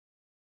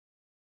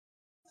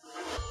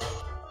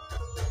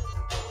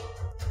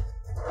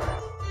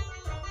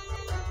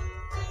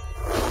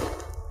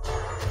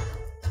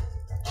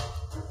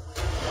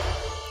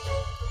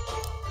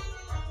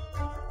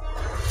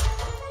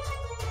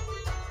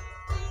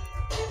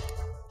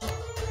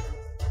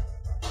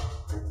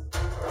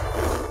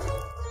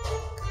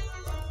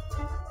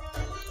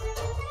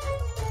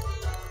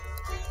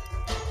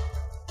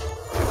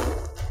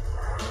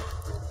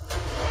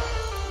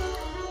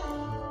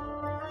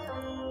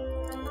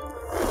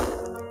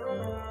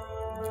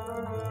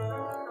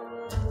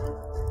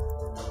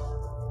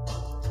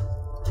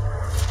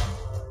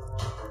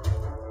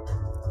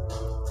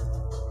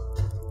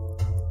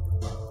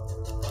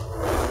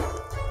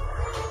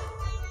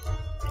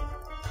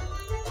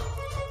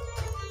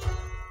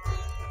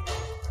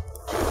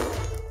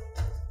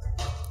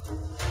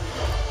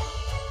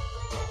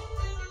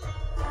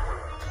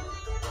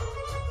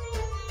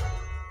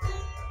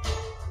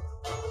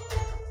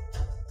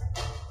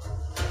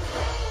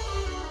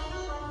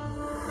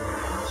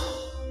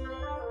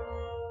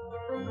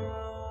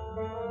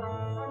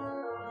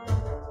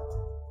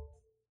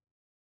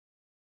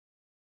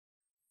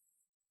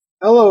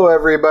Hello,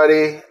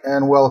 everybody,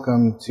 and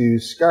welcome to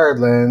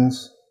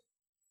Scarredlands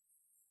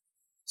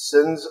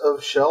Sins of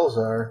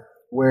Shelzar,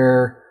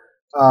 where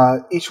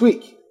each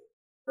week,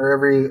 or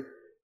every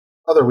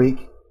other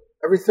week,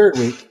 every third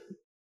week,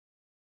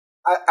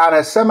 on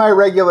a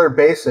semi-regular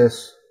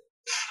basis,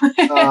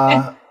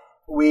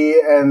 we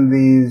and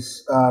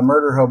these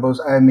murder hobos,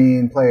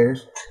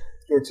 players,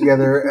 get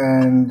together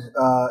and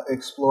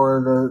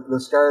explore the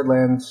Scarred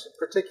Lands,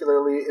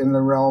 particularly in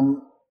the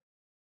realm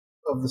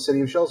of the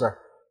city of Shelzar.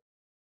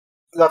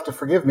 You'll have to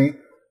forgive me.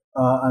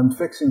 I'm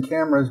fixing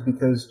cameras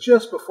because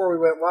just before we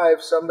went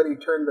live, somebody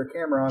turned their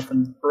camera off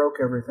and broke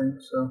everything.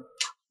 So,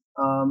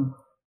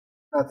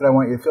 not that I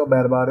want you to feel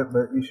bad about it,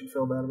 but you should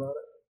feel bad about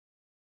it.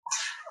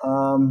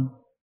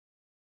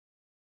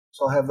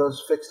 So I'll have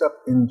those fixed up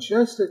in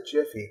just a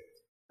jiffy.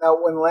 Now,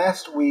 when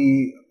last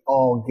we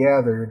all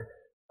gathered,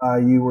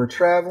 you were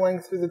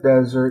traveling through the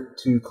desert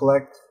to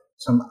collect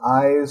some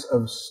eyes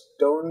of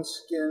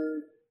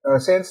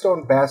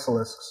sandstone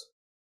basilisks,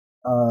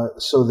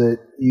 so that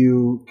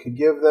you could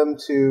give them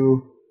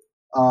to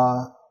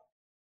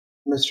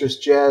Mistress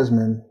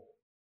Jasmine.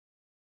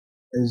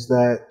 Is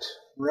that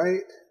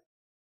right?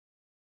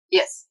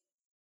 Yes.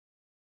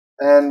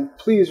 And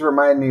please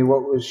remind me,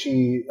 what was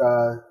she...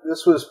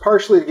 this was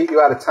partially to get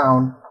you out of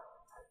town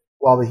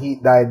while the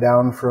heat died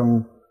down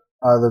from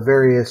the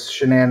various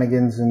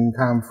shenanigans and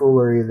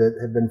tomfoolery that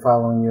had been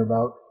following you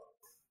about.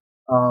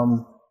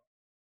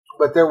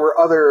 But there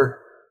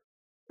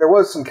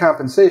was some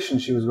compensation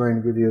she was going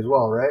to give you as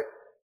well, right?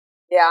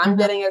 Yeah, I'm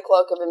getting a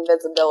cloak of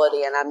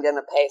invisibility, and I'm going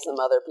to pay some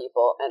other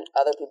people, and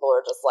other people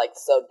are just,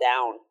 so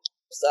down.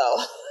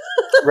 So,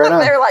 right on.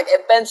 They're like,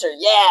 adventure,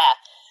 yeah!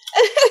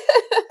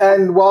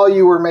 And while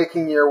you were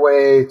making your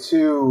way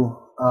to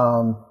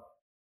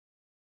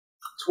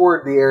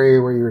toward the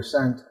area where you were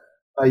sent,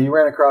 you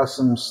ran across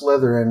some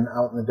Slytherin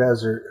out in the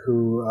desert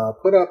who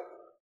put up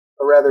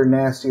a rather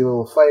nasty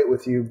little fight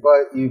with you,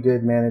 but you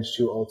did manage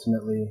to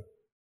ultimately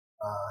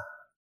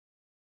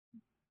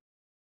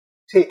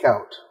take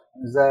out.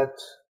 Is that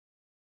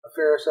a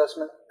fair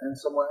assessment and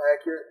somewhat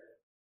accurate?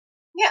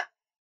 Yeah.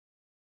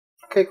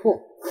 Okay,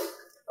 cool.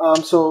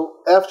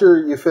 So after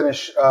you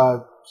finish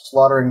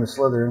slaughtering the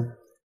Slytherin,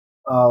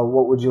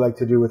 what would you like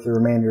to do with the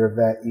remainder of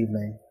that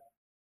evening?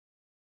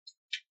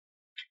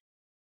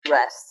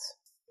 Rest.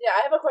 Yeah,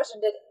 I have a question.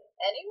 Did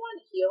anyone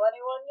heal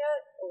anyone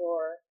yet?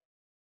 Or...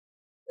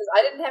 Because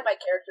I didn't have my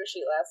character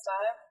sheet last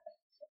time.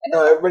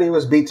 No, everybody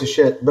was beat to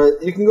shit,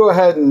 but you can go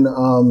ahead and...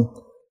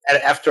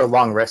 after a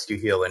long rest, you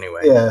heal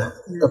anyway. Yeah,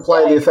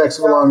 apply the effects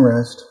of a long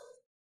rest.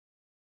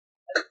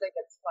 I just think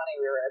it's funny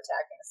we were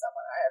attacking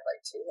someone. I had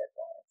 2 hit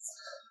points.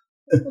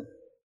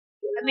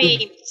 I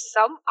mean,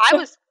 I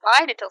was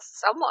fine until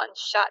someone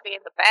shot me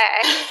in the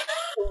back.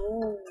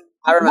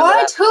 I remember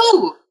What? that.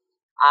 Who?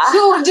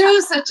 Who would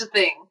do such a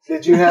thing?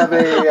 Did you have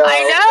I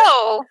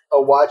know!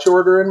 a watch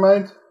order in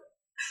mind?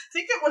 I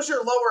think it was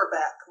your lower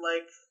back,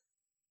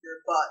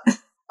 your butt.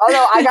 Oh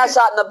no, I got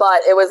shot in the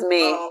butt. It was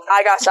me. Oh, okay.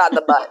 I got shot in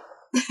the butt.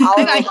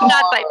 I got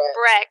shot by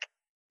Breck.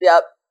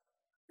 Yep.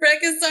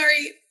 Breck is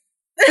sorry.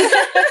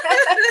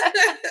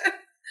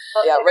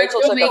 Yeah,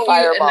 Rachel took a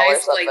fireball or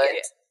something.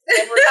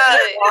 If we're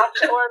doing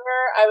watch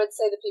order, I would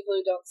say the people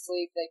who don't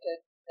sleep, they could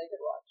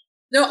watch.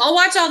 No, I'll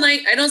watch all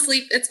night. I don't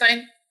sleep. It's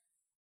fine.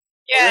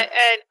 Yeah,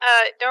 and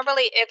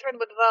normally Ithrin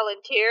would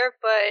volunteer,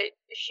 but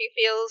she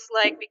feels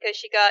like because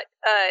she got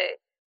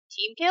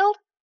team killed,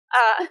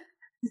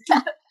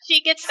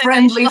 she gets the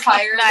friendly nice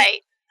fire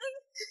night.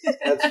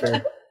 That's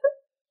fair.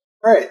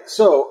 All right,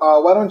 so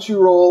why don't you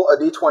roll a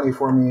d20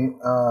 for me,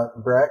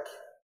 Breck?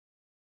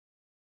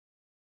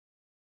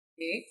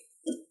 Okay.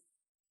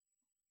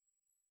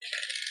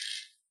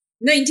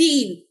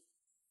 19.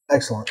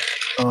 Excellent.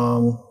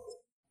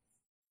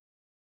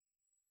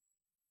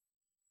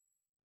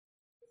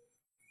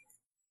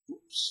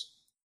 Oops.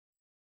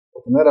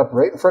 Open that up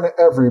right in front of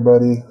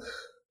everybody.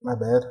 My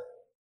bad.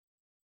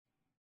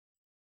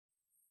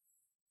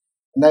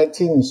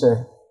 19, you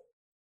say?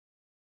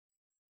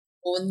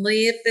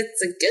 Only if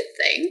it's a good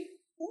thing.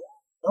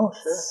 Oh,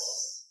 sure.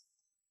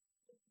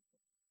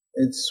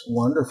 It's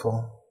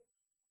wonderful.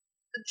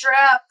 The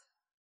trap.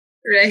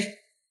 Right.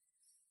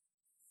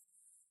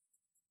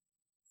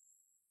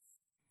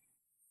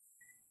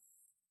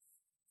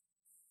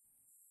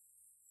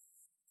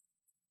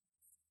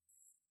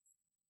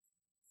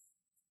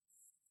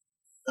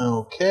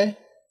 Okay.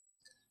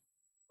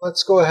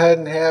 Let's go ahead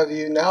and have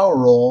you now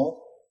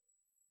roll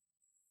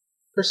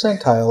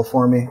percentile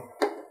for me.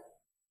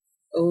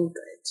 Oh,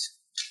 good.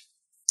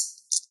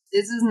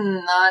 This is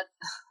not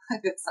a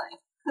good sign.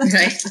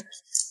 Right.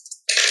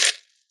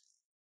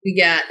 We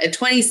got a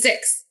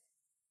 26.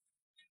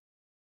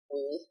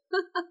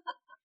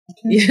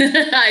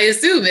 Yeah, I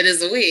assume it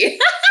is a we.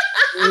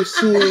 You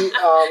see...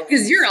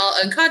 Because you're all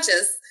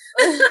unconscious.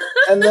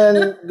 And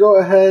then go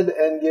ahead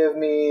and give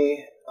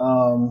me...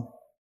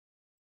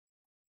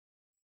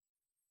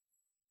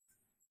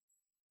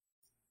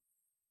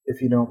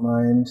 if you don't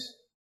mind,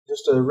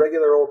 just a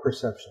regular old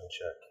perception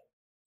check.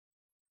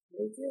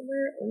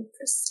 Regular old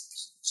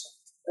perception check.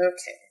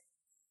 Okay.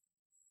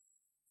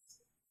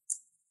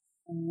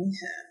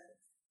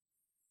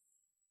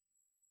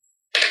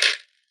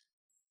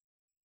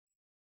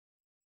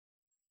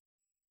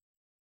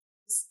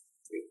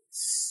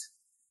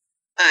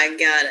 I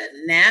got a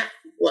nat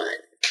 1.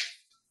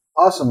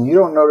 Awesome. You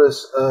don't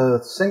notice a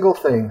single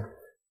thing.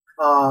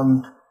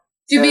 To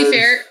be as-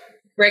 fair,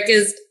 Breck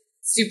is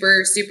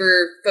super,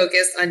 super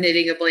focused on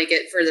knitting a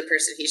blanket for the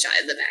person he shot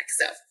in the back.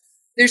 So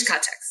there's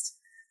context.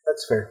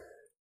 That's fair.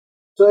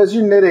 So as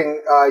you're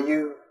knitting,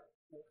 you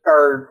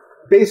are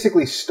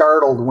basically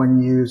startled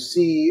when you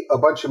see a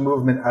bunch of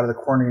movement out of the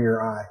corner of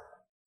your eye.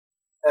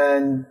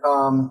 And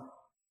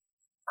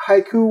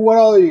Haiku, what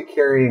all are you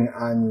carrying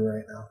on you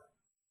right now?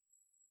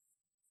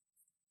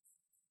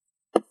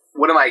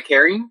 What am I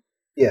carrying?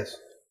 Yes.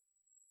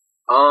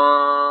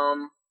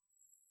 I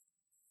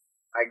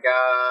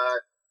got.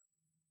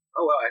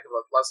 Oh wow, I have a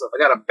lot of stuff. I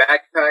got a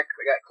backpack.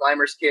 I got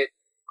climber's kit,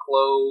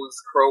 clothes,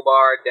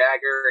 crowbar,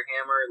 dagger,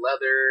 hammer,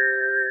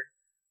 leather,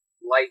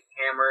 light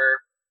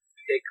hammer.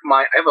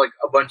 I have like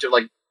a bunch of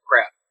like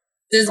crap.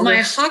 Does my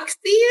hawk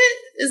see it?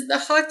 Is the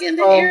hawk in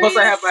the area? Plus,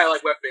 I have my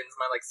like weapons,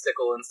 my like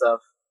sickle and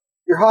stuff.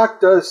 Your hawk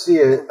does see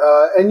it,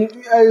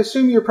 and I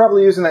assume you're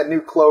probably using that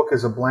new cloak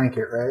as a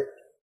blanket, right?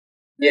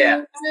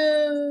 Yeah.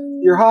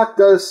 Your hawk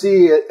does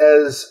see it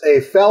as a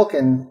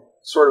falcon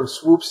sort of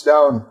swoops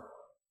down,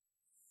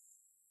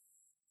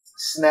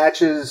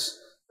 snatches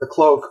the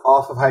cloak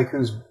off of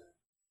Haiku's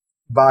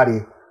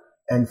body,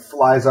 and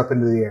flies up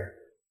into the air.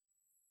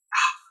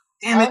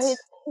 Damn it!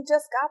 He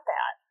just got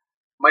that.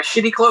 My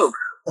shitty cloak.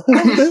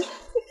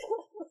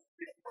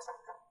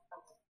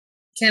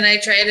 Can I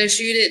try to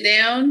shoot it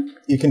down?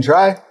 You can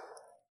try.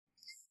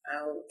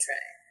 I'll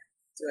try.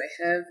 Do I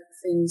have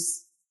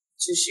things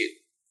to shoot?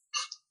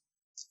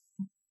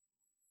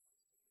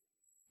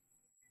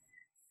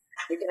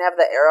 You can have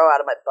the arrow out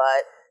of my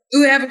butt.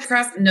 Ooh, I have a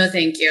cross. No,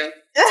 thank you.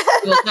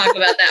 We'll talk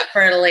about that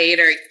part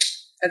later.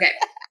 Okay,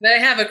 but I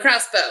have a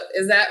crossbow.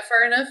 Is that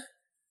far enough?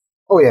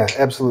 Oh yeah,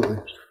 absolutely.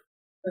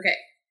 Okay.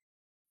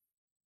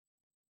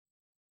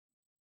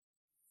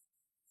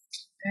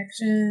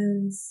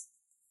 Actions.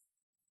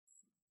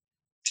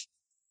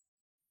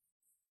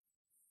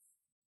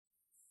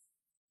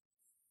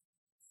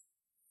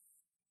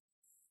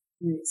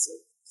 Alright, so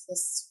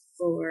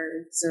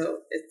 +4, so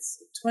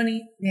it's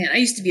 20. Man, I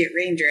used to be a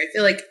ranger. I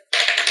feel like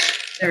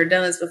I've never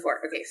done this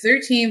before. Okay,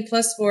 13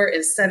 + 4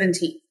 is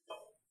 17.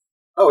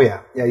 Oh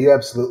yeah, you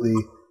absolutely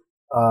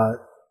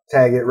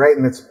tag it right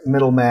in its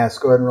middle mass.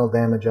 Go ahead and roll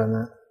damage on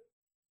that.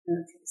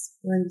 Okay, so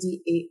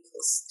 1d8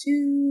 +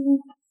 2.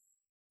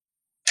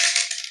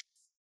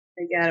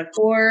 I got a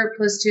 4 +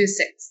 2 is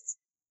 6.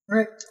 All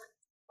right.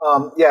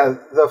 Yeah,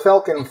 the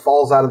falcon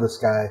falls out of the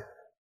sky,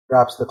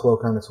 drops the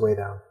cloak on its way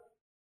down.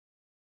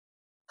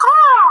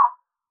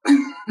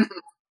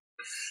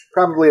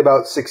 Probably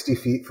about 60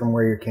 feet from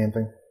where you're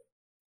camping.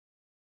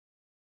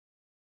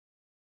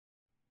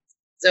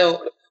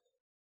 So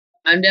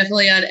I'm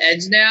definitely on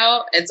edge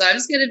now, and so I'm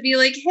just gonna be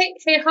like,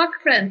 hey, hawk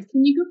friend,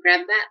 can you go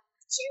grab that?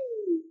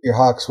 Choo. Your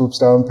hawk swoops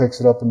down, picks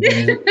it up, and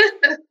brings it,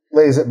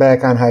 lays it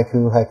back on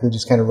Haiku. Haiku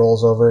just kind of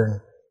rolls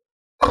over,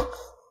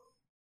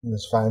 and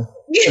it's fine.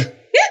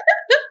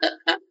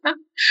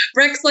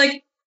 Breck's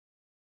like,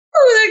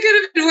 oh, that could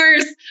have been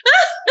worse.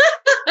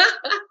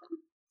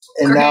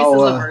 And now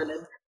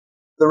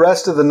the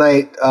rest of the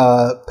night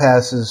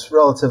passes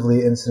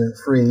relatively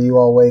incident-free. You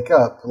all wake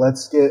up.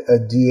 Let's get a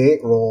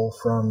D8 roll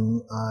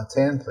from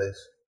Tan,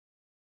 please.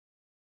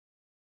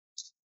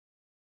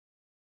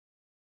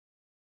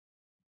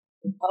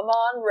 Come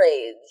on,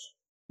 rage.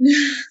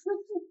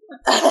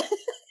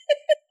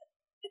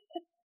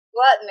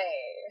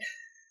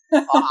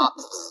 Gluttony.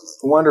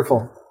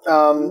 Wonderful.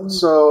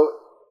 So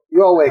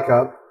you all wake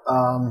up.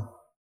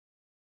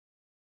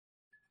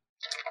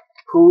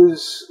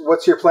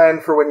 What's your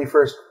plan for when you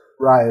first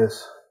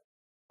rise?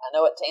 I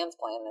know what Tan's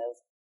plan is.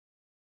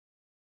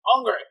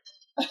 Hungry.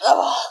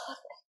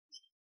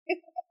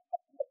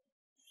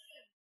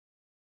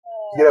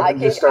 Get up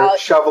and just start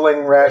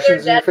shoveling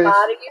rations in your face?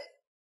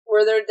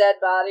 Were there dead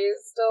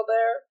bodies still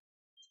there?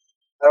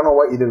 I don't know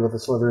what you did with the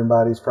slithering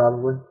bodies,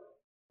 probably.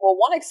 Well,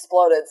 one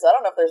exploded, so I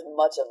don't know if there's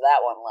much of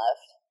that one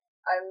left.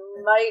 I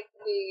might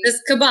be. This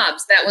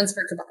kebabs. That one's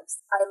for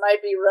kebabs. I might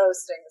be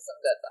roasting some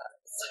dead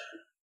bodies.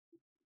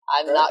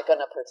 I'm not going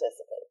to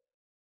participate.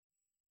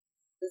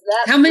 Is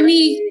that How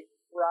many?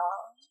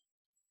 wrong?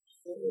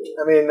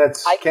 I mean,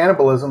 that's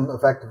cannibalism,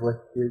 effectively.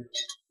 You're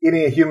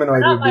eating a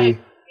humanoid Not would be... my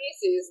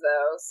species,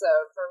 though, so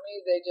for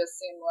me, they just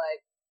seem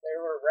like they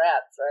were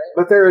rats, right?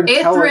 But they're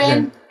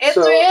intelligent.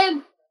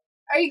 Ithrin,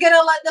 are you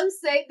gonna let them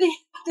say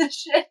the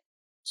shit?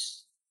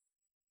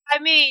 I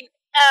mean,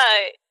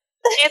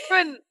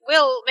 Ithrin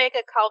will make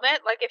a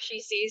comment, like, if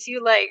she sees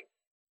you, like,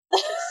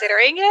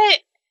 considering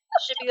it,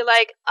 she'll be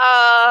like,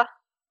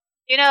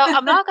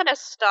 I'm not gonna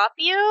stop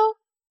you,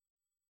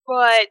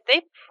 but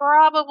they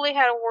probably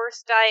had a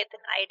worse diet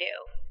than I do.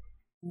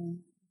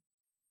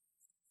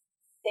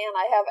 Dan,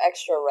 I have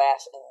extra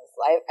rations.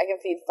 I can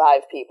feed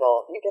 5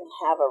 people. You can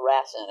have a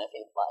ration if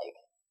you'd like.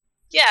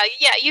 Yeah,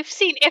 you've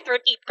seen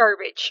Ithrin eat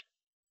garbage.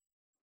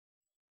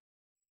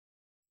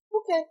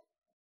 Okay.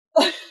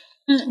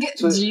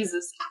 So-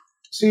 Jesus.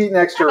 So you eat an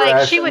extra Like,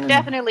 ration. she would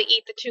definitely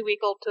eat the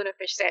 2-week-old tuna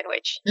fish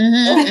sandwich.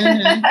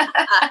 Mm-hmm,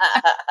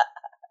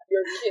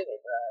 You're kidding,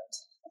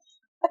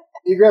 right?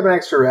 You grab an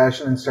extra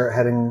ration and start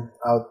heading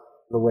out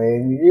the way,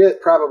 and you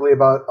get probably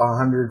about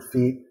 100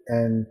 feet,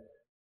 and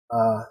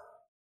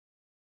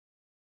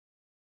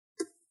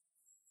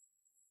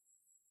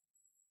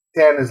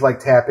Dan is like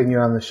tapping you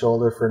on the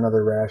shoulder for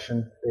another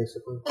ration,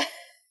 basically.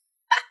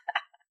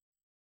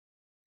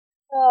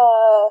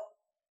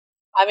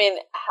 I mean,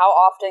 how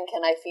often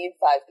can I feed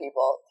 5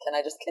 people? Can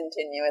I just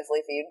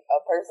continuously feed a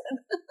person?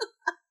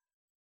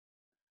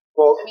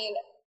 Well, I mean,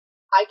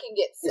 I can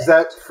get sick. is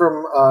that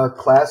from a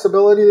class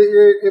ability that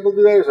you're able to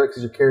do that, or is that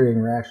because you're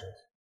carrying rations?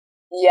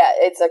 Yeah,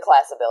 it's a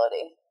class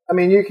ability. I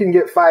mean, you can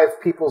get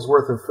 5 people's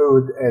worth of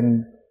food,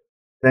 and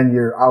then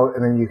you're out,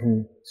 and then you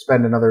can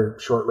spend another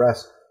short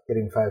rest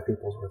getting 5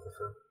 people's worth of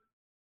food.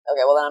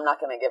 Okay, well then I'm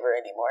not going to give her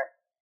any more.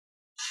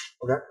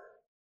 Okay.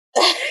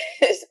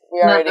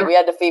 we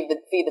had to feed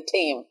the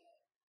team.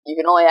 You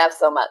can only have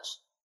so much.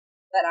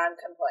 Then I'm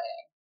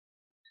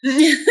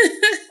complaining.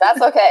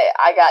 That's okay.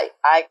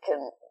 I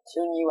can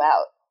tune you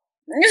out.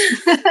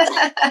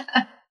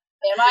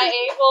 Am I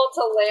able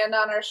to land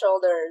on her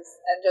shoulders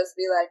and just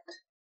be like,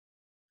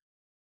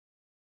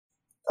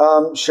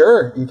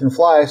 Sure, you can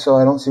fly, so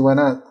I don't see why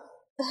not.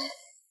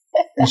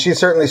 And she's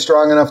certainly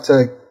strong enough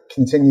to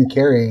continue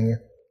carrying you.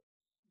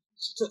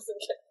 she doesn't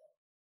get.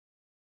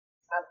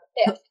 I'm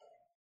pissed.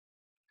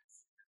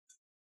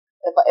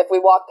 If we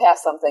walk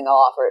past something, I'll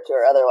offer it to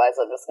her. Otherwise,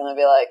 I'm just going to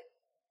be like,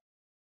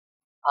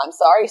 I'm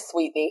sorry,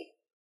 sweetie.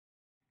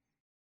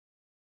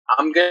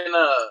 I'm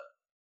gonna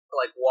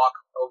like walk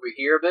over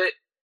here a bit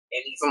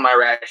and eat some of my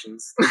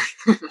rations.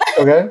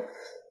 Okay.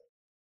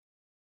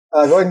 Go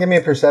ahead and give me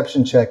a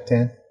perception check,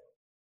 Tan.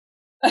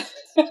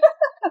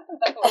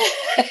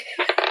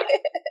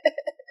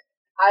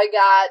 I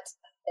got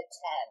a 10.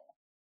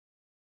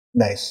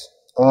 Nice.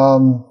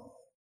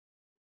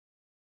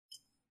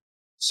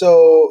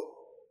 So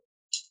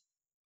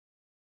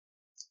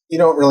you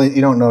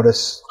don't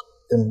notice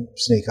him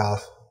sneak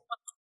off,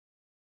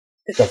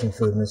 stuffing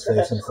food in his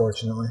face,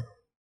 unfortunately.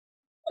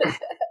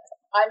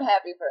 I'm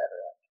happy for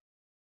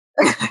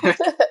everyone.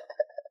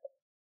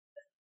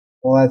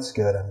 Well, that's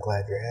good. I'm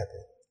glad you're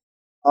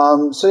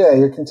happy. So yeah,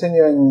 you're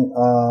continuing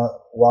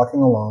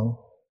walking along.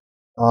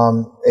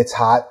 It's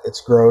hot.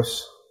 It's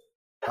gross.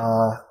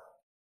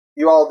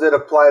 You all did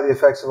apply the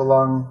effects of a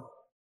long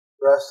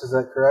rest. Is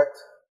that correct?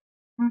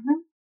 Mm-hmm.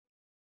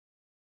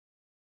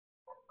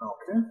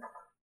 Okay.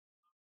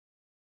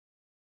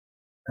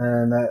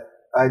 And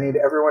I need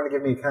everyone to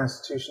give me a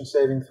Constitution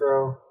saving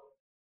throw.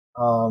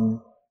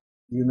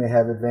 You may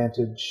have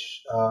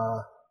advantage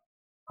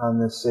on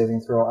this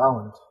saving throw,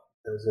 Alan,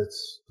 because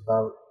it's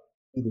about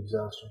heat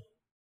exhaustion.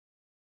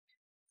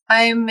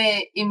 I'm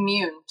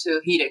immune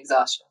to heat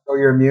exhaustion. Oh,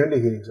 you're immune to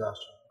heat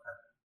exhaustion.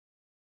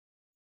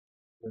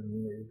 Okay.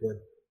 You're good.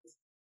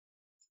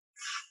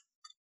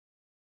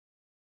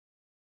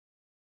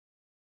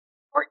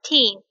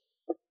 $14.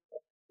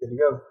 Good to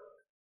go.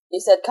 You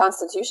said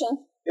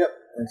Constitution? Yep.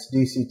 It's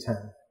DC 10.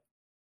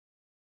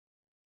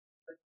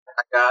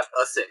 I got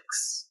a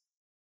 6.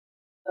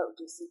 Oh,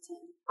 DC 10.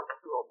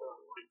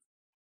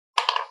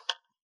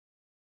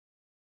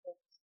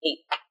 8.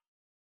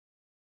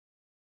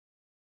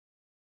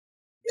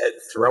 Yeah,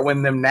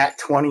 throwing them nat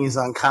 20s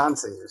on con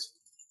saves.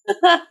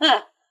 I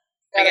got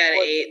an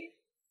 8.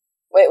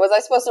 Wait, was I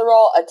supposed to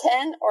roll a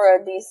 10 or a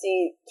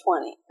DC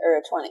 20? Or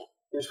a 20?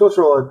 You're supposed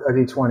to roll a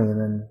D20 and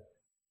then...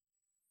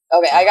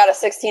 Okay, I got a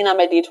 16 on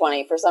my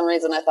D20. For some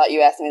reason, I thought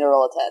you asked me to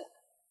roll a 10.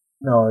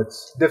 No,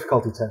 it's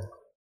difficulty 10.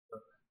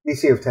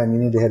 DC of 10, you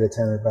need to hit a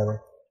 10 or better.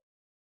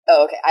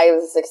 Oh, okay. I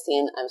was a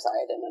 16. I'm sorry,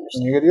 I didn't And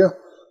understand. you're good to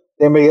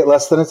go. Anybody get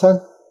less than a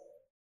 10?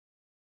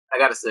 I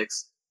got a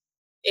 6.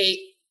 8.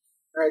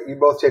 All right, you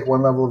both take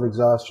 1 level of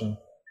exhaustion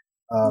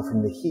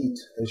from the heat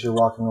as you're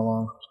walking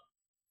along.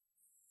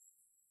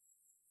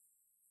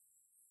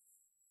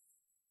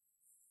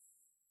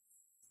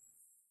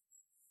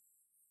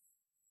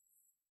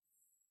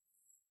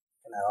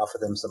 Can I offer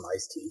them some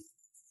iced tea?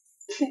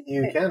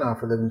 You can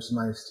offer them some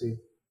iced tea.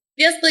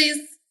 Yes, please.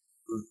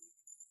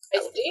 I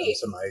Iced would give them tea.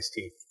 some iced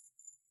tea.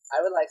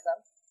 I would like some.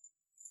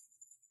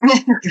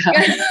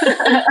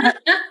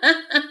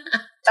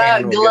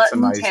 Tan will get some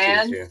Glutton iced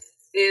Tan tea too.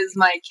 is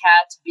my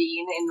cat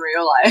Bean in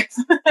real life.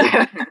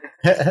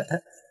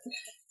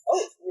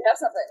 Oh, you have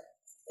something.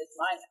 It's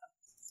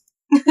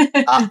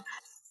mine now.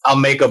 I'll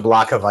make a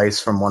block of ice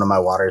from one of my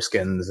water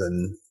skins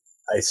and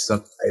ice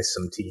some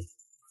tea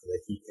for the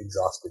heat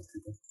exhausted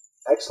people.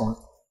 Excellent.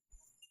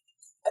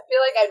 I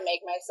feel like I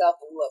make myself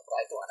look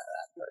like one of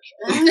them for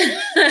sure.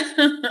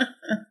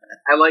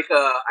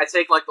 I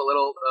take like the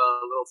little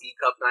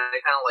teacup and I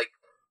kind of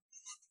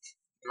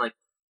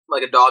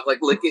like a dog, like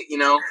lick it, you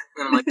know,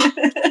 and I'm like,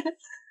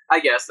 I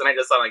guess, and I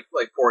just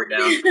like pour it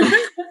down.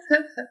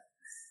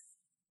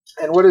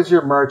 And what is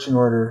your marching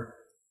order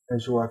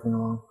as you're walking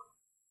along?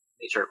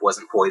 Make sure it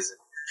wasn't poison.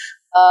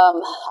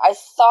 I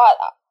thought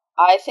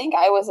I think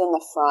I was in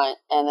the front,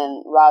 and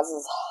then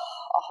Roz's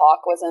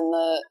hawk was in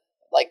the,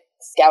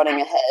 scouting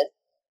ahead.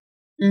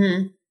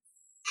 Mm-hmm.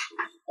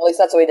 At least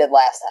that's what we did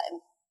last time.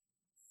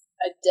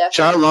 I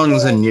definitely.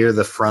 Charlong's a near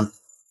the front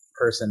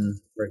person,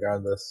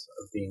 regardless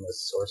of being a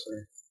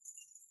sorcerer.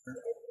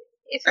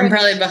 I'm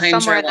probably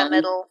behind somewhere in the Charlong.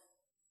 middle.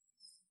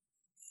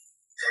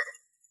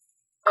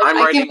 I'm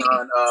I riding can-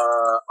 on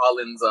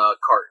Alin's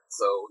cart,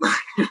 so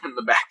in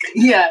the back.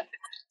 Yeah.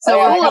 So Oh,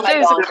 yeah, I Oh, got if my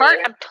there's a donkey. cart,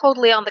 I'm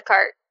totally on the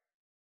cart.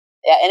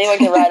 Yeah, anyone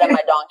can ride on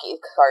my donkey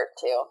cart,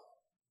 too.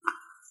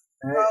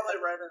 Right. Probably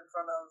right in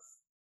front of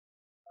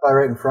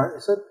Right in front,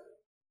 you said?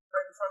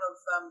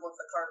 them with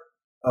the cart.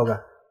 Okay.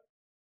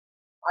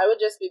 I would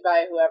just be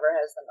by whoever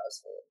has the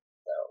most food.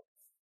 So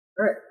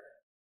Alright.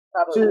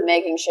 probably. Sure.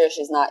 Making sure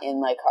she's not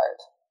in my cart.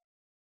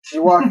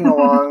 You're walking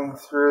along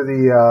through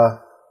the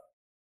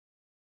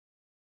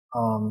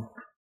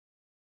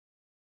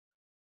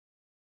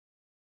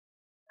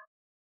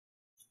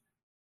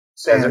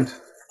sand.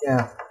 Desert?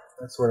 Yeah,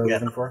 that's what I was Yeah.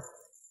 looking for.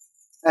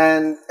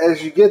 And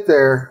as you get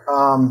there,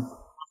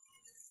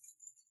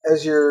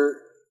 as you're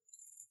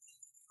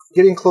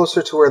getting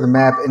closer to where the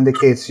map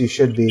indicates you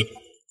should be,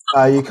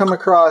 you come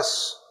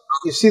across,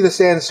 you see the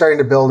sand starting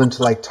to build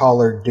into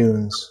taller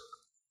dunes.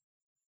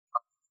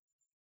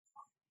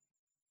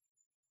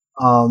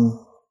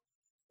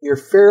 You're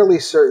fairly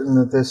certain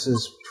that this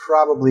is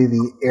probably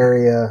the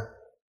area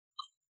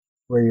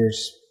where you're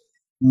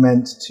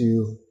meant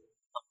to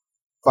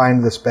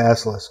find this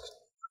basilisk.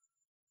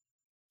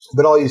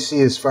 But all you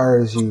see as far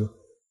as you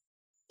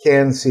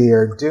can see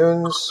are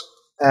dunes,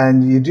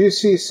 and you do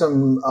see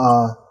some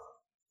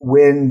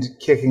wind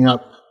kicking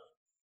up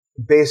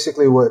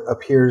basically what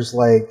appears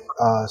like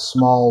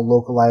small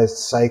localized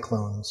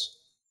cyclones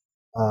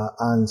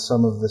on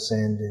some of the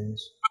sand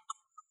dunes.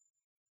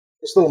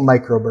 Just little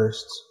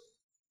microbursts.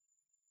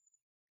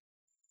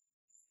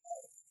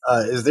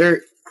 Is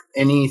there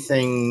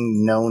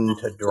anything known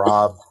to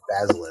draw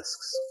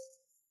basilisks?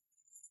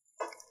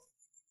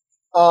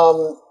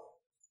 How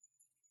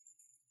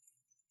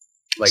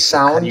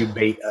Sound. do you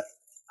bait a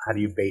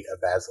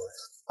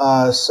basilisk?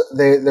 So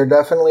they're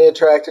definitely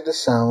attracted to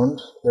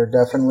sound. They're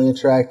definitely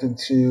attracted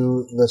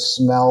to the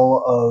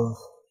smell of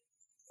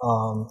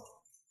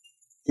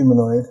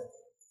humanoid.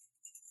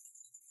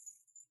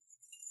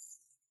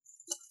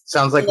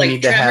 Sounds like we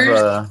need to have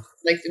Tremors? a.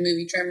 Like the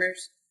movie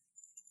Tremors.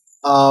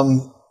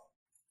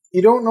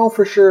 You don't know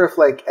for sure if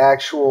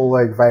actual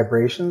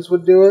vibrations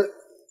would do it.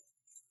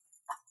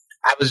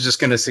 I was just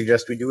going to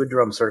suggest we do a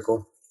drum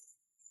circle.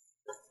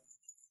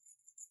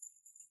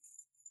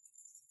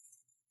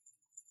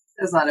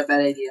 That's not a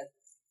bad idea.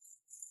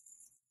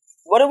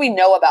 What do we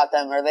know about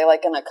them? Are they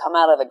going to come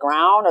out of the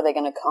ground? Are they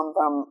going to come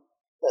from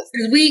the...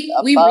 Because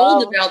we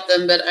rolled about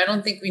them, but I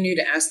don't think we knew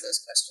to ask those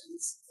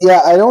questions.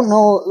 Yeah, I don't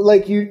know.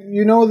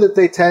 You know that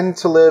they tend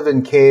to live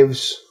in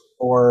caves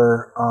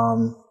or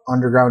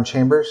underground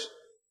chambers.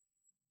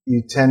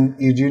 You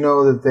do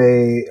know that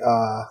they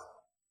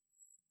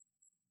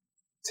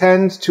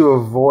tend to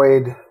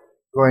avoid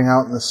going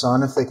out in the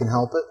sun if they can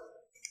help it.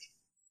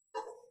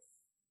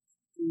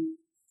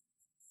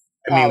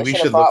 I mean, we we should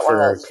should have brought look one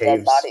of for those dead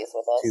caves bodies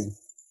with us. too.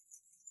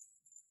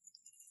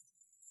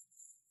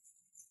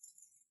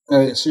 All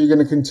right, so you're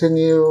going to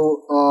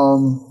continue.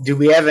 Do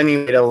we have any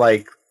way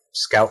to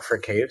scout for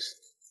caves?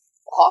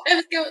 Hawk?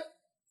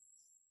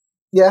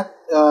 Yeah,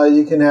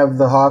 you can have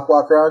the hawk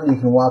walk around. You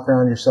can walk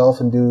around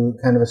yourself and do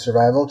kind of a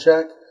survival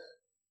check.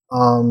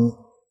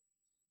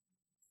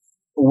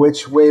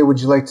 Which way would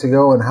you like to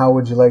go, and how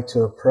would you like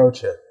to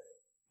approach it?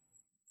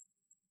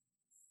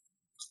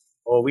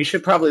 Well, we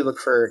should probably look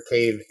for a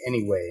cave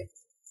anyway.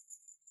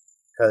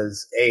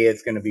 Because A,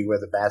 it's going to be where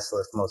the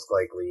basilisk most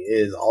likely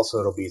is. Also,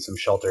 it'll be some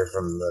shelter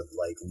from the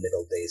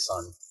middle day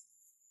sun.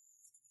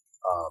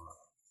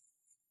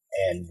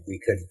 And we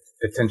could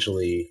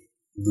potentially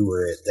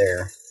lure it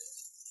there.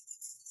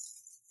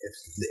 If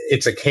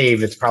it's a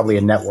cave, it's probably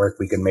a network.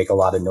 We can make a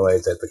lot of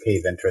noise at the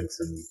cave entrance.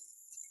 And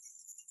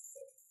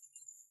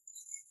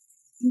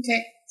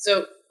Okay,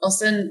 so I'll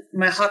send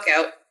my hawk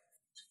out.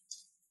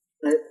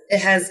 Right. It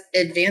has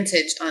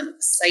advantage on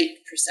sight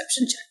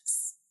perception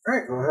checks. All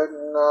right, go ahead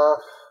and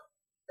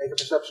make a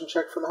perception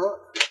check for the hawk.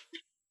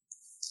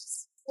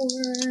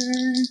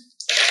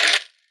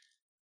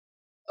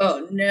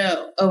 Oh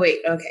no! Oh wait,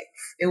 okay.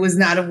 It was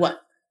not a 1.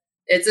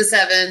 It's a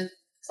 7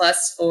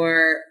 plus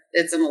 4.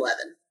 It's an 11.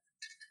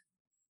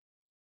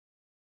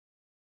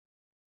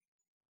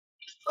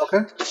 Okay.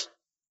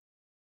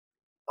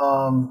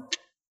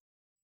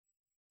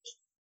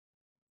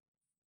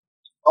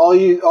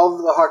 All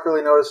the hawk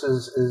really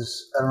notices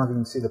is, I don't know if you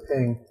can see the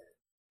ping,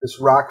 this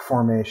rock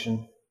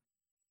formation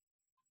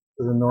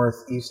to the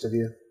northeast of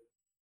you.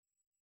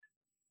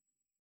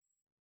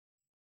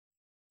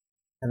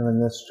 Kind of in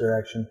this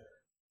direction.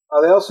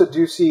 They also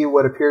do see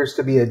what appears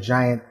to be a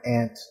giant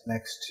ant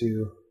next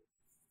to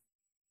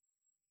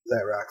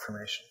that rock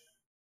formation.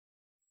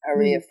 Are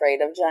we afraid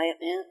of giant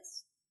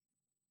ants?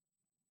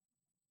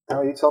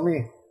 Now you tell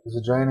me, is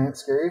a giant ant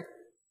scary?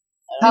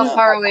 I don't How know.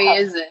 far away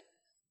is it?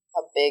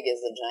 How big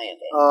is a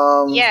giant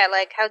ant? Yeah,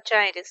 like how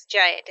giant is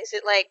giant? Is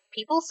it like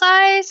people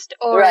sized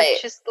or Right.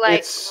 just like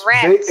It's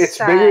rat it's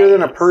size? bigger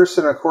than a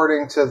person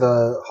according to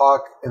the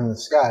hawk in the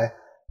sky.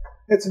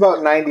 It's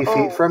about 90 Oh.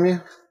 feet from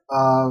you.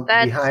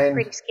 That's behind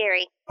pretty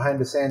scary. behind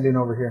the sand dune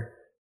over here.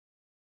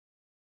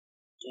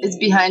 It's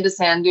behind a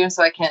sand dune,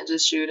 so I can't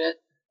just shoot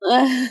it.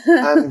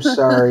 I'm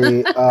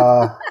sorry.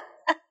 I'm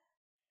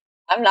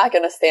not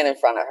going to stand in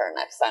front of her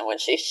next time when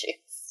she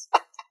shoots.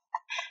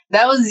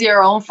 That was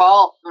your own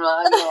fault. I'm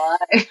not gonna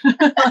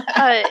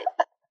lie.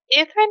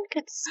 Ithrin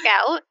could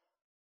scout.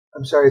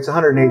 I'm sorry. It's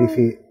 180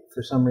 feet.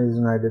 For some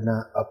reason, I did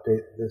not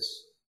update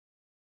this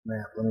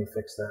map. Let me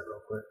fix that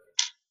real quick.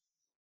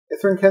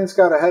 Ithrin can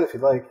scout ahead if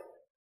you'd like.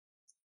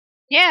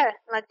 Yeah,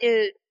 like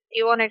do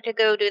you want her to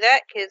go do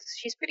that? Because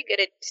she's pretty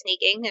good at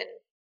sneaking and.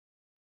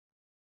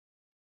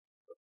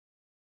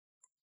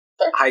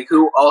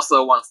 Haiku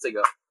also wants to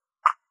go.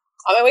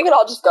 I mean, we could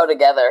all just go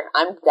together.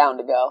 I'm down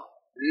to go.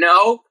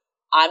 No.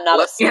 I'm not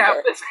Let's a see sneaker.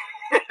 how this.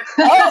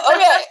 Oh,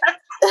 okay.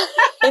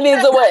 He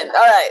needs a win. All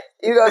right,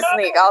 you go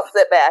sneak. I'll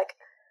sit back.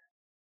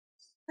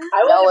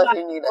 I Yell wouldn't if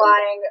you mind need it.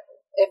 flying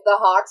if the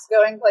hawk's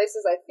going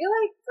places. I feel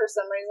like for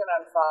some reason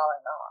I'm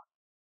following the hawk.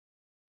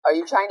 Are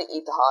you trying to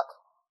eat the hawk?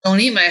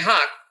 Don't eat my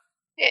hawk.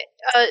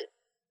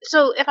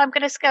 So if I'm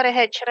gonna scout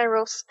ahead, should I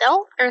roll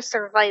stealth or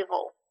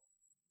survival?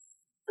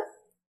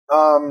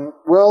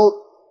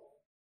 Well,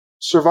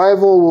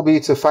 survival will be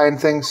to find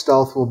things.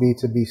 Stealth will be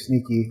to be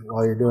sneaky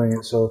while you're doing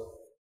it. So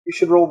you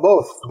should roll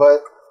both.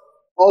 But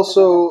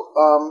also,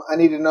 I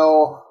need to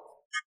know.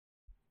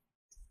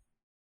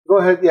 Go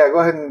ahead. Yeah, go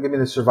ahead and give me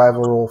the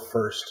survival roll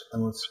first,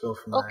 and let's go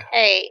from there.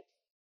 Okay.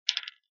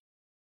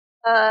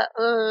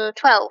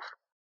 12.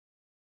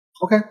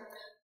 Okay.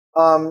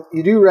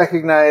 You do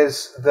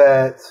recognize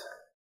that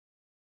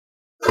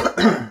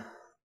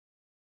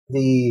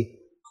the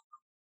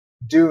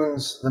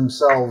dunes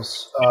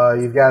themselves,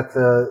 you've got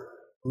the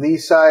lee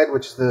side,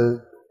 which is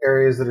the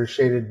areas that are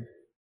shaded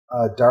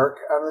dark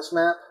on this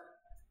map.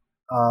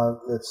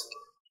 That's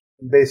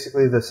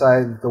basically the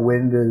side that the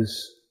wind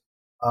is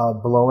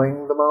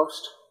blowing the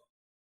most.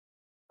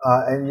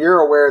 And you're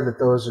aware that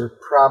those are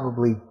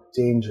probably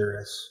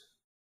dangerous.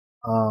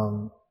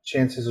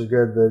 Chances are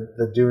good that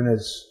the dune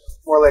is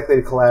more likely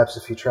to collapse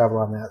if you travel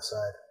on that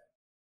side.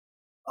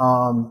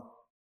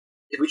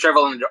 If we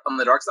travel on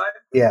the dark side?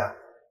 Yeah.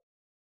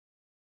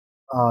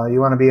 You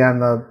want to be on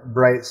the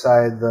bright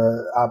side,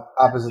 the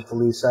opposite the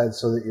lee side,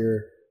 so that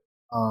you're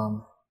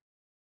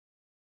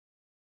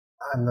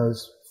on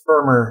those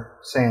firmer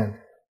sand.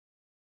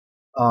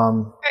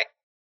 I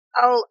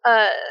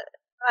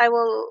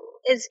will.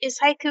 Is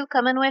Haiku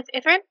coming with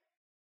Ithrin?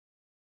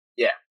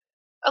 Yeah.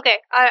 Okay,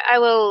 I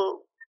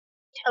will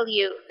tell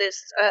you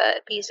this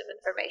piece of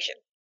information.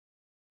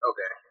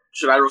 Okay.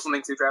 Should I roll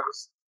something too,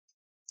 Travis?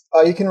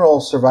 You can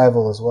roll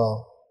survival as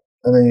well,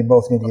 and then you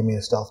both need to give me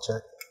a stealth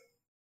check.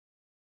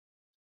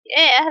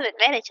 Yeah, I have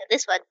advantage on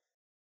this one.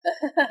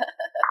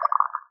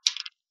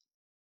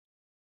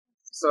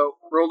 So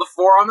roll the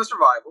 4 on the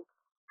survival.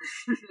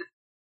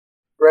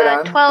 Right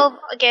on. 12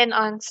 again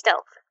on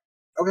stealth.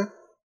 Okay.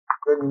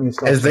 Go ahead and give me a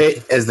stealth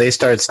check. As they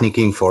start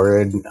sneaking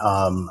forward,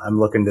 I'm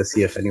looking to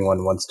see if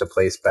anyone wants to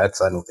place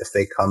bets on if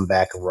they come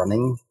back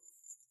running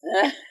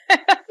or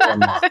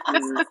not.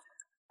 I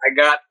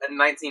got a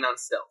 19 on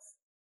stealth.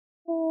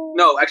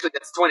 No, actually,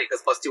 that's 20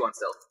 because plus 2 on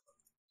stealth.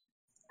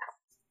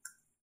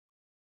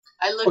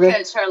 I looked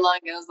at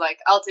Charlong and was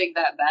like, I'll take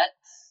that bet.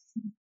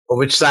 Well,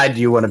 which side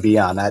do you want to be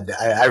on?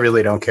 I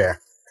really don't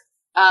care.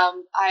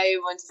 I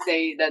want to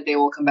say that they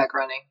will come back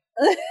running.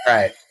 All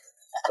right.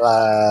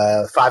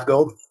 5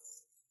 gold?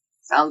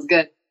 Sounds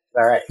good.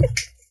 All right.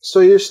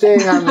 So you're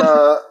staying on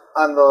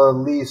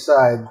the lee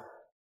side,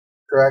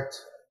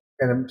 correct?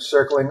 And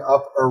circling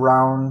up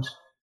around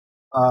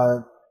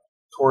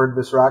toward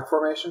this rock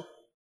formation?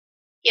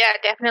 Yeah,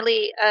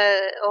 definitely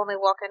only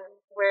walking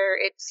where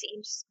it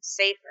seems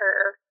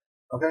safer.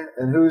 Okay,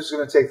 and who's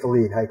going to take the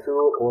lead,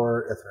 Haiku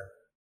or Ithrin?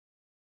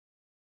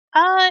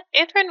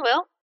 Ithrin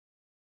will.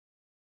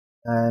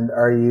 And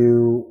are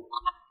you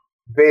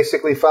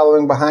basically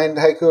following behind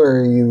Haiku, or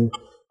are you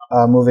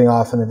moving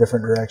off in a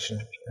different direction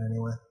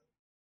anyway?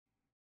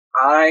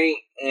 I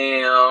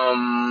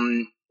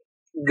am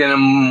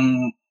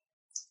gonna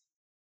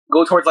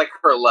go towards like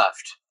her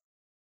left.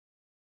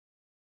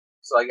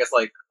 So I guess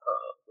like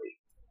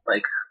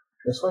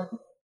This way?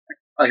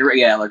 Like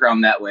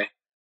around that way.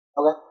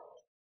 Okay.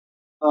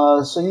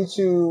 So you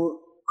two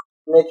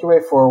make your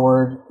way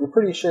forward. You're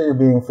pretty sure you're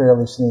being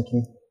fairly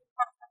sneaky.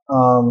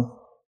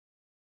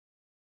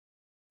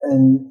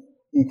 And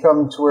you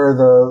come to where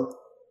the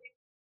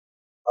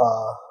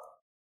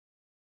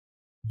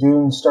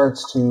dune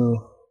starts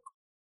to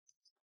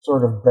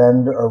sort of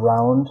bend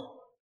around.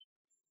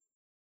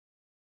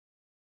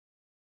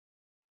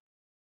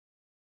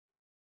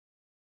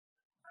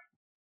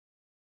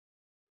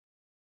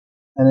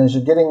 And as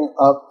you're getting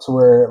up to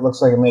where it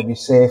looks like it might be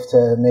safe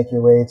to make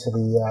your way to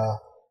the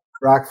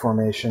rock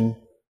formation,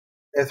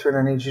 Ithrin,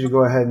 I need you to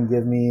go ahead and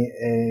give me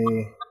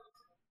a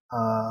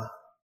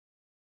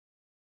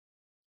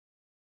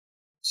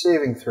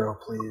saving throw,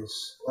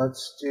 please.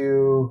 Let's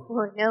do.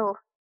 Oh no.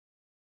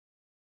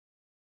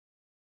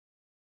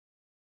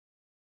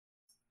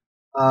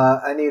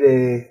 I need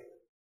a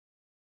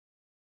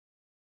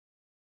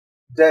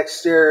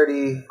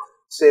dexterity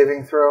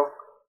saving throw.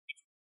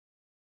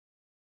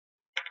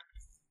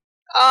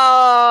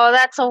 Oh,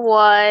 that's a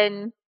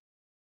 1.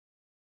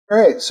 All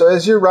right. So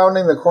as you're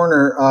rounding the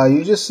corner,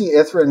 you just see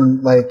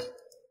Ithrin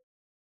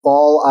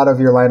fall out of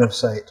your line of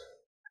sight.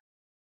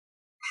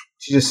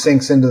 She just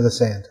sinks into the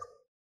sand.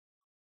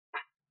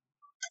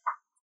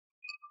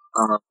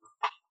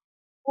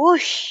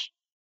 Whoosh.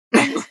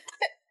 I'm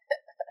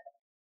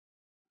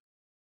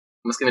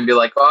just gonna be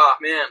like, oh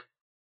man,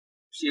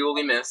 she will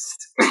be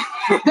missed.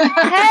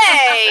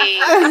 Hey!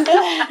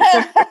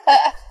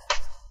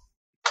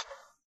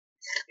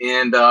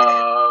 And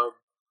I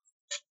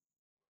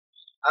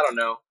don't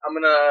know. I'm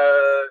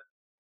gonna.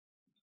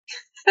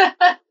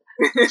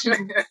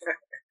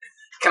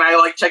 Can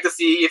I check to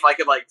see if I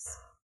could Can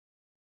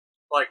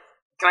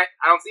I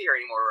don't see her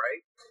anymore,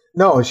 right?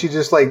 No, she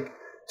just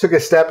took a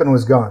step and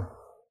was gone.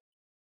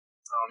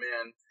 Oh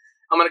man,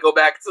 I'm gonna go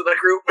back to the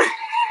group.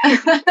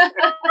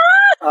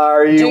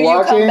 Are you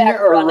walking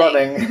or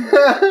running?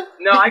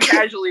 No, I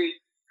casually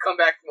come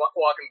back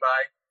walking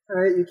by.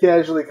 All right, you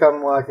casually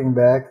come walking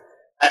back.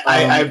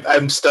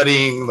 I'm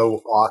studying the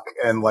walk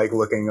and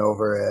looking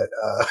over at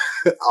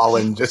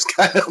Olin, just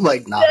kind of Did Uh,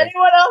 nodding.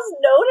 anyone else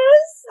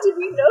notice? Did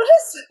we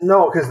notice?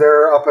 No, because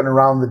they're up and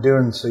around the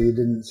dunes, so you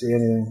didn't see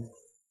anything.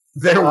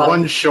 They're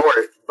one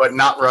short, but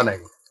not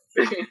running.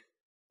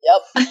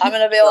 Yep. I'm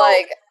gonna be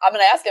I'm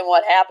gonna ask him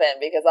what happened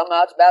because I'm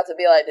about to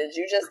be like, did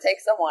you just take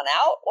someone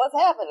out? What's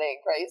happening,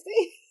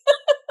 crazy?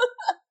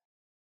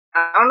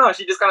 I don't know.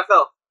 She just kind of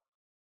fell.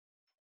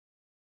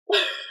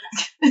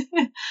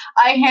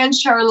 I hand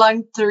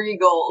Charlung 3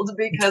 gold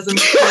because I'm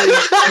It's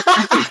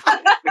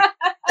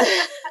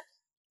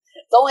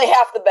only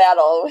half the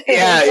battle.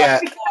 Yeah.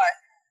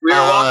 We were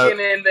walking,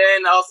 and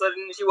then all of a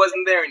sudden she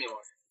wasn't there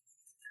anymore.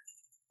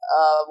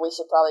 We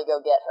should probably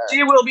go get her.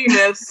 She will be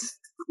missed.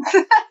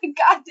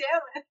 God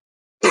damn it.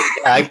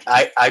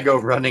 I go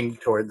running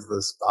towards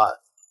the spot,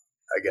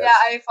 I guess. Yeah,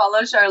 I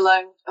follow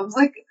Charlung. I was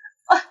like,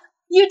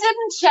 you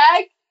didn't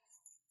check?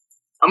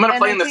 I'm gonna And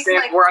play I in the think,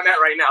 sand where I'm at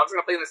right now. I'm just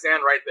gonna play in the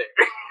sand right there.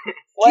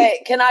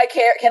 Wait, can I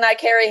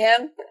carry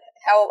him?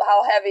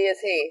 How heavy is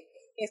he?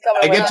 He's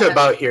coming. I away get to from-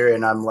 about here,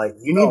 and I'm like,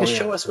 you need to yeah,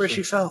 show us where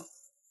she fell.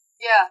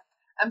 Yeah.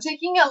 I'm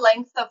taking a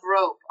length of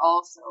rope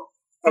also.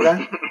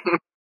 Okay.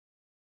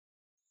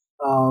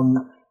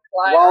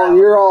 While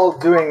you're all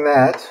doing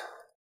that,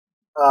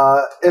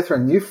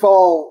 Ithrin, you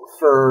fall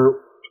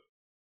for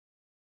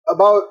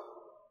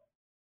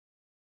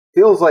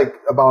feels like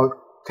about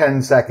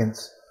 10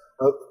 seconds.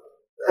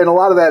 And a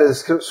lot of that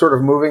is sort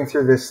of moving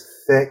through this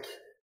thick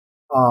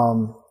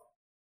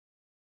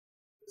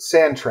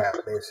sand trap,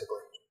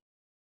 basically.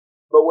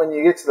 But when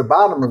you get to the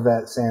bottom of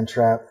that sand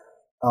trap,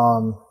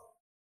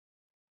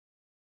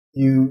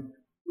 you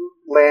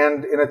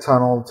land in a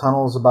tunnel. The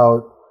tunnel's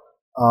about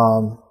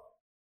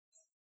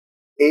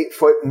 8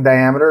 foot in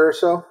diameter or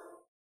so.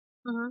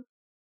 Mhm.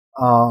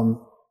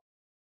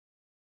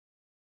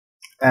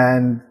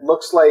 And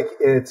looks like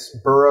it's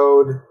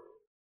burrowed,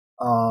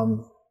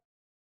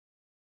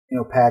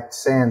 packed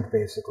sand,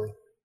 basically.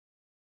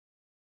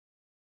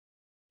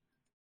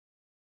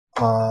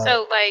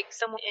 So,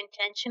 someone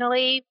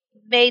intentionally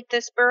made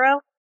this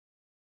burrow?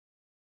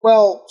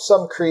 Well,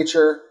 some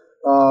creature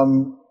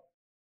carved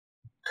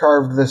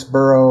this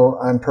burrow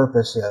on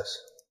purpose, yes.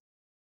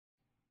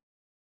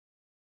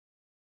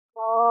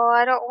 Oh,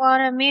 I don't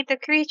want to meet the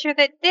creature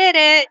that did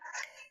it.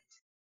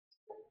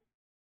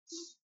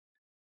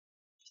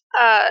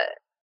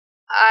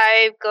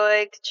 I'm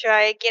going to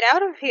try and get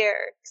out of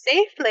here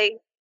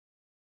safely.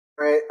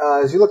 All right,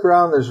 as you look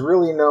around, there's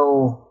really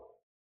no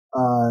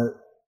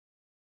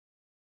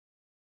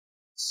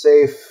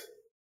safe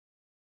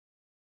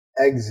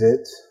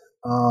exit.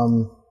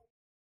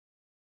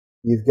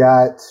 You've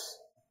got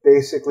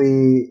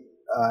basically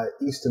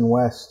east and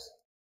west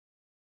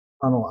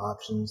tunnel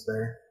options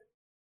there.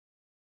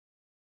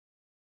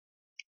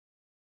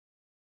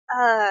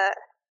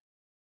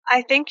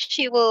 I think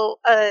she will,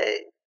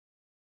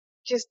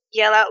 just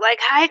yell out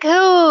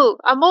Haiku!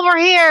 I'm over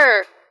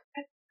here!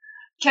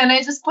 Can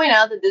I just point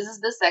out that this is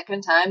the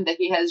second time that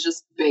he has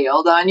just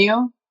bailed on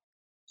you?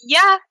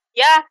 Yeah.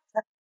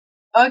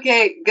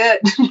 Okay, good.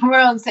 We're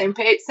on the same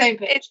page.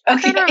 Okay.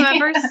 Ethan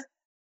remembers.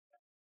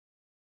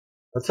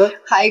 What's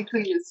that?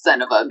 Haiku, you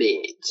son of a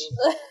bitch.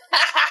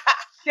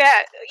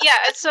 Yeah,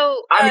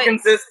 so... I'm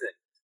consistent.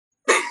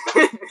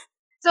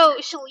 So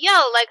she'll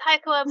yell,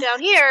 Haiku, I'm down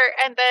here,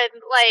 and then,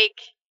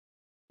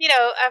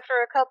 after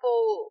a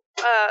couple,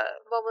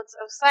 moments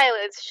of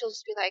silence, she'll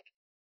just be like...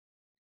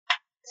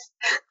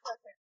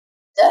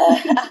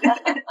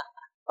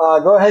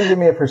 Go ahead and give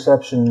me a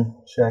perception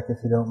check if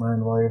you don't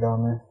mind while you're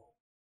down there.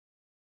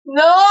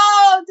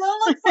 No,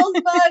 don't look so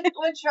smug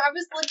when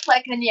Travis looks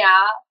like a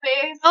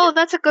face. Oh,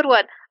 that's a good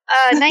one.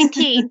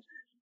 19.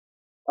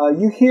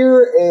 You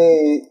hear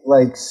a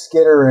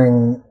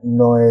skittering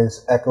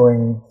noise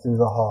echoing through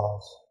the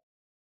halls.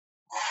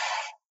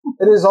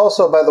 It is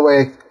also, by the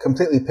way,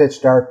 completely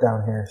pitch dark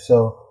down here.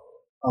 So,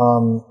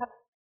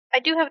 I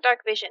do have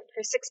dark vision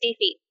for 60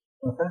 feet.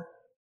 okay.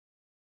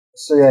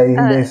 So yeah, you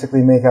can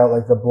basically make out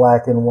like the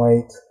black and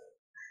white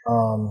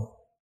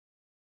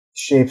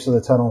shapes of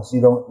the tunnels.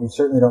 You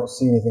certainly don't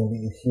see anything, but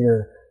you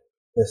hear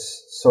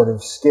this sort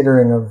of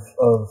skittering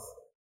of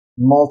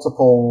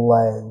multiple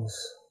legs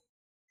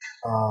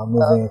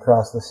moving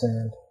across the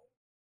sand.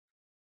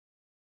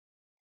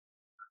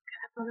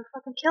 I'm gonna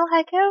fucking kill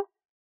Haiku.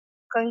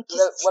 Going to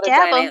What a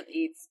stab giant him ant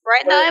eats.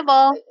 right in the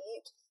eyeball.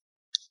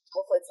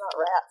 Hopefully it's not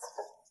rats.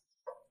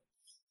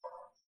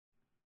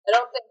 I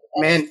don't think.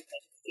 Man,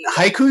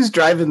 Haiku's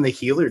driving the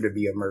healer to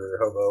be a murder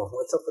hobo.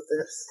 What's up with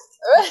this?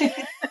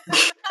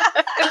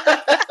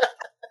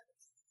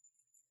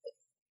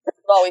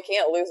 Well, we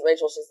can't lose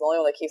Rachel. She's the only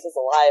one that keeps us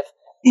alive.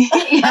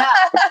 Yeah.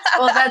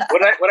 Well, that's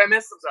What I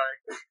missed?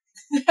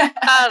 I'm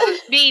sorry.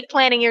 Me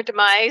planning your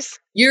demise.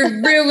 You're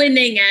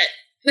ruining it.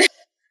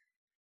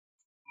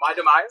 My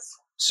demise?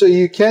 So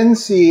you can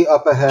see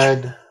up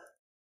ahead,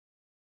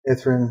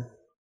 Ithrin,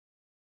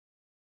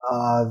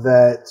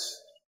 that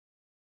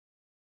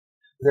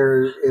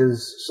there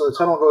is. So the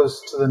tunnel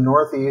goes to the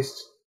northeast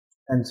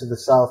and to the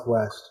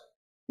southwest.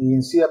 You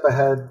can see up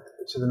ahead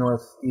to the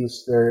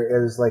northeast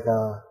there is like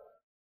a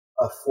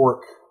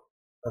fork,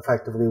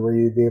 effectively, where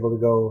you'd be able to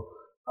go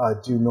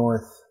due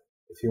north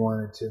if you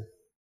wanted to.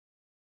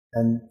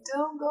 And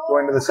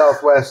going to the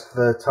southwest,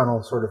 the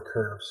tunnel sort of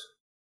curves.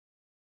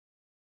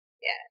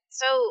 Yeah,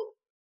 so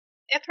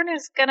Ithrin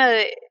is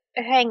gonna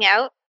hang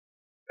out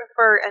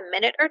for a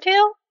minute or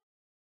two.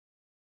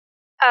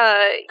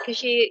 Because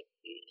she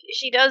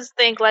does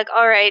think, like,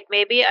 alright,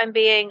 maybe I'm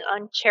being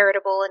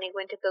uncharitable and he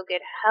went to go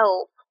get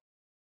help.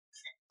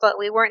 But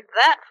we weren't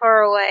that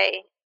far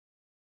away.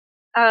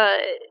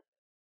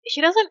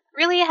 She doesn't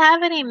really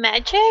have any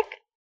magic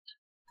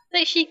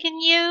that she can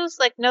use,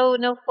 like no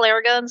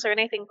flare guns or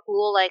anything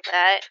cool like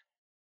that.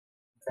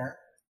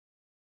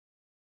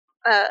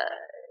 Okay.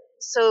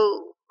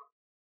 So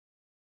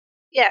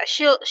yeah,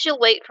 she'll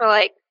wait for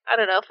like, I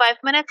don't know, 5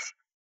 minutes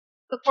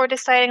before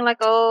deciding like,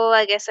 oh,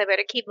 I guess I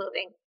better keep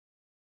moving.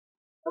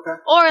 Okay.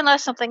 Or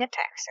unless something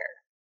attacks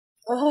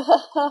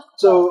her.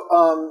 So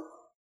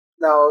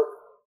now,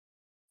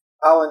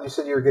 Alan, you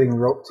said you were getting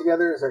roped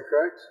together. Is that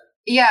correct?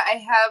 yeah. I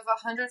have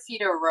 100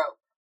 feet of rope.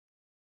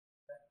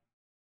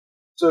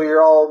 So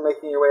you're all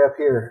making your way up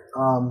here.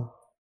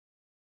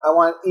 I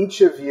want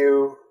each of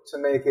you to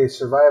make a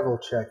survival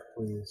check,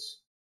 please.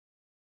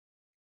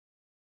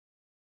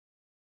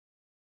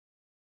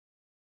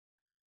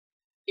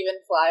 Even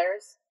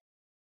flyers.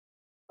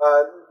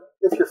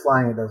 If you're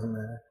flying, it doesn't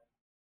matter.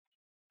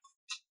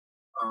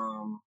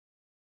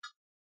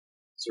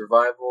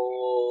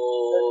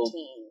 Survival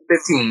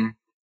 15.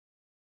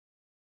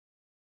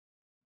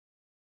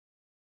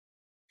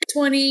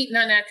 20,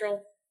 not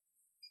natural.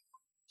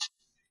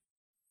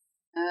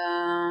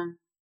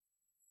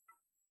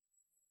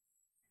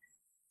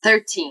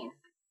 13.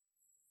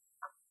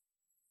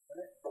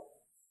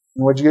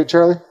 And what'd you get,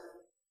 Charlie? 10.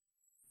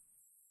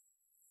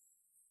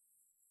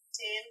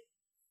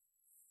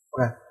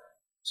 Okay.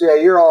 So yeah,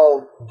 you're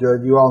all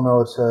good. You all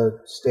know to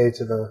stay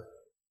to the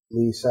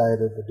lee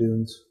side of the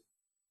dunes.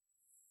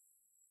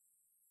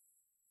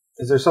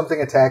 Is there something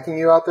attacking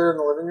you out there in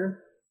the living room?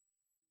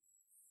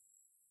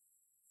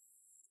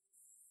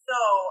 No,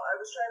 I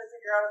was trying to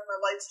figure out if my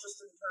lights just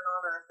didn't turn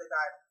on or if they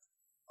died.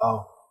 Oh.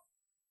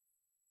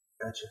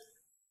 Gotcha.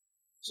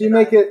 So you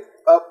make it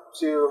up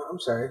to... I'm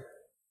sorry.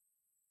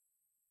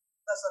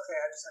 That's okay,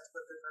 I just had to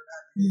put different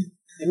back.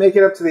 You make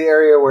it up to the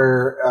area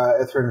where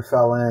Ithrin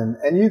fell in.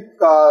 And you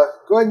go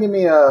ahead and give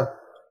me a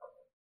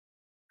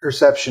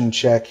perception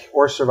check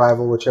or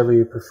survival, whichever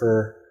you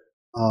prefer.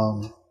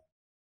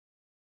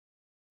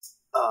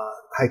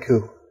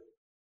 Haiku.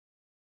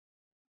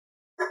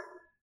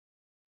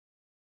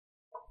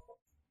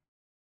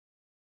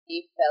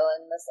 He fell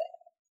in the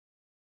sand.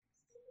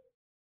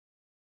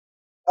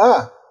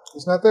 Ah,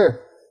 he's not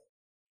there.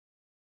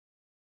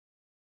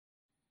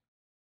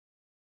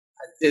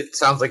 It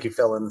sounds like you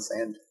fell in the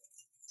sand.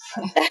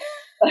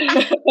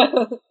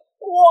 Womp,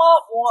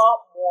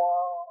 womp,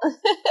 womp.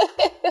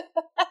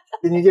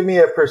 Can you give me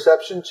a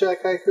perception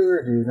check, Haiku,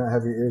 or do you not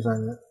have your ears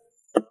on yet?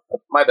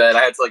 My bad.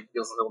 I had to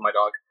deal with my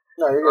dog.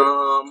 No, you're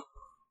good.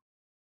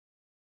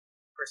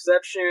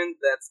 Perception.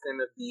 That's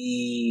gonna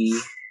be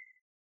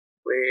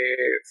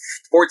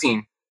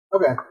 14.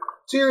 Okay,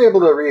 so you're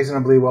able to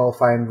reasonably well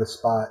find the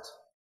spot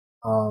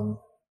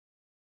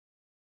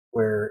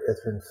where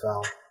Ithrin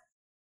fell.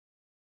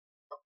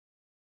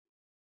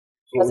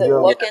 Does it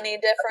look any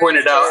different? I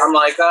pointed out. I'm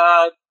like,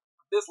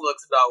 this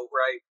looks about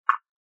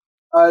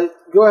right.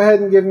 Go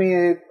ahead and give me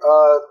a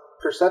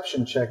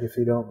perception check if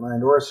you don't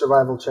mind, or a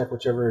survival check,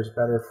 whichever is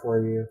better for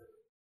you.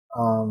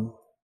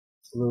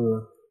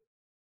 Lua.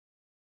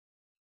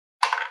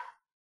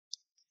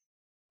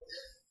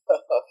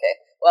 Okay.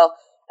 Well,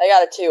 I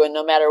got a 2, and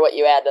no matter what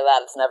you add to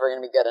that, it's never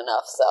going to be good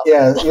enough. So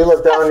Yeah, you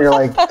look down and you're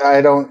like,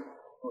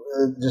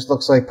 it just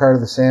looks like part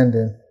of the sand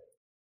dune.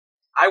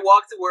 I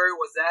walked to where it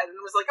was at and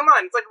was like, come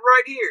on, it's like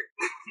right here.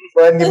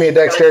 Go ahead and give me a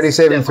dexterity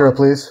saving throw,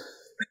 please.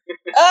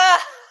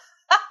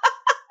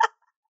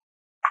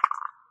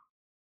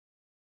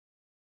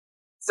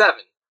 7.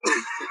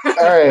 All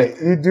right,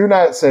 you do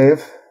not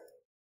save.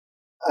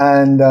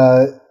 And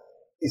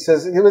he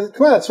says,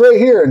 come on, it's right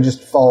here, and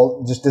just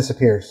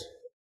disappears.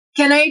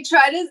 Can I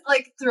try to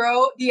like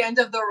throw the end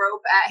of the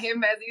rope at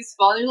him as he's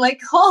falling? Like,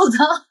 hold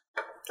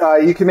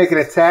on. You can make an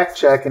attack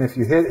check, and if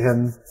you hit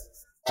him,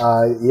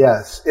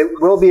 yes. It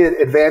will be an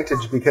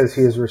advantage because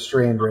he is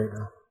restrained right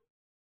now.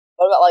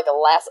 What about like a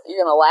lasso?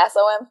 You're gonna lasso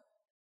him?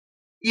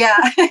 Yeah.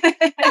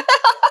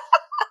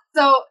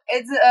 So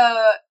it's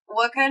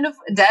what kind of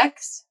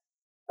dex?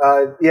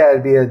 Yeah,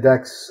 it'd be a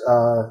dex.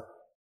 Are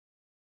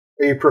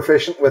you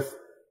proficient with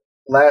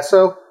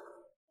lasso?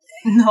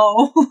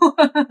 No.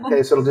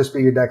 Okay, so it'll just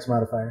be your dex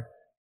modifier.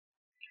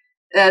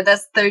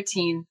 That's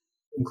 13.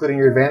 Including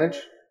your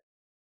advantage?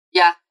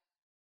 Yeah.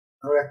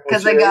 Okay.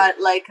 Because I got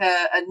like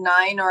a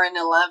 9 or an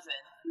 11.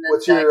 And then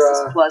what's dex your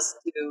is plus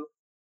 2.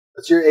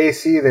 What's your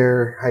AC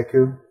there,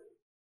 Haiku?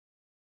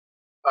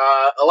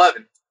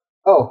 11.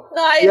 Oh,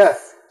 nice. Yeah.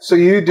 So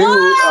you do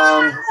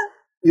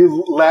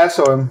you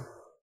lasso him.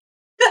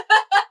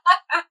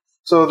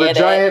 So the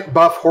giant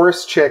buff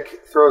horse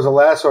chick throws a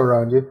lasso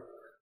around you.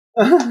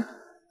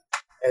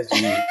 As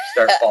you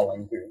start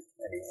falling through.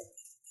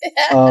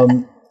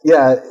 Anyway.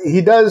 Yeah,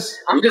 he does.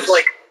 I'm just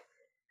like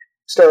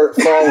start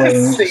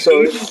falling.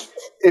 So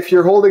if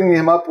you're holding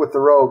him up with the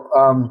rope,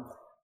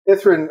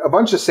 Ithrin, a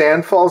bunch of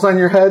sand falls on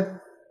your head,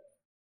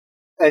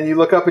 and you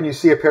look up and you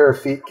see a pair of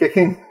feet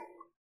kicking.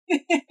 Hey,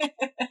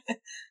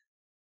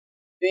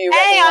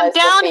 I'm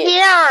down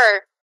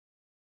here.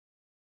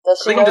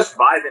 Does I think I'm just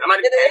vibing. I'm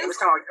kind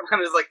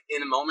of just like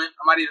in a moment.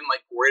 I'm not even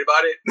like worried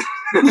about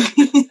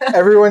it.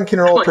 Everyone can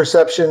roll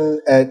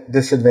perception at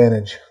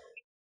disadvantage.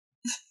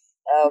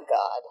 Oh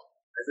God.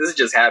 This is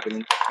just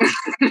happening.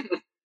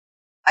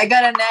 I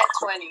got a nat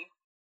 20.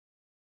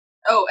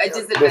 Oh, a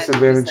disadvantage.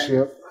 Disadvantage,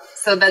 yep.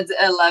 So that's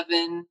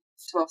 11,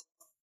 12,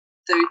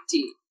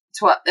 13,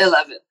 12,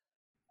 11.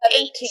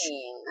 18.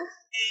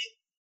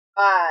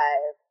 5.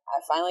 I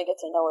finally get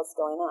to know what's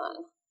going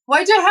on.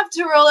 Why do I have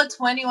to roll a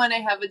 20 when I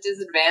have a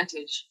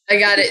disadvantage? I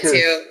got it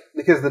too.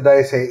 Because the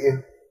dice hate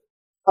you.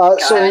 So,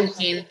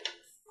 17.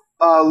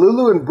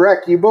 Lulu and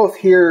Breck, you both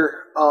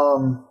hear.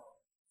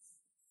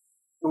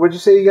 What'd you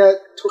say you got,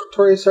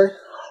 Tori? Sorry.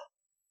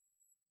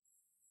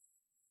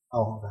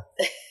 Oh,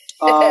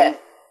 okay.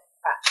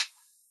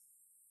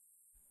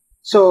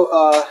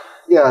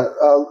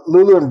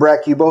 Lulu and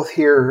Breck, you both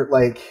hear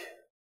like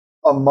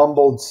a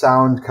mumbled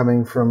sound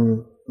coming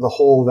from the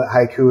hole that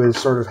Haiku is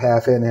sort of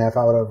half in, half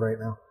out of right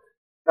now.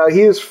 Now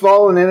he has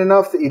fallen in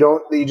enough that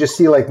you just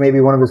see like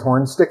maybe one of his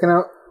horns sticking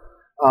out,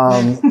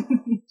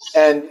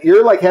 and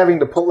you're like having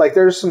to pull. Like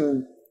there's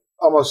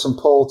almost some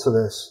pull to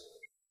this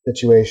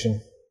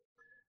situation,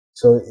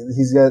 so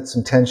he's got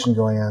some tension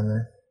going on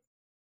there.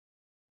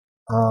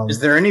 Is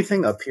there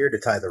anything up here to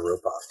tie the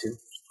rope off to?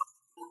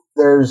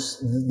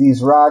 There's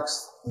these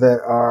rocks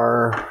that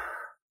are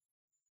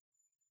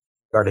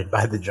guarded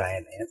by the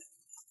giant ant.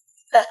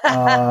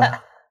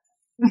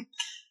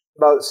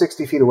 About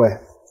 60 feet away.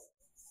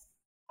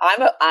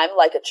 I'm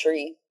like a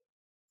tree.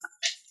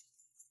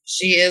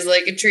 She is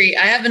like a tree.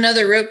 I have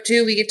another rope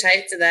too. We could tie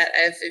it to that.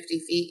 I have 50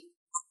 feet.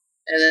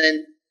 And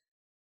then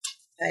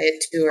tie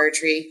it to our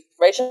tree.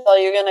 Rachel,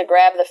 you're going to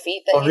grab the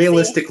feet that well,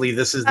 realistically,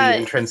 this is the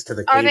entrance to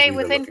the cave. Are they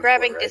within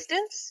grabbing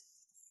distance?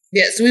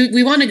 Yes,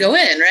 we want to go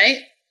in, right?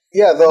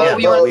 Yeah,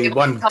 we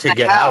want to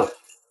get out.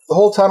 The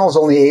whole tunnel's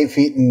only 8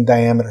 feet in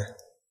diameter.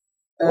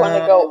 We want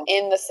to go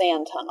in the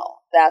sand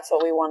tunnel. That's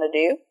what we want to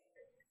do?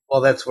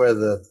 Well, that's where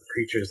the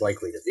creature is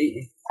likely to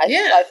be.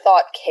 I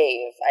thought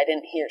cave. I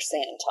didn't hear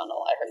sand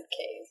tunnel. I heard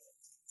cave.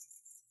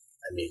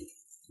 I mean,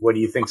 what do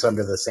you think's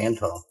under the sand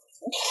tunnel?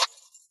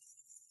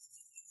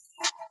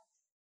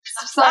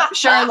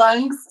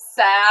 Sherlungs,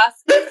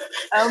 sass,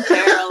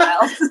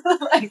 unparalleled.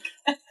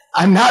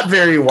 I'm not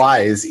very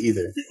wise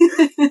either.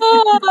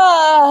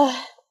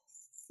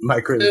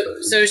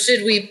 So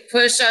should we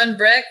push on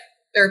Breck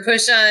or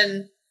push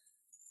on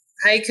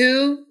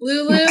Haiku,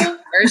 Lulu,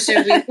 or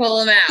should we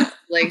pull him out?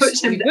 Like,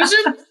 push him? Push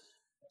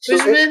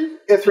him in?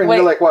 Ithrin,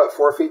 you're like, what,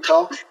 4 feet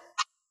tall?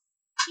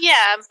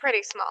 Yeah, I'm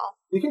pretty small.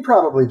 You can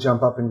probably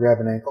jump up and grab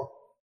an ankle.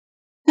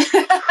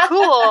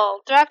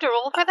 Cool. Do I have to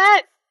roll for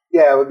that?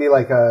 Yeah, it would be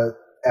like a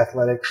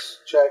athletics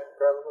check,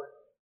 probably.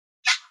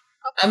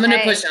 Okay. I'm going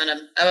to push on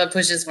him. I'm going to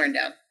push his horn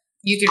down.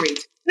 You can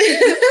reach.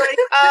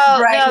 Oh,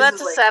 no,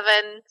 that's a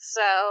 7,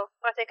 so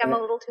I think I'm a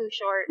little too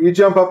short. You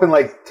jump up and,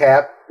 like,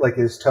 tap, like,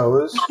 his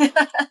toes.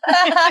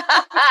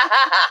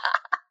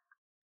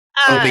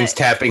 Something's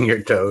tapping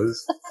your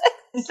toes.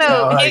 So,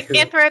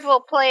 Ithrid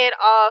will play it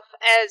off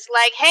as,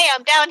 like, hey,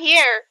 I'm down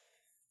here.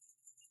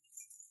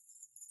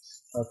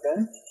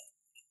 Okay.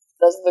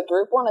 Does the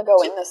group want to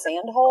go in the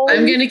sand hole?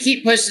 I'm going to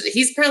keep pushing.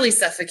 He's probably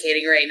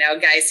suffocating right now,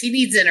 guys. He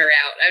needs in or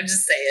out. I'm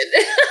just saying.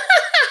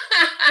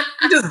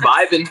 I'm just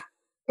vibing.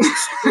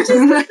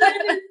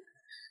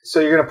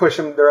 So you're going to push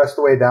him the rest of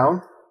the way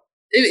down?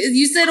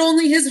 You said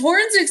only his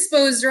horns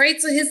exposed, right?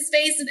 So his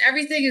face and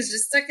everything is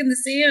just stuck in the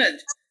sand.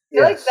 I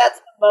feel like that's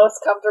the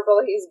most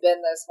comfortable he's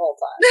been this whole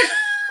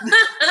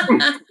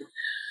time.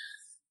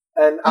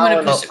 And I'm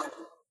Alan, gonna push him.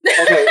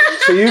 okay,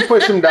 so you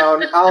push him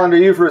down. Alan, are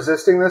you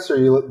resisting this, or are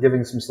you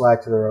giving some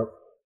slack to the rope?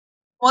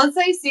 Once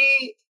I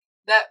see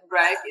that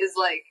Breck is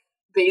like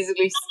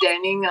basically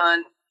standing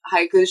on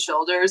Haiku's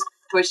shoulders,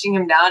 pushing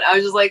him down, I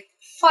was just like,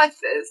 "Fuck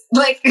this!"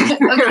 Like,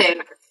 okay,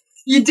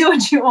 you do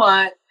what you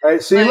want. All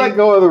right, so you let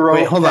go of the rope.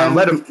 Wait, hold on.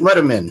 Let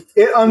him in.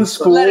 It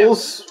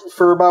unspools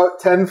for about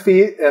 10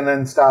 feet and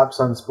then stops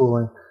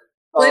unspooling.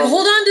 Like,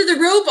 hold on to the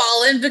rope,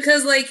 Alan,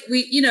 because like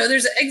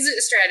there's an exit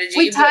strategy.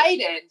 We tied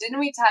it, didn't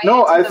we? Tie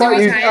No, it? I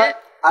thought you.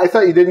 I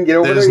thought you didn't get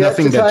over There's there yet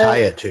nothing to tie tie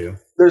it to.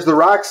 There's the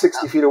rock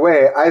 60 feet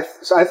away.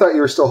 So I thought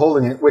you were still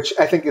holding it, which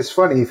I think is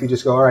funny if you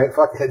just go, all right,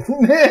 fuck it.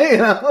 Don't do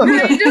that.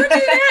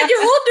 You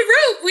hold the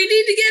rope. We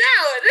need to get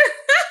out.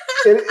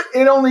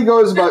 It only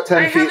goes about 10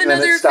 I feet have and then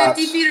another it stops.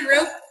 50 feet of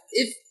rope.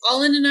 If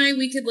Alan and I,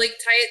 we could like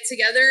tie it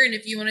together, and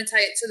if you want to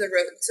tie it to the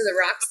rope to the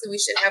rocks, then we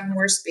should have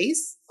more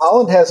space.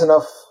 Holland has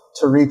enough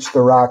to reach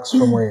the rocks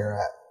from where you're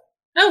at.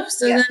 Oh,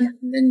 so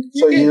then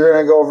So you're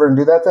going to go over and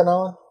do that then,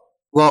 Alan?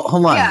 Well,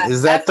 hold on. Yeah,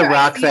 Is that the after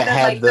I rock see that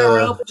had like, the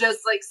rope just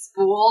like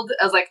spooled?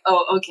 I was like,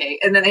 oh, okay,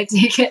 and then I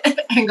take it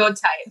and go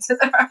tie it to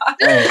the rock.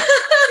 Right.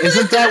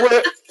 Isn't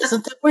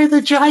that where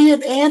the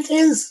giant ant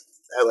is?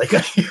 I like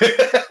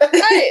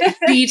right.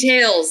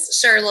 Details,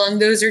 Charlong.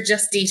 Those are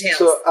just details.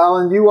 So,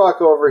 Alan, you walk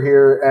over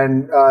here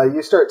and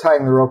you start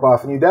tying the rope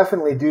off, and you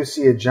definitely do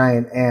see a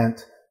giant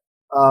ant.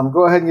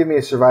 Go ahead and give me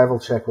a survival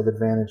check with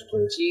advantage,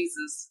 please.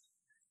 Jesus.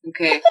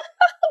 Okay.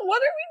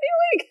 What are we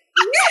doing?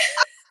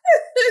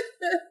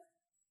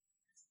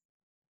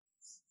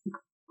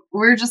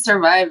 We're just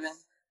surviving.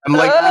 I'm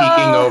like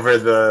peeking over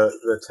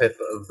the tip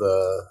of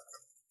the,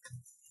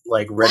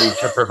 like, ready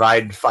to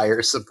provide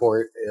fire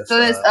support. If, So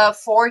there's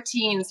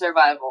 14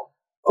 survival.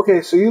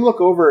 Okay, so you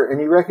look over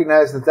and you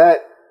recognize that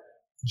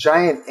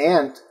giant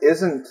ant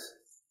isn't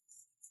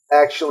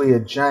actually a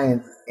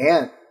giant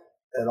ant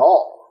at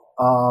all.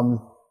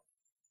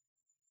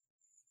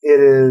 It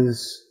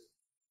is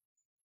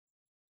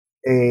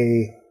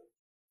it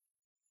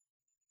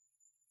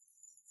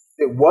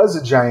was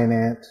a giant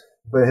ant,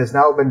 but has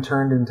now been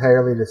turned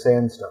entirely to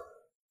sandstone.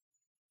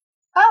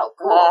 Oh,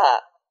 cool.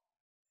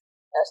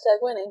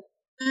 Hashtag winning.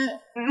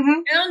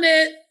 Mm-hmm. Found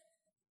it.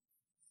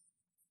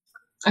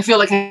 I feel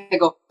like I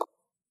go.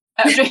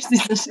 I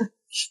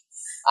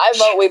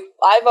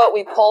vote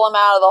we pull him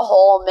out of the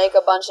hole, make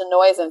a bunch of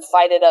noise, and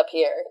fight it up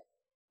here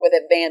with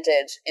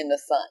advantage in the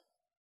sun.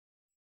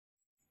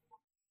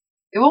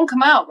 It won't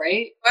come out,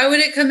 right? Why would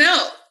it come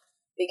out?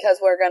 Because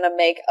we're gonna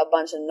make a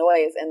bunch of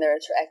noise, and they're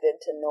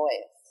attracted to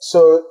noise.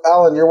 So,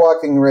 Alan, you're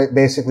walking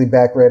basically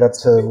back right up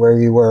to where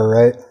you were,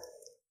 right?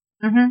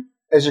 Mm-hmm.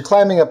 As you're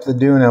climbing up the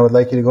dune, I would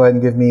like you to go ahead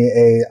and give me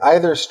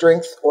either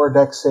strength or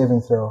dex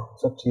saving throw.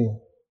 It's up to you.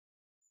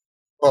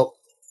 Well,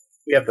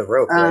 we have the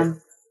rope, right?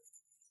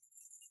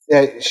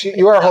 Yeah,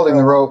 you are holding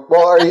the rope.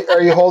 Well,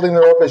 are you holding the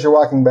rope as you're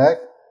walking back?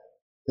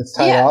 It's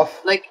tied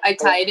off? Like I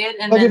tied it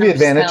and I'll then give you I'm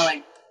just advantage. kinda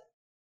like,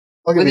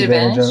 I'll give with you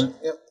advantage on advantage?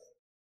 it. Yep.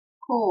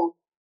 cool.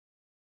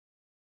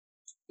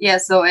 Yeah,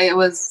 so it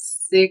was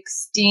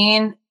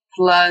 16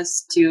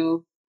 plus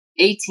 2,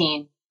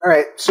 18. All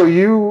right, so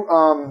you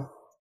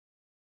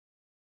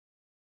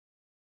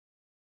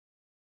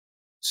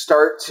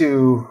start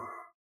to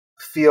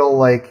feel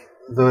like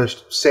the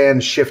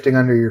sand shifting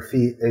under your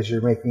feet as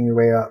you're making your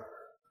way up.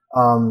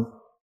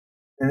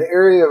 In an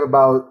area of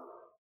about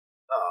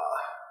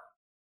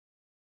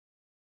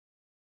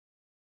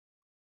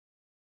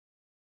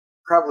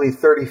probably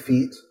 30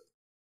 feet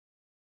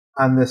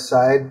on this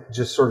side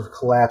just sort of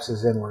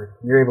collapses inward.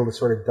 You're able to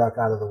sort of duck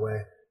out of the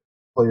way,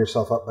 pull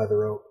yourself up by the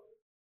rope.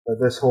 But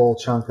this whole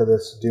chunk of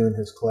this dune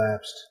has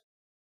collapsed.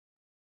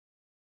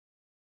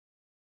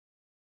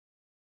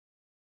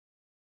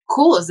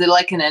 Cool. Is it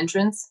like an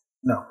entrance?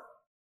 No.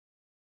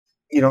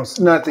 You don't,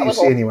 not that you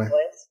see anyway.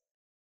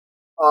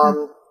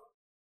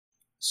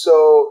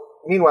 So,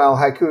 meanwhile,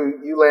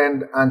 Haiku, you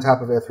land on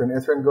top of Ithrin.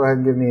 Ithrin, go ahead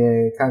and give me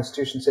a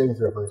Constitution saving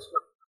throw, please.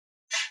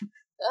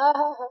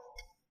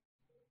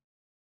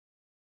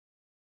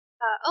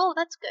 Oh,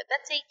 that's good.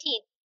 That's 18.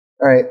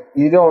 All right,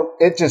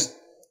 it just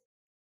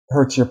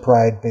hurts your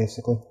pride,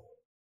 basically.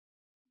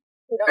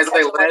 As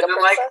I land,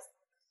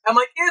 I'm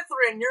like,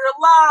 Ithrin, you're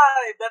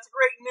alive! That's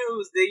great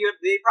news.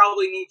 They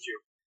probably need you.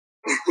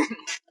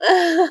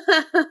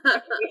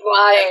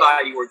 I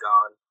thought you were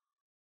gone.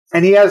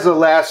 And he has a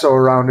lasso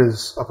around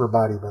his upper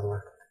body, by the way.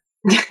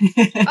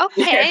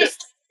 Okay.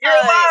 You're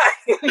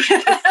alive!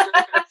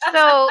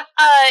 So,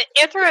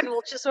 Ithrin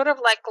will just sort of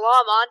like glom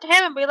onto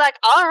him and be like,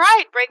 all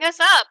right, bring us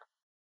up.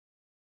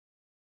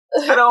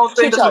 I don't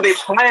think that's what they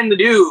plan to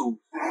do.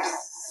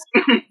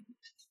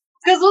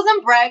 Because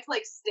wasn't Brack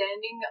like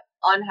standing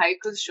on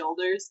Haiku's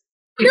shoulders?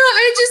 No,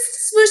 I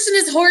just swishing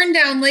his horn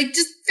down, like,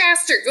 just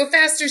faster, go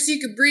faster so you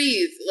could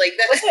breathe, like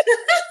that. Was it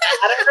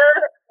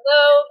better,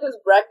 though, because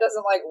Brack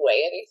doesn't, like,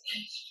 weigh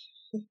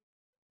anything?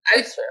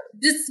 That's true.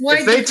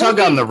 If they tug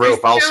on the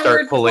rope, I'll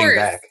start pulling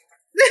back.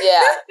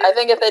 Yeah, I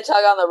think if they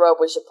tug on the rope,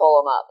 we should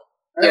pull them up.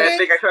 Yeah, I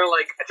think I try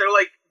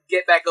to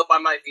get back up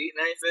on my feet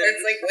and everything.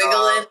 It's like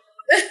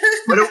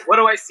wiggling. What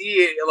do I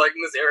see like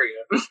in this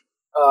area?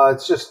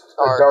 It's just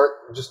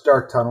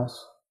dark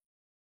tunnels.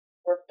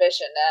 We're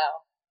fishing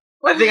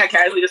now. I think I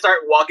casually just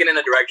start walking in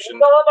a direction.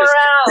 Wiggle them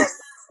around.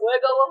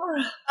 Wiggle them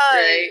around.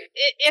 Right.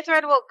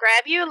 Ithran will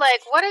grab you.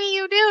 Like, what are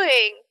you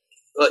doing?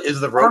 Is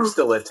the rope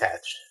still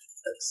attached?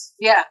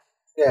 Yeah.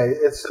 Yeah,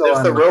 it's still If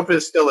on the there. rope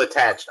is still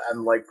attached,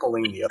 I'm like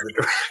pulling the other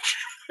direction.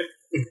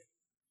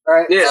 All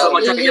right. Yeah, so I'm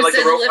like Lulu trying to get like the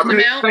said rope. lift I'm them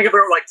trying out? to get the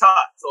rope like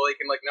taut so they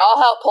can like.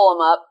 I'll help pull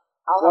them up.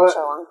 I'll help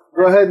Charlon.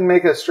 Go ahead and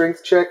make a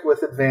strength check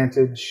with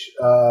advantage.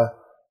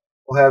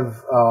 We'll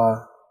have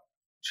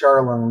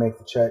Charlon make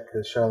the check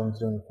because Charlon's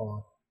doing the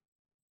pulling.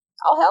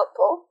 I'll help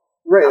pull.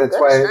 Right, I'm that's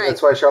good why at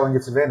strength. Charlon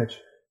gets advantage.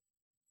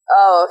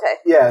 Oh, okay.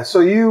 Yeah, so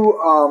you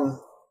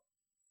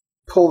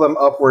pull them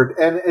upward,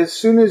 and as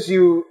soon as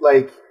you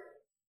like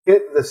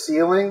hit the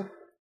ceiling,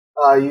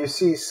 you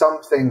see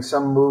some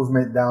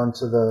movement down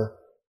to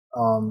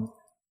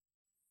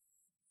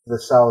the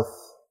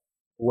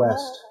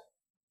southwest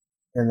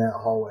in that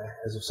hallway,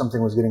 as if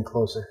something was getting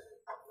closer.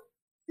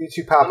 You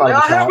two pop out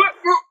of the top.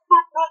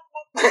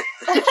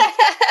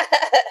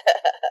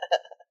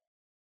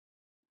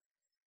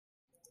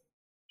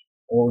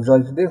 What would you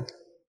like to do?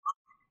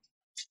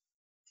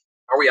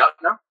 Are we out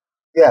now?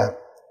 Yeah,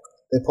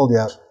 they pulled you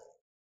out.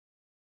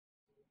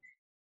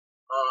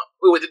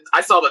 Wait, I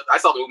saw the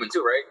movement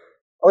too, right?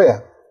 Oh yeah,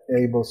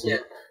 you both see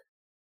it.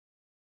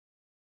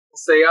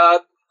 Say,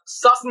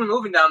 saw something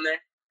moving down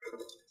there.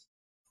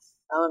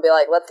 I'm gonna be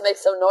like, let's make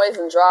some noise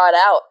and draw it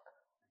out.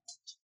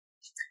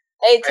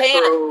 Hey,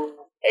 Tan.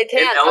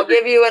 I'll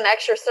give you an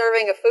extra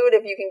serving of food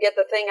if you can get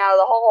the thing out of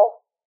the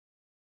hole.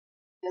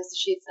 That's the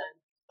sheet sign.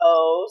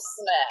 Oh,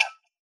 snap.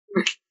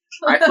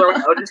 I throw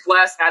an Eldritch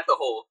Blast at the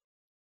hole.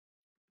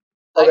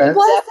 Okay. I can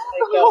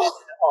definitely go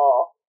into the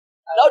hole.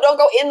 No, don't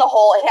go in the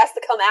hole. It has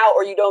to come out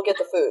or you don't get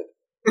the food.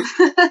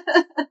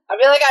 I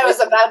feel like I was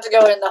about to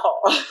go in the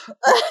hole.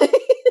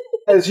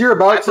 As you're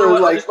about to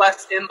like Eldritch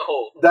Blast in the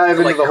hole. dive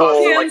into the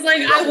hole, Cam's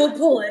like, I will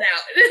pull it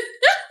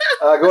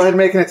out. go ahead and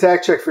make an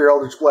attack check for your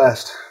Eldritch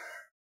Blast.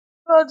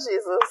 Oh,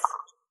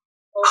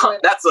 Jesus.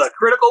 That's a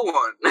critical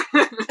one.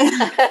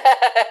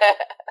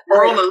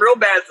 We're rolling real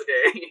bad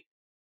today.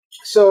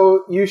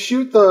 So you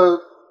shoot the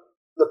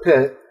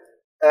pit,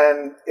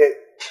 and it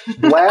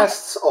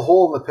blasts a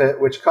hole in the pit,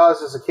 which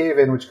causes a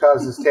cave-in, which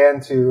causes Tan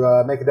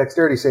to make a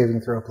dexterity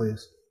saving throw,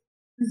 please.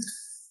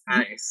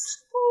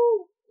 Nice.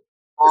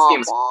 This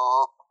game's...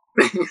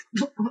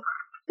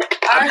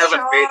 I'm having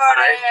a great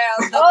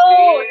time.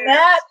 Oh,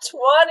 nat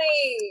 20!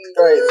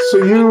 All right, so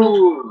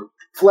you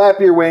flap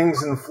your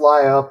wings and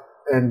fly up,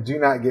 and do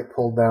not get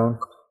pulled down.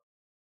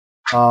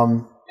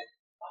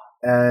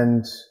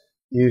 And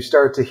you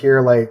start to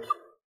hear like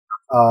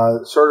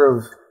sort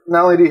of,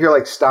 not only do you hear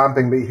like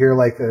stomping, but you hear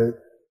like a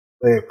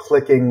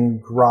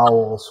clicking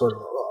growl, sort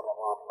of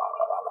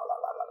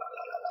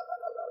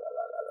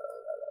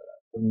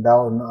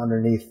down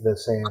underneath the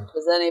sand.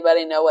 Does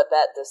anybody know what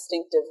that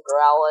distinctive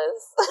growl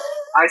is?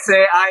 I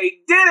say I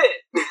did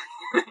it!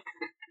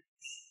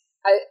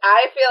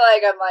 I feel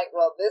like I'm like,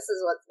 well, this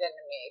is what's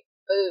getting me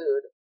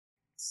food.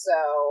 So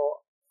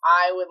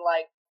I would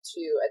like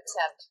to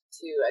attempt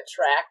to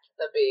attract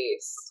the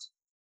beast.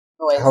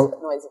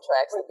 Noise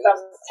attracts the beast.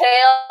 Some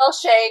tail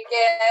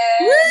shaking.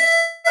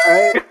 All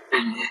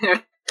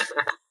right.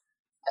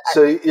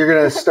 So you're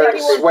gonna start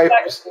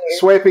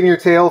swiping your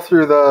tail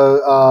through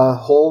the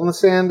hole in the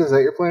sand. Is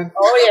that your plan?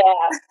 Oh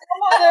yeah.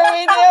 What do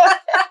we do?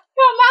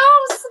 Come on,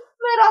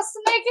 little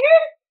snicker.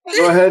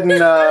 Go ahead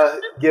and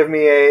give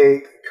me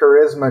a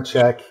charisma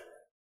check.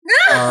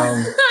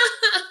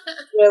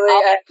 Really,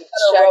 I have to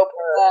check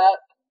that.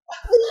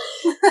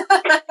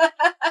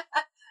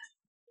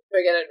 Do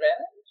I get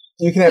advantage?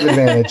 You can have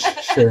advantage,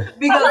 sure.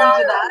 Because of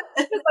that.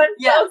 Because I'm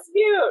so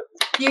cute.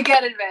 You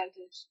get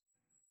advantage.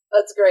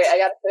 That's great. I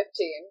got a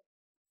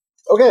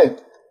 15.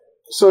 Okay,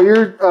 so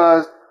you're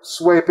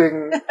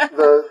swiping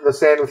the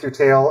sand with your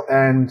tail,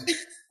 and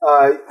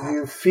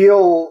you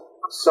feel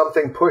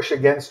something push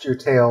against your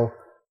tail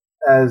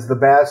as the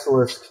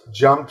basilisk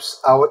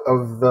jumps out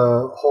of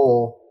the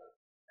hole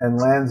and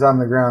lands on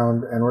the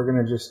ground, and we're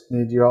going to just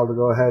need you all to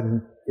go ahead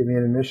and give me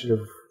an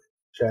initiative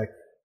check.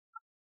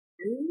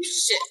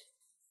 Shit.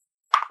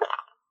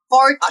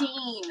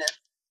 14.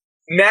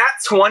 Nat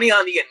 20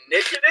 on the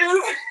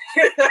initiative?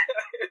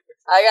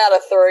 I got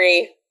a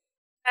 3.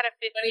 Out of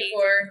 15.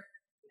 24.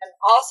 And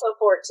also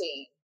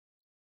 14.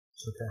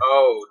 Okay.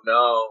 Oh,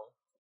 no.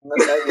 I'm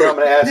going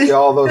to ask you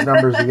all those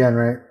numbers again,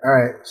 right? All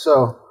right,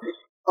 so...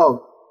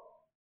 Oh.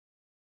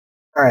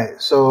 All right,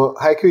 so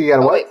Haiku, you got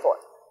a what? Wait for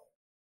it.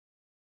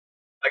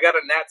 I got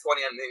a nat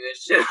 20 on the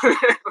initiative.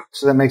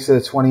 So that makes it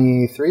a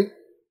 23?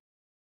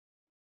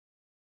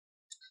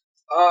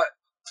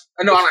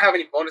 No, I don't have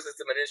any bonuses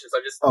to my initiatives.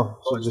 I just... Oh,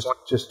 so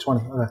just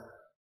 20. Okay.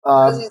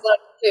 Because he's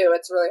level 2,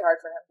 it's really hard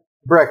for him.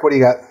 Breck, what do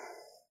you got?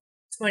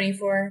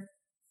 24.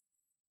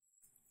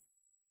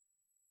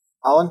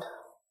 Holland?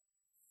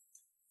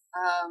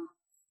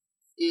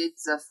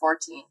 It's a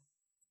 14.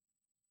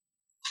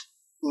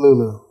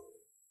 Lulu?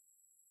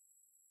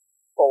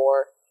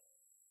 4.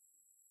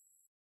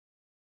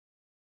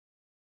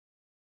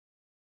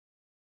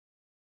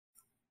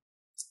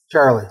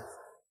 Charlie?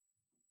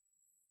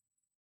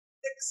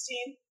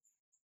 16.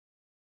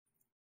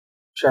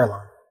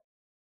 Charlon?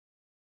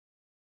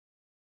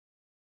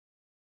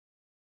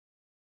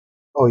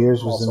 Oh,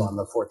 yours was Also on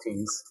the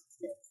 14s.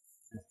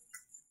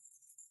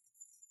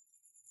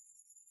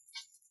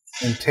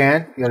 And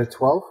Tan, you got a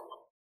 12?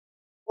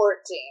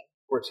 14.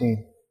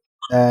 14.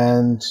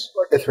 And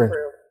 14 Ithrin?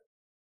 proof.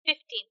 15.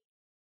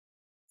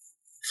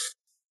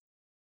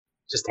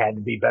 Just had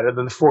to be better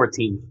than the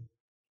 14.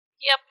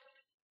 Yep.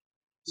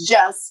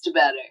 Just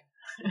better.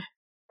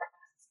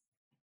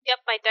 Yep,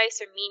 my dice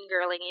are mean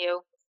girling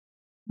you.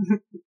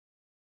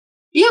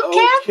 You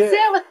can't Okay.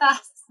 sit with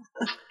us.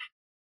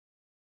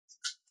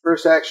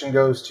 First action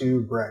goes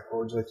to Breck. What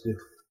would you like to do?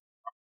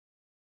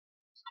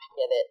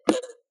 Get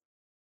it.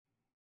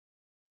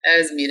 I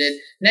was muted.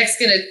 Next,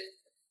 gonna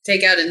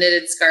take out a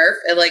knitted scarf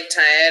and like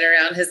tie it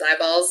around his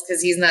eyeballs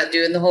because he's not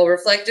doing the whole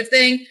reflective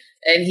thing,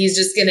 and he's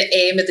just gonna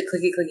aim at the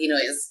clicky clicky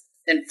noise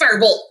and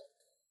firebolt.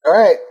 All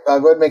right. Go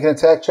ahead and make an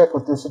attack check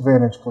with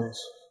disadvantage, please.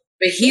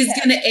 But he's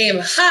gonna aim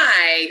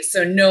high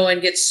so no one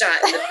gets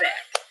shot in the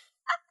back.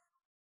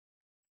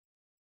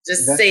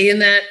 Just Okay. saying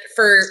that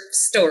for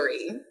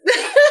story.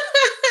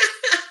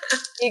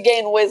 You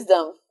gain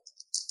wisdom.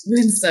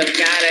 Winsome,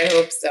 God, I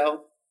hope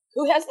so.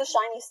 Who has the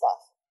shiny stuff?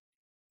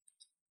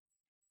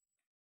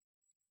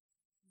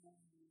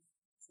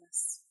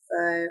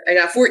 5. I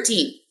got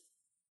 14.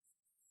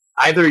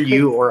 Either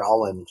you or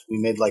Olin. We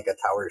made like a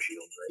tower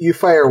shield, right? You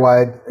fire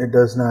wide. It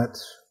does not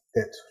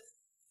hit.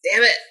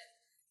 Damn it.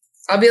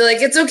 I'll be like,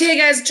 it's okay,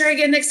 guys. Try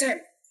again next time.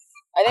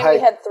 I think Hi. we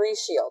had 3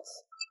 shields.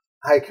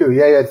 Haiku.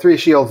 Yeah, you had 3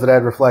 shields that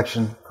had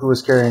reflection. Who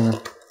was carrying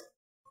them?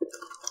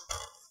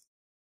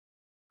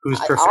 Who's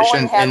Olin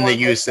proficient had in the one for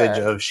usage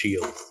sure. of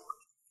shields?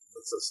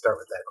 Let's start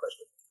with that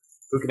question.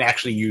 Who can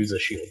actually use a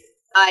shield?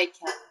 I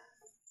can.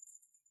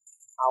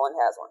 Olin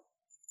has one.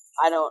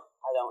 I don't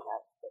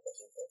have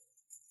proficiency.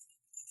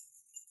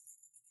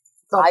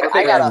 I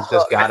got a Barbarians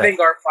just hook. got I it. think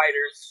our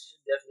fighters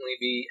should definitely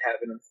be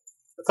having them.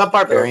 I thought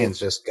barbarians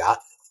just got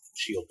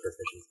shield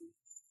proficiency.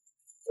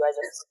 Do I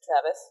just,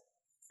 Travis?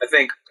 I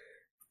think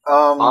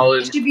Um,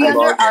 It should be under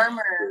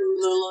armor,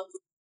 Lulu.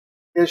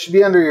 it should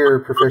be under your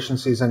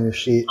proficiencies on your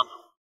sheet.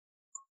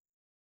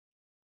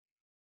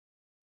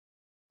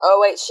 Oh,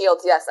 wait,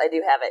 shields. Yes, I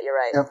do have it. You're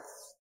right. Yep.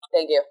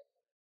 Thank you.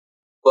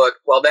 But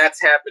while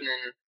that's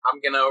happening, I'm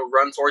gonna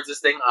run towards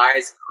this thing,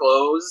 eyes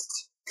closed.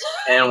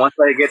 And once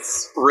it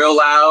gets real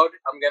loud,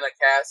 I'm gonna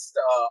cast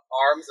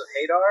Arms of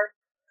Hadar.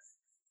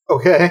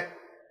 Okay.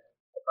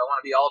 I want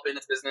to be all up in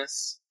this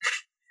business.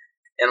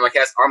 And I'm gonna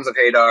cast Arms of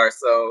Hadar.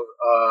 So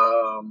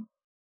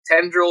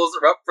tendrils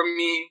erupt from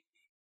me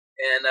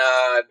and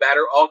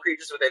batter all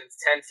creatures within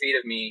 10 feet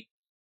of me.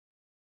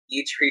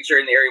 Each creature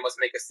in the area must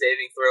make a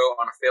saving throw.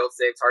 On a failed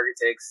save, target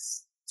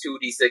takes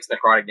 2d6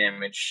 necrotic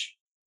damage.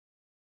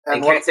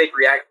 And can't take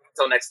react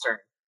until next turn.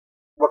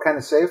 What kind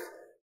of save?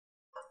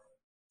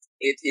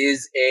 It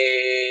is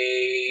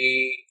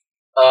a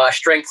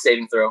strength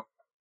saving throw.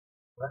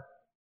 I'm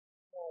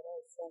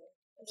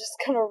just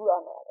gonna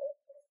run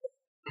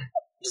at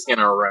Just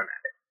gonna run it.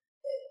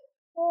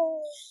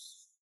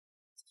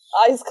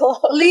 Eyes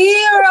closed.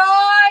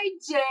 Leroy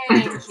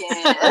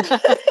Jenkins.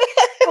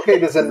 Okay,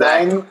 does a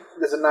 9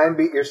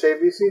 beat your save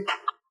DC?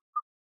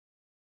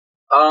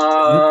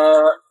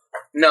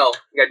 No,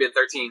 you gotta be at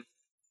 13.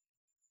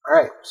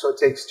 Alright, so it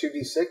takes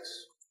 2d6.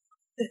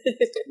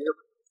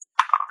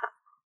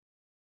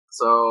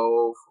 So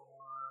 4,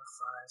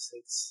 5,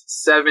 6,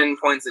 7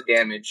 points of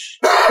damage.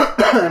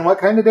 And what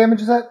kind of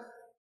damage is that?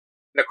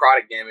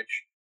 Necrotic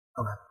damage.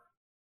 Okay.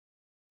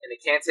 And it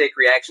can't take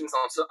reactions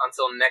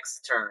until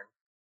next turn.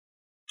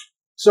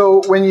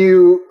 So when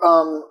you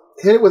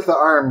hit it with the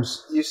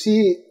arms, you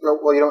see,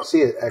 well, you don't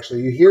see it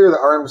actually. You hear the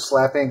arms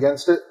slapping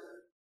against it.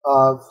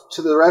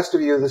 To the rest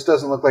of you, this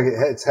doesn't look like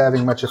it's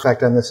having much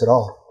effect on this at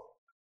all.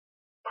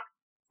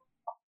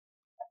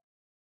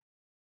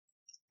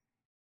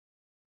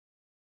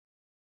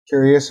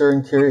 Curiouser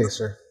and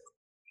curiouser.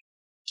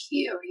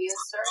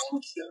 Curiouser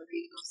and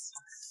curious.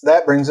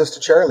 That brings us to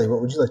Charlie.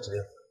 What would you like to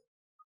do?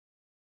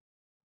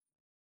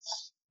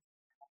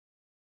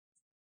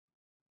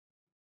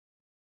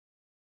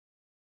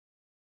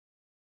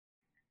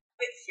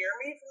 Can it hear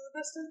me from the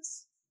distance?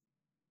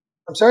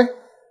 I'm sorry?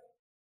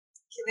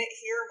 Can it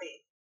hear me?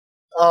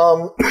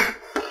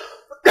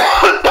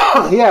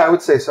 Yeah, I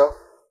would say so.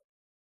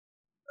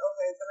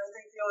 Okay, then I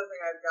think the only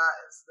thing I've got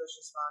is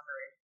vicious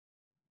mockery.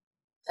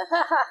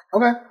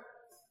 Okay.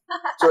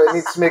 So it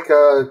needs to make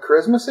a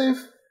charisma save?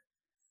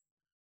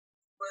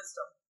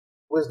 Wisdom.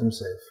 Wisdom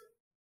save.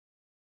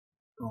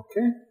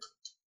 Okay.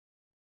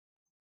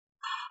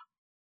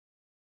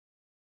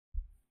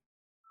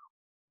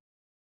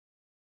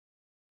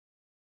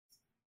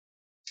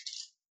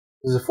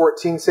 Is a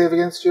 14 save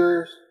against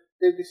your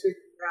save DC?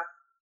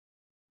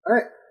 Yeah.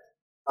 Alright.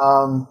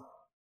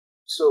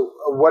 So,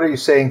 what are you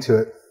saying to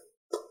it?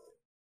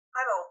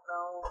 I don't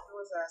know. Who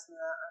was asking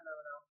that? I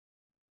don't know.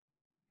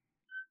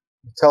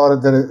 Tell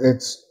it that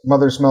its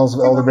mother smells of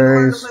You want me to learn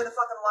elderberries. to play the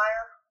fucking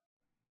liar?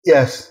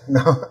 Yes.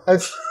 No.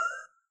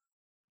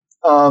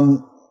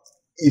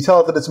 You tell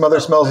it that its mother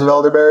smells of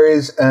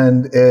elderberries,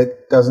 and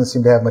it doesn't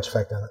seem to have much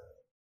effect on it.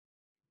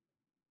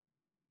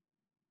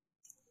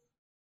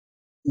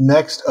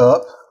 Next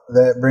up,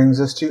 that brings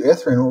us to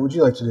Ithrin. What would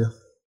you like to do?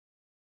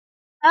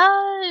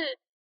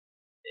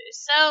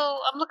 So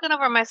I'm looking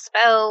over my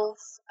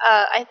spells.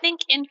 I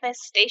think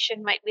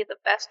Infestation might be the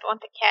best one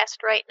to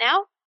cast right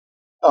now.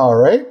 All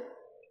right.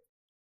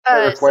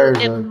 So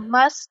it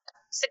must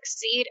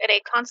succeed at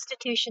a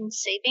Constitution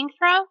saving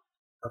throw.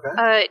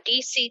 Okay.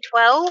 DC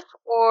 12,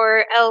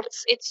 or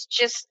else it's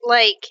just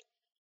like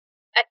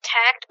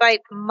attacked by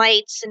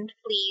mites and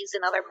fleas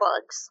and other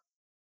bugs.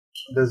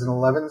 Does an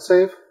 11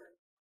 save?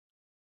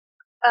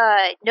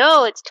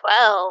 No, it's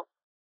 12.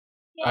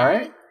 Yeah. All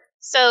right.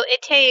 So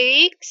it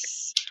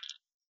takes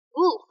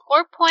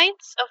 4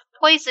 points of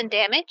poison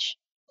damage,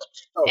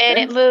 and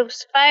it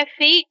moves 5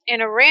 feet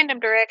in a random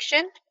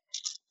direction.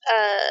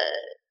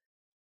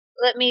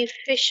 Let me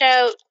fish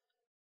out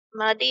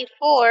my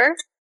D4.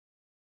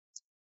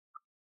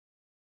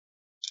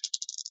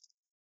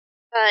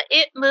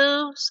 It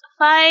moves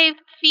 5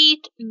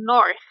 feet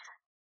north.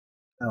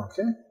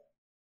 Okay.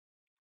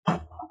 Hi.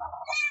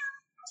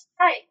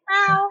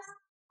 Meow.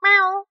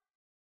 Meow.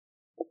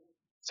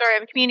 Sorry,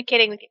 I'm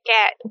communicating with your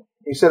cat.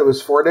 You said it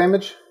was 4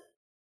 damage?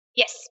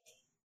 Yes.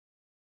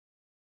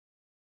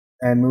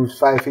 And moves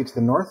 5 feet to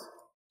the north?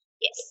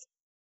 Yes.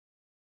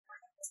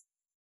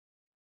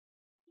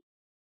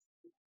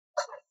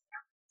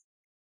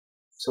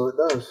 So it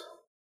does.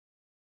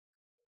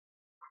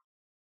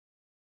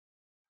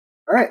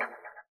 All right.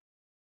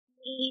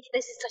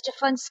 This is such a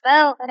fun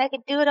spell, and I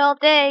could do it all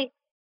day.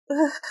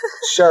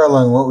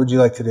 Charlene, what would you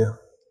like to do?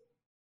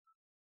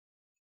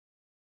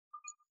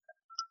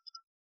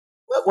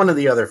 Let one of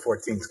the other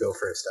 14s go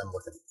first. I'm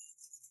looking.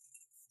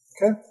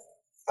 Okay.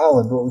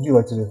 Alan, what would you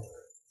like to do?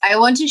 I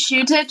want to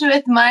shoot it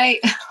with my...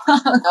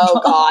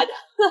 Oh, God.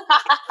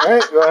 All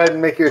right, go ahead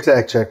and make your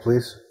attack check,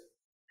 please.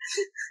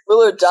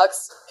 Ruler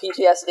ducks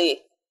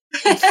PTSD.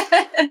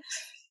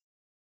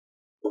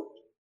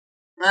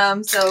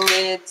 So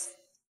it's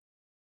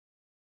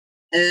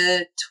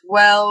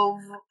 12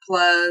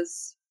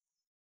 plus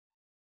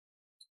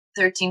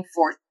 13,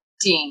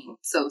 14.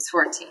 So it's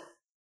 14.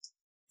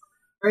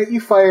 All right, you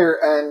fire,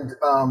 and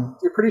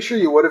you're pretty sure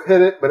you would have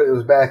hit it, but it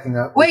was backing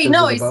up. Wait,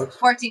 no, it's it's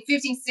 14,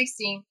 15,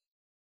 16.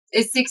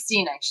 It's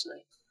 16,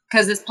 actually.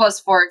 Because it's plus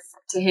 4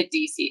 to hit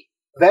DC.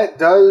 That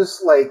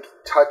does,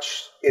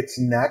 touch its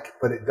neck,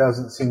 but it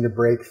doesn't seem to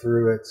break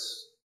through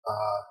its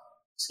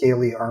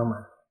scaly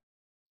armor.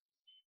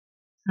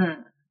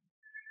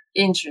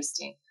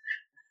 Interesting.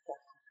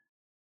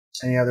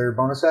 Any other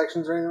bonus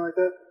actions or anything like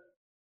that?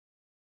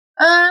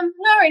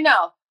 Not right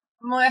now.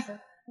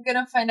 I'm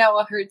gonna find out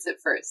what hurts it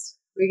first.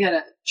 We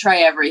gotta try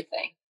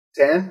everything.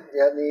 Dan, you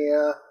got any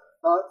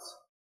thoughts?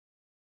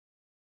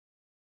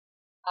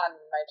 On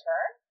my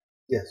turn?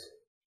 Yes.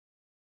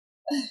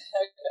 Okay.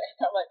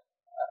 I'm like,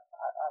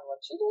 on what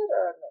you did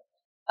or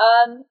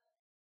on me?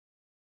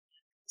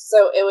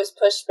 So it was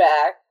pushed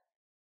back.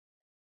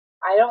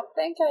 I don't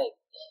think I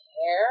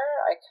care.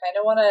 I kind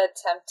of want to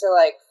attempt to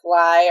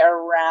fly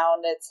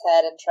around its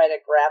head and try to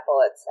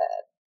grapple its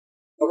head.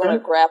 You want to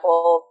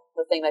grapple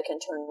the thing that can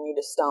turn you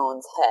to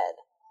stone's head.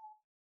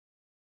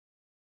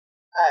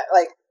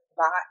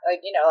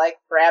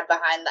 Grab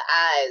behind the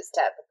eyes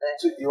type of thing.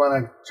 So you want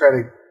to try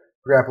to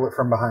grapple it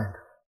from behind?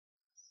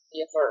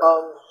 Yes,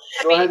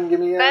 go ahead and give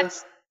me an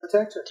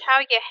attack check.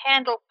 How you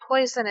handle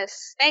poisonous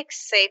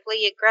snakes safely?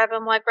 You grab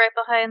them right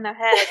behind their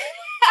head.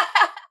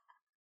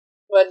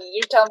 What did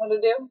you tell me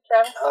to do,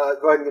 Travis?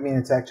 Go ahead and give me an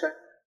attack check.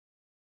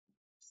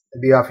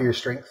 It'd be off of your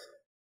strength.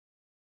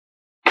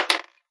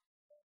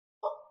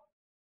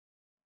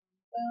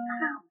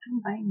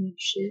 I'm buying new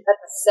shit.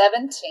 That's a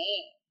 17.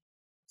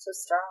 So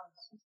strong.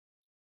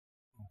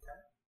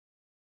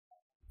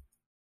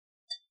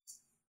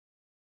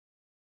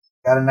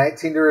 Got a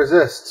 19 to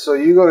resist. So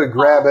you go to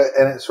grab it,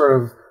 and it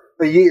sort of...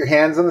 You get your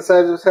hands on the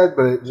side of its head,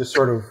 but it just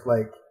sort of,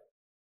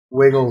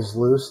 wiggles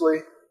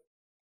loosely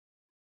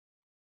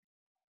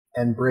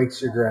and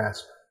breaks your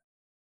grasp.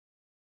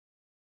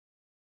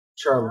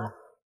 Charlie.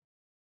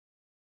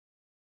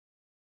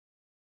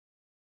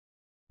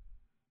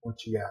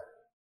 What you got?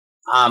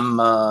 I'm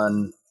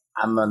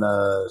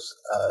gonna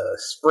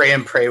spray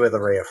and pray with a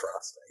ray of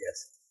frost, I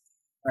guess.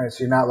 All right,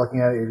 so you're not looking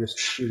at it; you're just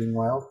shooting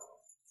wild.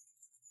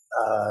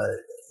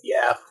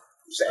 Yeah,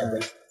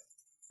 sadly. Right.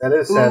 That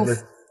is sadly.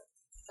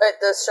 Wait,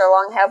 does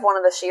Sherlong have one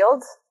of the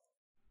shields?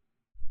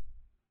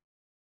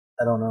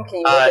 I don't know.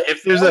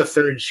 If there's a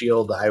third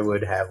shield, I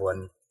would have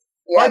one.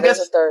 Yeah, there's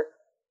a third.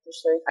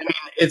 There's 3. I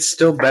mean, it's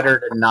still better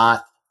to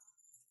not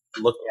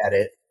look at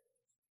it.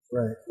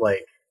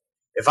 Right.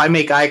 If I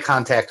make eye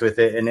contact with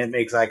it and it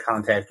makes eye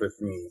contact with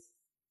me,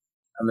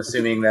 I'm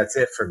assuming that's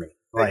it for me.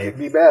 It could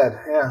be bad,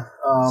 yeah.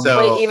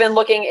 Wait, even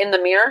looking in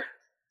the mirror?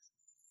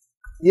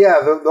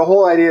 Yeah, the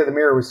whole idea of the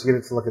mirror was to get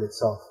it to look at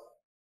itself.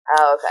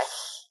 Oh, okay.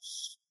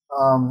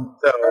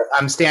 So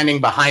I'm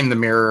standing behind the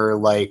mirror,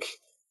 like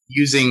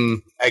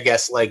using, I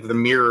guess, like the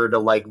mirror to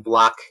like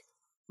block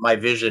my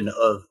vision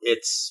of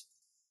its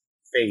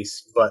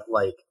face, but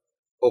like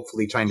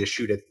hopefully trying to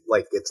shoot it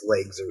like its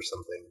legs or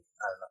something.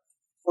 I don't know.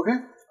 Okay.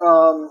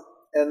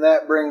 And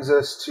that brings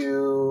us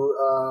to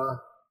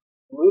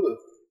Lulu.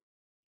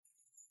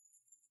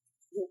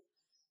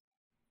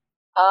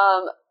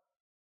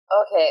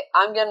 Okay,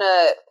 I'm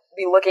gonna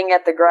be looking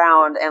at the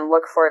ground and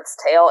look for its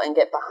tail and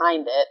get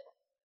behind it.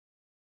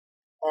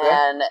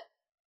 And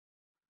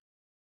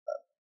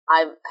I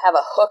have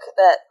a hook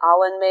that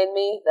Alan made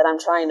me that I'm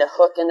trying to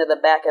hook into the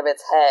back of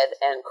its head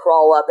and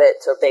crawl up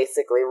it to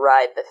basically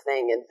ride the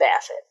thing and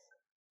bash it.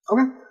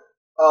 Okay.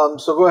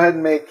 So go ahead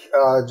and make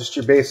just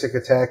your basic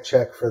attack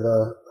check for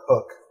the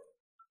hook.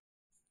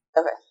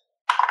 Okay.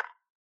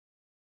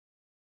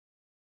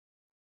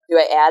 Do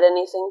I add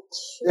anything?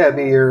 Yeah, it'd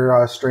be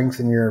your strength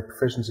and your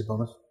proficiency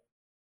bonus.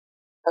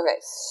 Okay,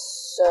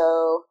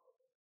 so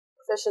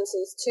proficiency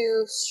is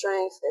 2,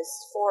 strength is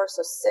 4,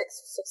 so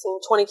 6, 16,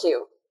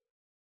 20Q.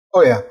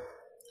 Oh, yeah.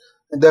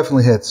 It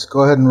definitely hits.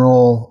 Go ahead and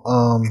roll.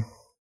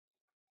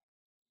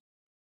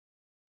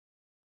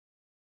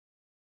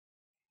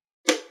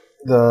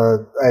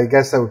 I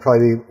guess that would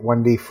probably be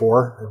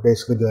 1d4. It'd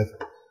basically be like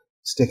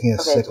sticking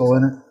a sickle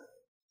in it.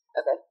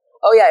 Okay.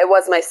 Oh, yeah, it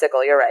was my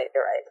sickle. You're right.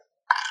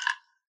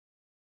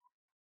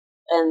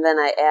 And then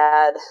I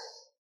add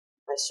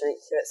my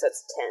strength to it, so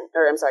it's 10.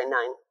 Or, I'm sorry,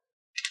 9.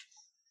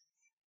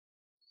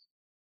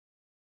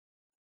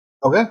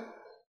 Okay.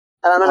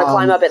 I'm going to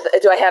climb up it.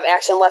 Do I have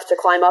action left to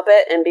climb up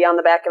it and be on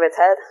the back of its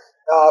head?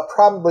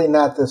 Probably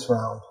not this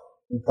round.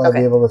 You'd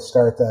probably be able to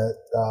start that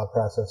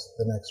process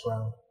the next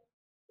round.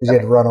 Because you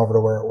had to run over to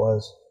where it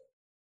was.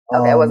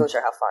 Okay, I wasn't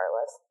sure how far it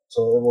was.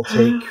 So it will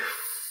take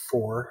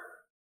 4.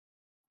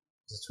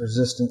 It's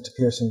resistant to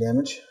piercing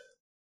damage.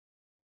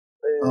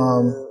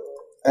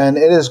 And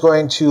it is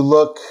going to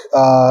look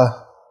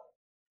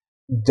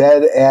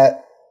dead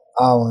at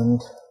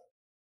Aland.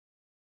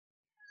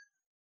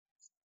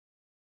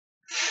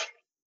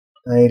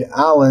 I need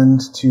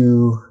Aland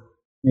to...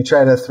 You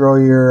try to throw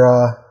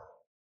your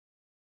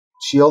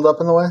shield up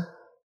in the way?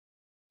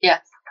 Yeah.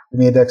 Give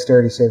me a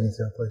dexterity saving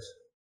throw, please.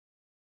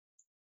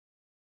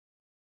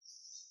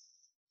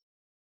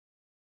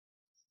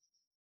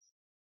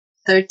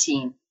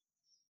 $13.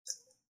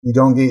 You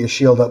don't get your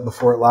shield up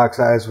before it locks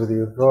eyes with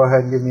you. Go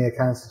ahead and give me a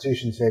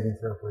Constitution saving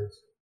throw, please.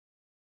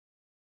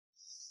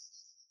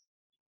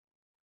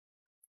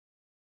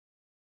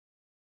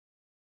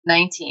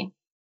 $19.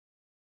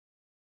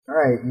 All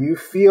right, you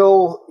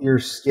feel your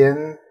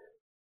skin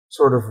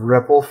sort of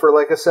ripple for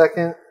like a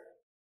second,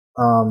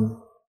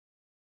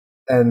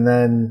 and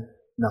then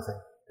nothing.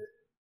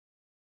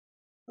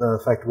 The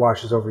effect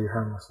washes over you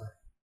harmlessly.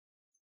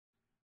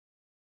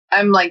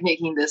 I'm like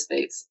making this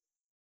face.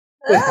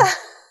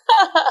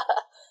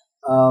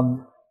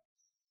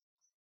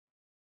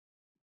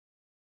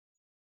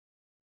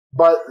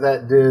 But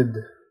that did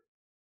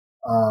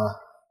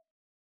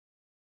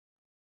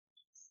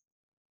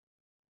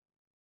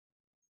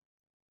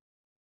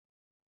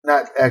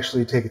not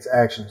actually take its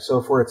action.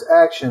 So for its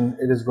action,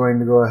 it is going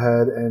to go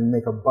ahead and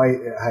make a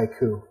bite at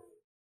Haiku.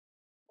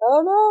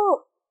 Oh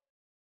no!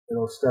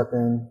 It'll step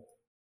in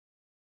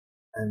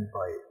and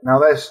bite. Now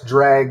this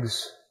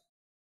drags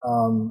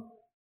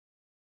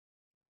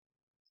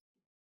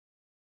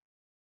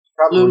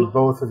probably Lulu.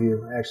 both of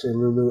you, actually,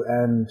 Lulu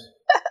and...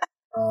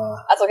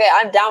 That's okay,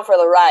 I'm down for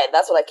the ride.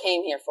 That's what I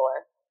came here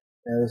for.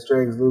 Yeah, this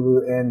drags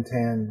Lulu and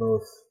Tan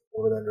both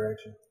over that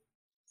direction.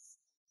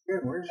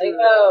 Again, where's your...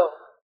 go.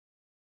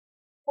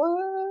 Whoa!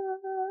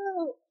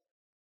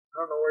 I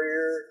don't know where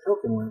your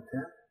token went,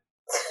 Tan.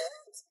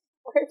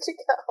 Where'd you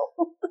go?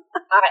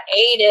 I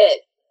ate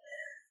it.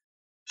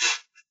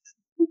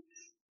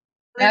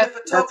 I mean, Yep, if a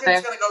that's token's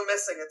fair. going to go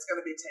missing, it's going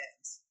to be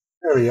Tan's.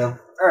 There we go.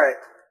 All right.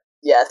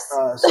 Yes.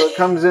 So it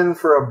comes in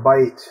for a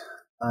bite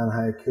on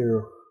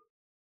Haiku.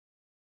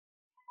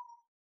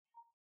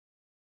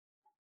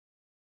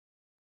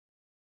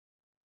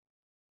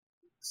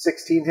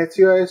 $16 hits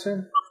you, I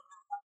assume?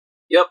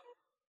 Yep.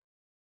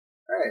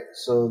 Alright,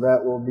 so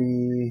that will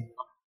be...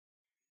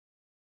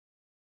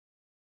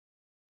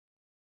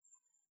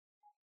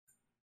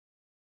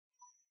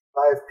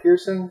 $5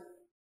 piercing.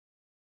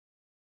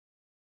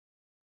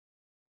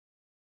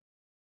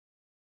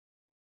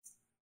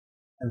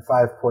 And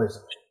 5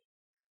 poison.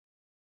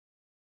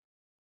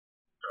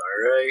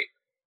 Alright.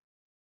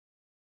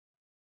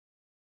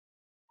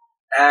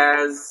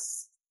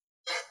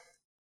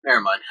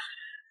 Never mind.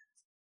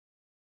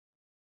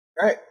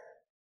 Alright.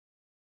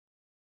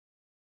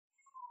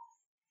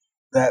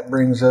 That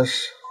brings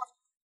us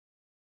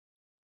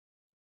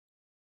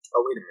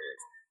Oh, wait a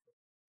minute.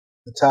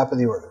 to the top of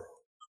the order.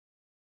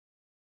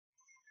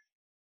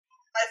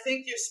 I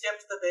think you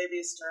skipped the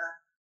baby's turn.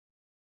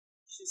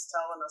 She's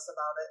telling us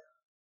about it.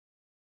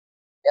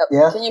 Yep.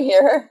 Yeah? Can you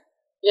hear her?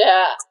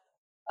 Yeah.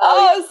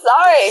 Oh,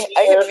 sorry.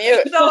 I can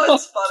mute. No,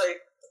 it's funny.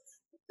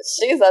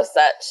 She's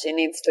upset. She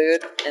needs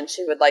food, and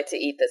she would like to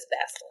eat this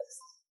basilisk.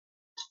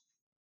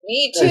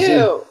 Me I see.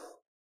 too.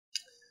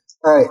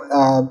 All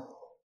right,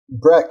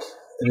 Breck,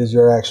 it is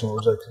your action. What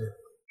would you like to do?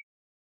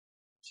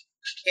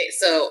 Okay,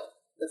 so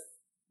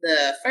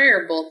the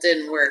firebolt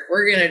didn't work.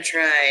 We're gonna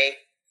try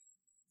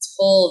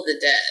Toll the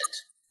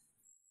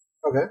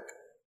Dead. Okay.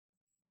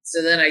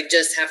 So then I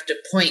just have to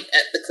point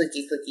at the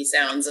clicky clicky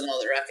sounds and all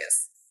the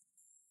ruckus.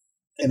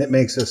 And it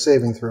makes a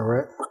saving throw,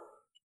 right?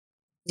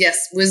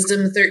 Yes,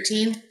 Wisdom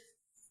 13.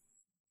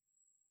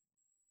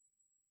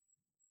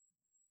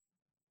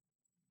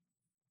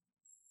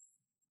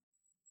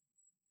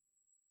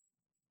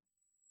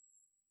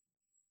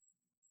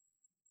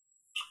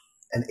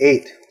 An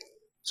 8.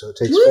 So it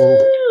takes Woo! full.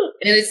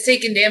 And it's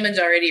taken damage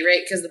already,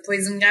 right? Because the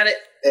poison got it.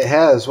 It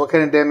has. What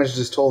kind of damage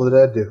does Toll the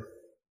Dead do?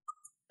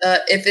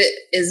 If it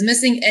is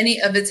missing any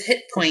of its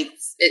hit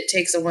points, it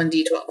takes a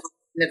 1d12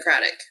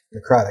 necrotic.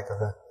 Necrotic,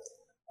 okay.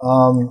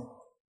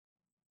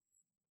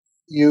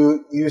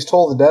 You use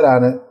Toll the Dead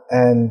on it,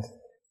 and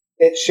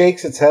it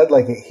shakes its head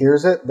like it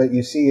hears it, but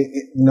you see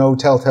no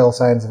telltale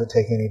signs of it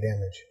taking any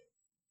damage.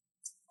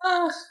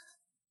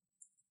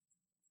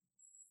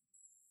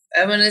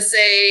 I'm going to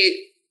say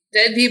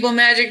dead people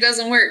magic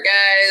doesn't work,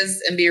 guys,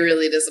 and be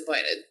really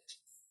disappointed.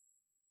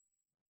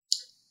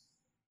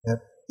 Yep.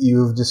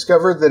 You've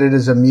discovered that it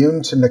is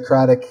immune to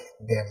necrotic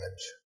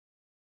damage.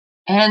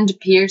 And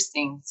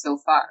piercing so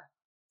far.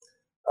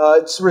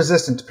 It's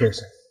resistant to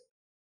piercing.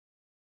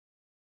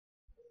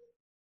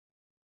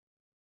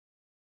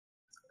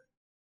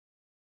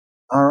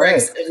 All right.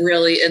 Rex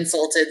really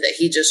insulted that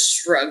he just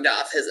shrugged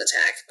off his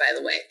attack, by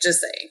the way.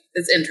 Just saying.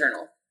 It's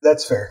internal.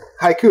 That's fair.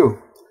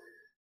 Haiku.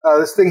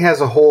 This thing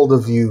has a hold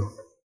of you.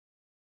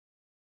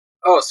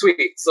 Oh,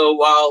 sweet. So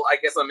while I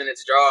guess I'm in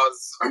its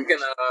jaws, I'm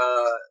gonna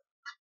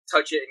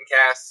touch it and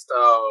cast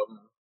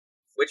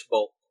Witch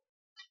Bolt.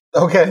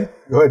 Okay.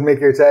 Go ahead and make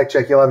your attack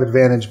check. You'll have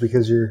advantage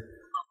because you're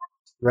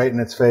right in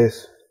its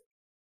face.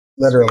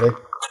 Literally.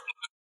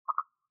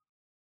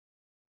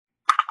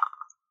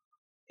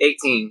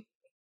 18.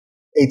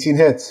 18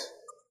 hits.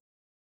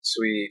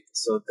 Sweet.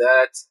 So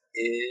that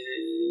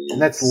is...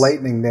 And that's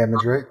lightning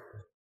damage, right?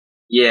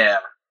 Yeah.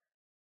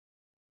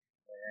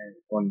 And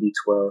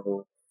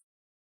 1d12.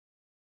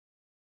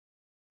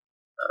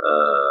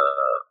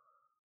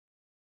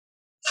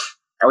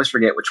 I always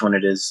forget which one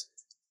it is.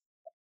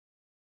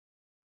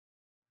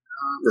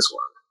 This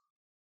one.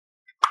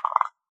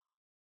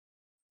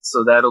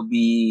 So that'll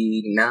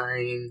be 9, 10,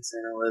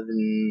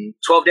 11,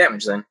 12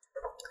 damage then.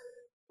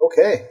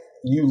 Okay.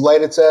 You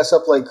light its ass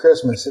up like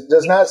Christmas. It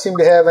does not seem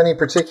to have any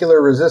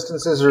particular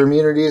resistances or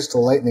immunities to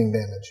lightning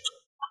damage.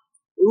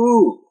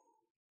 Ooh.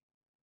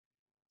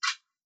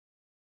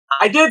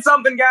 I did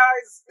something,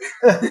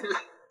 guys!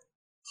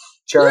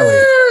 Charlie.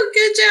 Woo!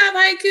 Good job,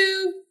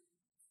 Haiku!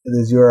 It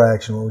is your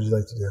action. What would you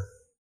like to do?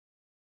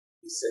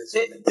 He says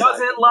It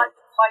doesn't like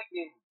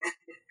lightning.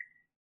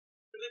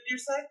 What did you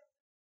say?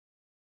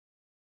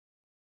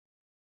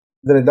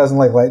 That it doesn't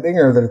like lightning,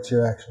 or that it's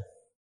your action?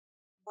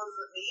 Was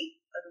it me?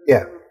 I didn't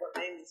Yeah. remember what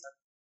name you said.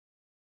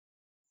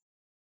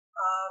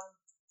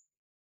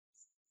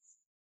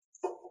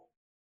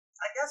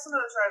 I guess I'm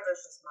gonna try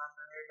Vicious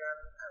Mockery again.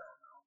 I don't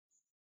know.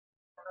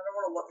 I don't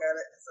want to look at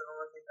it because I don't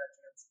want to take that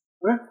chance.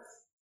 Okay.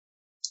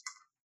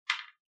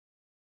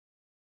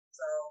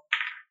 So,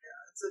 yeah,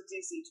 it's a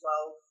DC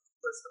 12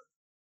 wisdom.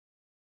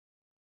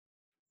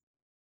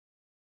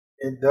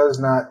 It does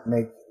not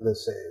make the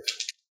save.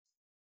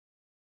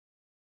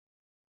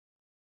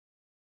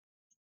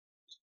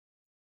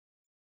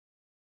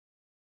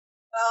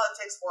 Well, it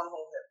takes one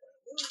whole hit point.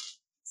 Ooh,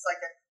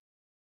 psychic.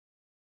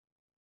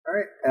 All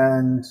right,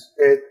 and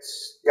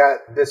it's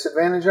got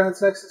disadvantage on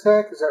its next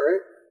attack. Is that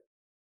right?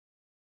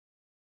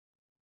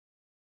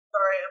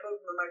 Sorry, I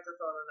moved the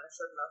microphone and I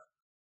shouldn't have.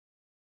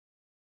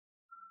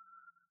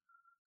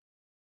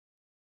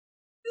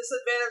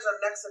 Disadvantage on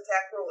next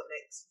attack roll it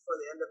makes before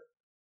the end of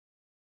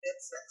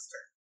its next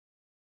turn.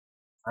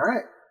 All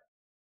right.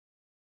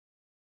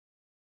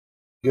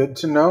 Good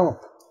to know.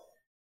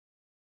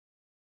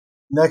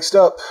 Next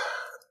up,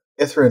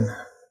 Ithrin.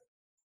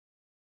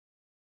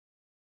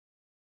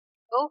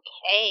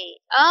 Okay.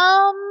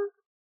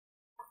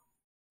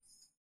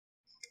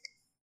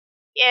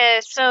 Yeah,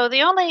 so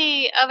the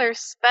only other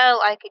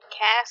spell I could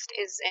cast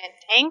is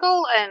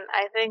Entangle, and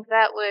I think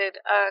that would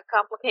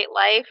complicate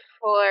life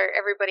for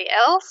everybody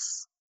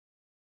else.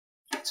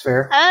 That's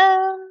fair.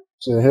 Um,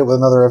 So hit it with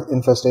another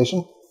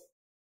infestation.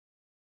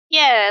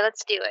 yeah,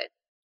 let's do it.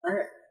 All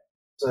right.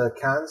 It's a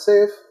con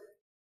save.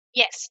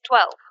 Yes,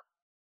 12.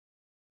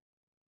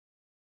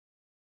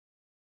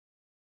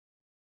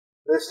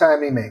 This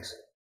time he makes it.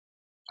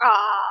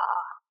 Ah.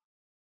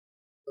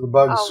 The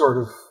bugs Oh. sort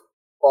of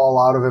fall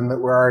out of him that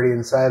were already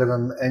inside of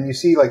him, and you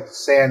see like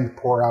sand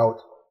pour out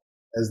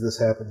as this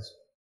happens.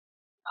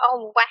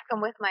 I'll whack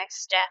him with my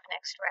staff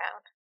next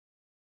round.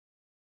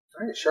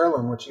 All right,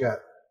 Charlene, what you got?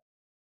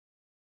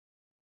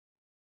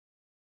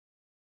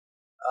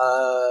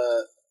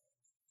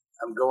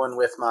 I'm going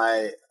with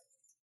my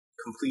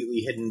completely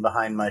hidden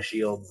behind my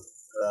shield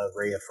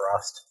Ray of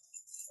Frost.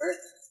 Alright,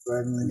 go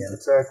ahead and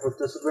attack with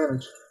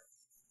disadvantage.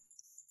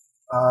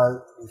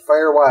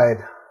 Fire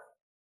wide.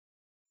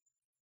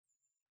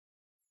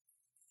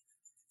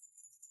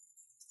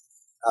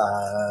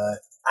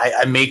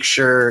 I make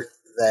sure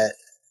that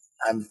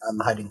I'm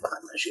hiding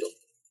behind my shield.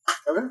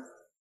 Okay.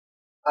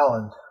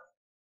 Holland.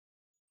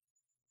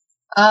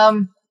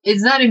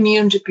 It's not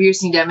immune to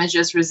piercing damage,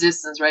 just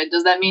resistance, right?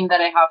 Does that mean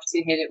that I have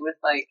to hit it with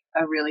like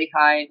a really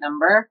high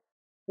number?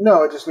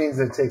 No, it just means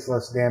that it takes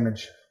less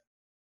damage.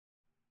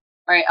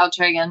 Alright, I'll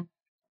try again.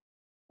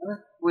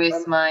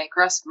 With my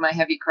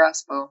heavy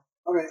crossbow.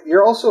 Okay,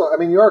 you're also, I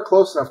mean, you are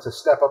close enough to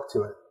step up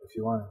to it if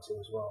you wanted to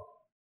as well.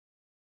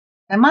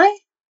 Am I?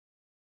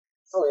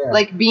 Oh, yeah.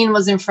 Like Bean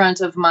was in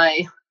front of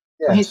my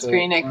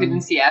screen, I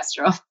couldn't see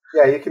Astro.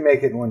 Yeah, you can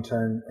make it in one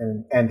turn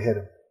and hit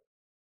him.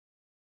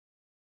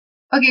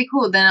 Okay,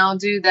 cool. Then I'll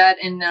do that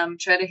and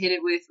try to hit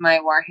it with my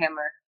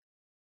Warhammer.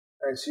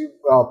 Alright, so you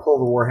pull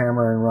the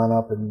Warhammer and run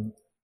up and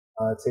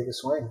take a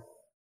swing.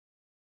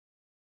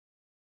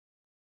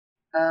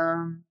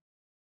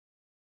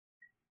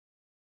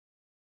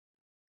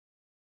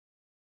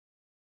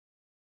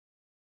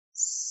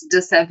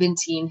 Does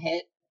 17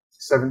 hit?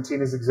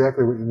 17 is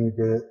exactly what you need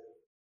to hit.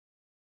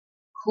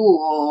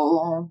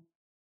 Cool.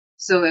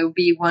 So it would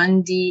be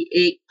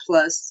 1d8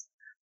 plus...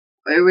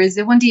 Or is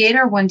it 1d8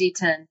 or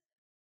 1d10?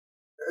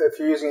 If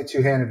you're using it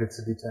two-handed, it's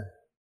a d10.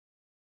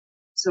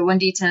 So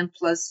 1d10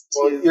 plus 2.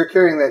 Well, you're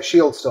carrying that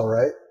shield still,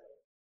 right?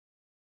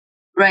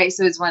 Right,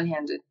 so it's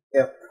one-handed.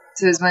 Yep.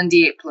 So it's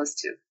 1d8 plus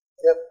 2.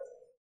 Yep.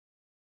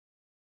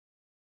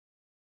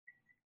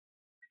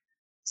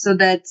 So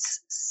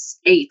that's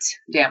 8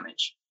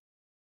 damage.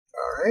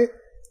 Alright.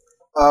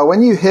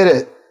 When you hit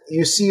it,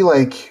 you see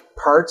like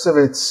parts of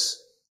its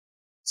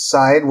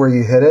side where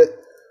you hit it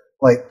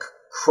like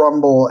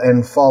crumble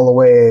and fall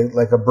away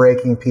like a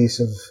breaking piece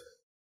of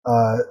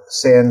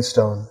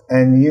sandstone.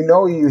 And you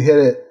know you hit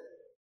it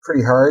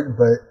pretty hard,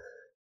 but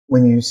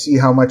when you see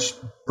how much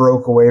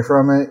broke away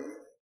from it,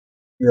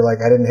 you're like,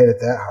 I didn't hit it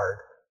that hard.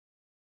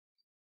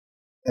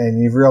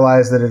 And you've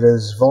realized that it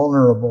is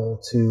vulnerable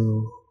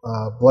to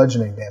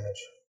bludgeoning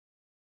damage.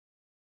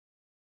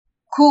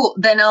 Cool.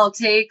 Then I'll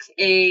take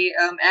a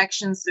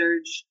action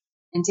surge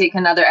and take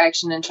another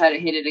action and try to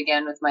hit it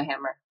again with my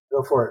hammer.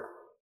 Go for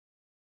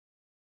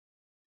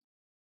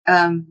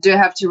it. Do I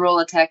have to roll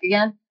attack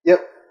again?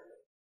 Yep.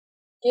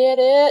 Get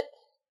it.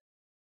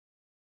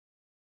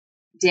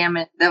 Damn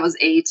it. That was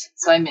 8,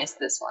 so I missed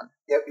this one.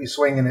 Yep, you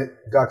swing and it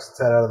ducks its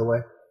head out of the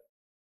way.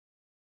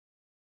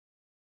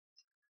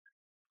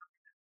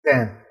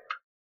 10.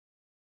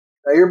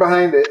 Now you're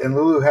behind it, and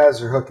Lulu has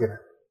her hook in it.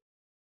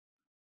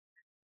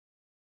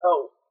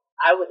 Oh,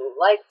 I would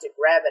like to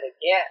grab it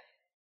again.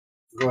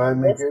 Go ahead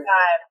and make This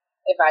time,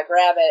 if I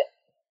grab it,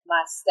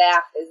 my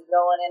staff is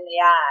going in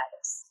the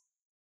eyes.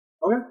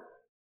 Okay.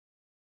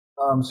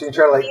 So you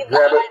try to like grab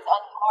grab the it. eyes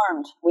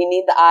unharmed. We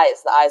need the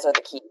eyes. The eyes are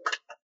the key.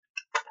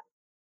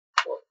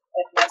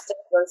 If my staff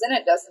goes in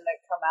it, doesn't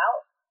it come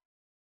out?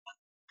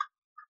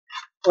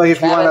 Like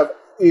if you want to,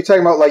 you're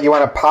talking about like you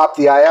want to pop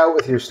the eye out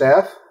with your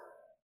staff?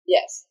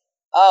 Yes.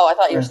 Oh, I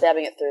thought you were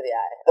stabbing it through the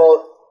eye.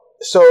 Well,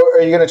 so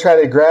are you going to try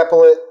to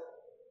grapple it?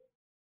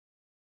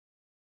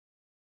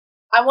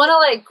 I want to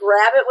like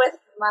grab it with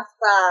my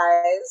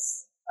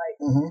thighs, like,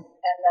 and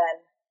then.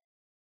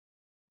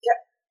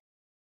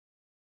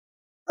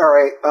 All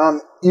right.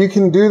 You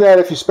can do that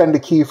if you spend a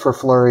key for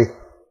flurry. Okay,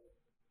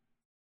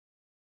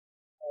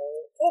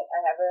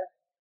 I have a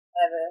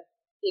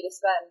key to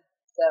spend.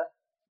 So.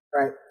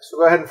 All right. So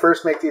go ahead and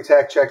first make the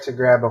attack check to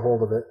grab a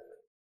hold of it.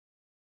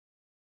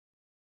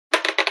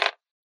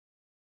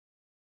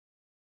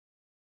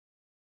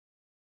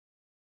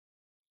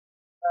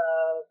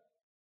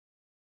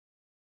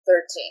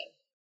 13.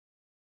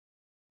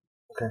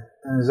 Okay.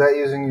 And is that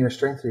using your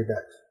strength or your dex?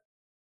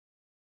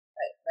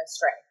 Right, my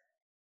strength.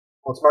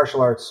 Well, it's martial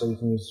arts, so you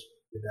can use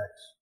your dex.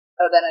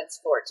 Oh, then it's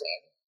 14.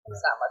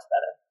 It's not much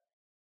better.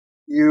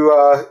 You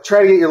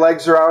try to get your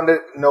legs around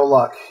it, no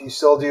luck. You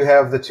still do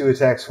have the 2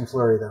 attacks from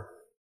flurry, though.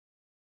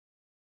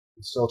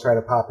 You still try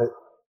to pop it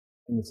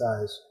in its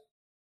eyes.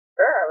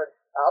 Sure,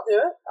 I'll do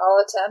it. I'll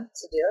attempt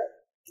to do it.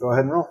 Go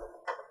ahead and roll.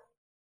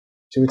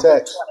 2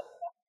 attacks.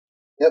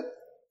 20. Yep.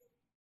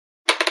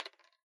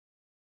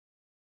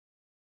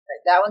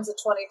 Right, that one's a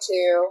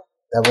 22.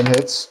 That one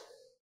hits.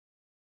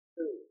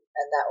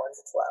 And that one's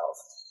a 12.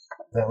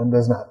 That one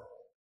does not.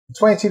 The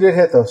 22 did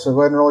hit, though, so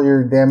go ahead and roll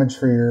your damage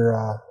for your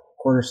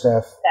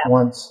quarterstaff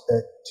once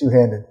at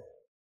two-handed.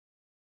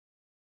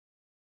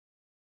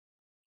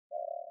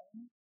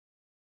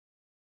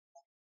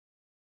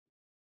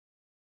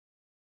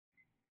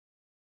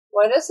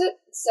 Why does it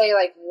say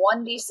like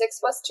 1d6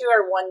 plus 2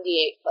 or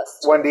 1d8 plus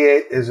 2?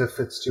 1d8 is if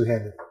it's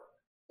two-handed.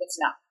 It's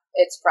not.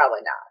 It's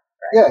probably not.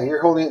 Right? Yeah,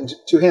 you're holding it in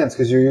 2 hands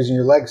because you're using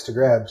your legs to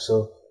grab,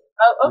 so...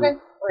 Oh, okay.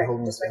 You're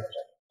holding just it. making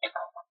sure.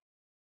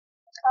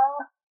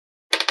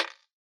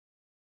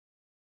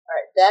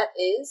 Alright, that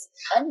is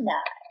a 9.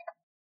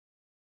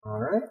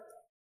 Alright.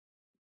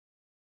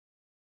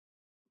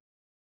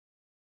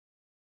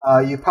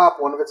 You pop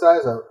one of its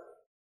eyes out.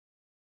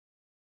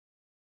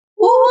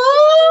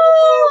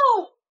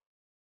 Woohoo!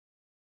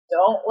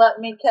 Don't let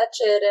me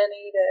catch it and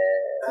eat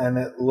it. And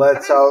it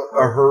lets out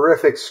a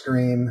horrific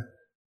scream,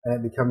 and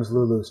it becomes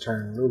Lulu's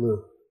turn.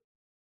 Lulu.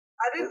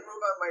 I didn't move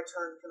on my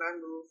turn. Can I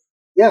move?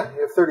 Yeah,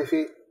 you have 30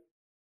 feet.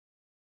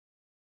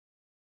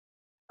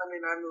 I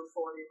mean, I moved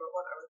 40, but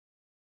whatever.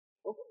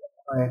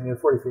 Okay, you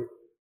have 40 feet.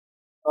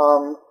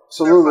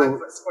 So They're Lulu,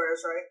 5-foot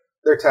squares, right?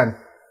 they're 10.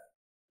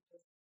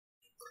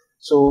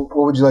 So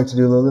what would you like to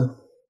do, Lulu?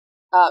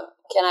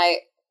 Can I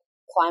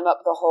climb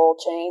up the whole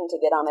chain to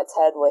get on its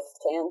head with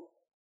Tan?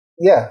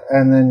 Yeah,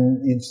 and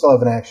then you'd still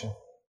have an action.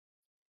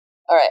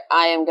 All right,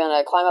 I am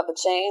gonna climb up the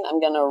chain. I'm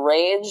gonna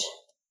rage,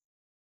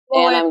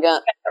 and I'm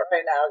gonna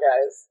right now,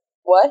 guys.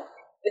 What?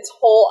 Its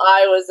whole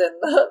eye was in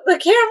the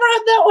camera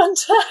at that one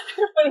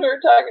time when we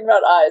were talking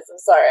about eyes. I'm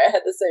sorry, I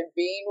had to say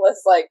Bean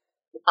was like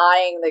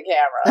eyeing the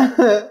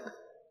camera.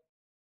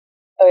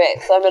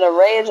 Okay, so I'm gonna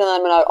rage, and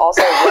I'm gonna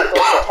also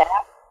reckless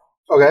attack.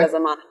 Okay. Because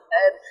I'm on its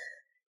head.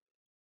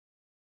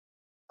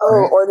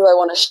 Oh, or do I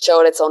want to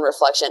show it its own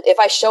reflection? If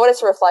I show it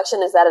its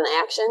reflection, is that an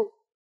action?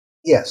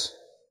 Yes.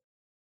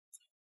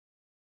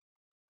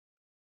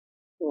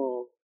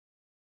 All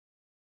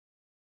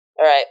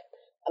right.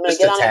 I'm gonna Just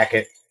get attack on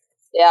it.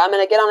 Yeah, I'm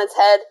gonna get on its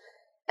head,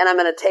 and I'm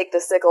gonna take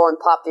the sickle and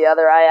pop the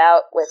other eye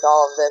out with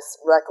all of this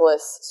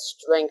reckless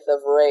strength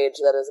of rage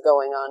that is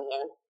going on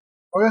here.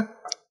 Okay.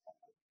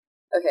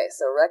 Okay,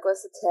 so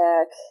reckless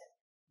attack.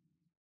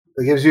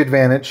 It gives you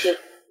advantage. Yeah,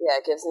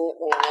 it gives me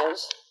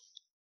advantage.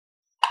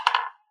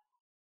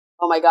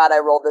 Oh my god, I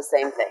rolled the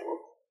same thing.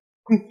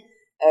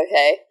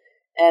 Okay.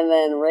 And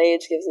then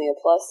rage gives me a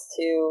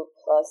 +2,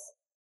 +6,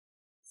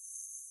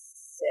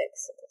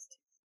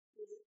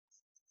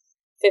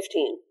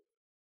 15.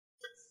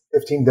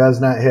 15 does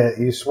not hit.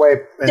 You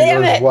swipe and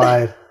Damn it goes it!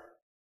 wide.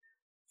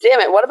 Damn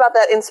it, what about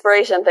that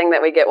inspiration thing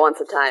that we get once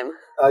a time?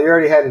 You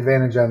already had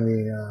advantage on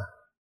the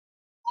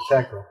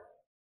attack roll.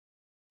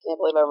 Can't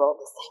believe I rolled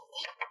the same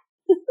thing.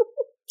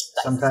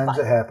 Sometimes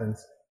it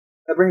happens.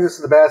 That brings us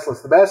to the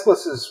Basilisk. The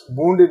Basilisk is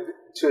wounded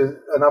to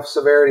enough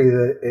severity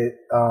that it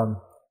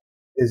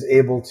is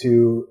able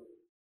to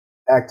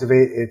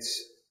activate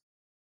its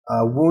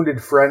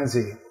Wounded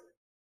Frenzy.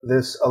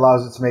 This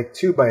allows it to make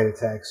 2 bite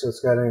attacks, so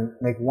it's got to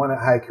make 1 at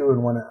Haiku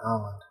and 1 at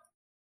Island.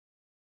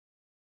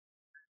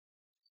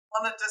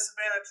 On a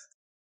disadvantage.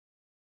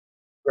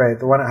 Right,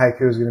 the 1 at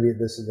Haiku is going to be at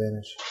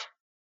disadvantage.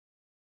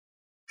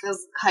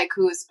 Because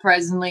Haiku is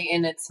presently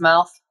in its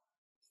mouth.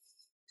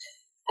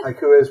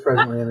 Haiku is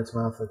presently in its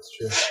mouth, that's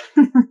true.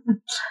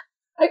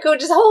 Haiku,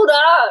 just hold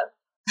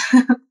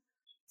on.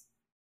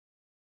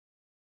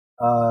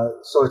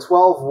 So a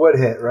 12 would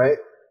hit, right?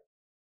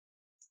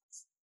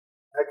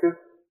 Haiku?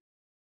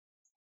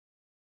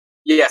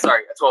 Yeah,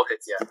 sorry, a 12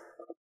 hits, yeah.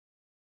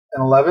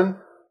 An 11?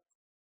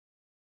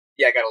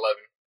 Yeah, I got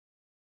 11.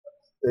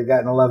 They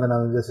got an 11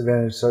 on the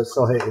disadvantage, so it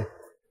still hit you.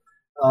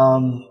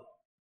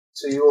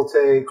 So you will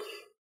take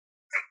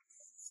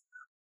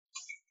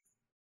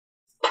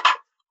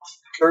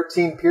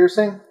 13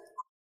 piercing.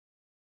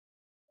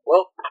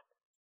 Well,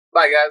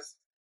 bye, guys.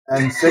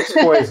 And 6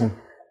 poison.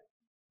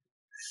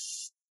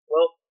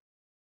 Well,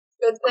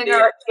 good thing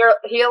our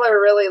healer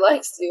really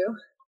likes you.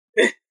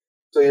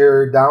 So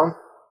you're down?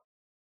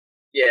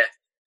 Yeah.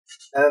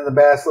 And then the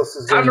Basilisk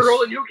is going time to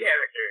roll a new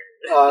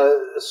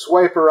character.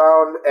 Swipe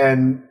around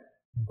and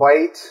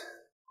bite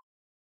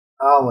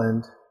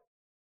Island.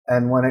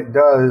 And when it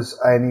does,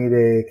 I need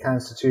a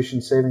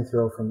Constitution saving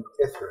throw from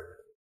Ithrin.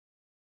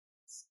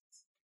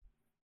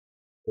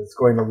 It's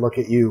going to look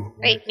at you.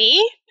 Wait,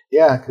 me?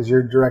 Yeah, because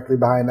you're directly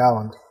behind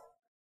Island.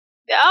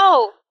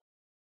 No.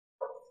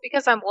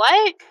 Because I'm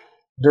what?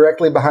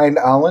 Directly behind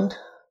Island?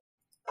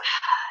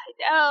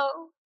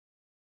 No.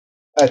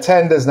 A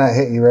 10 does not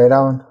hit you, right,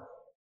 Alan?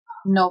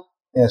 No.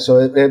 Yeah, so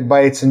it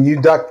bites, and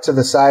you duck to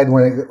the side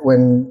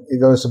when it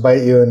goes to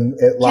bite you, and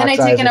it locks eyes.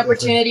 Can I take an with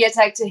opportunity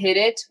attack to hit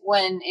it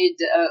when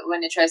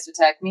it tries to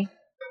attack me?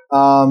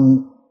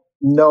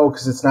 No,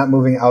 because it's not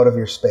moving out of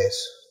your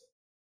space.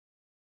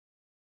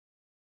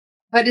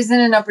 But isn't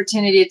an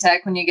opportunity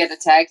attack when you get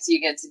attacked,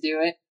 you get to do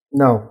it?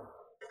 No.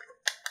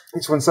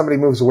 It's when somebody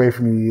moves away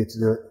from you, you get to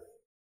do it.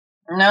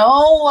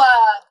 No.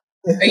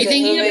 Are you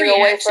thinking of moving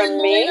away reaction,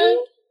 from me?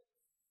 Melina?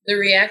 The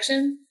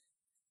reaction?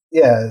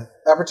 Yeah,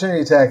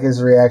 opportunity attack is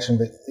a reaction,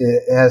 but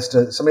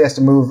somebody has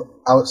to move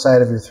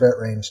outside of your threat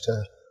range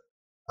to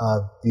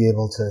be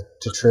able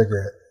to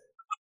trigger it.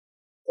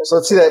 So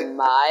let's see that.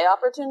 My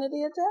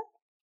opportunity attack?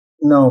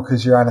 No,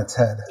 because you're on its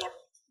head.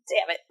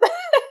 Damn it.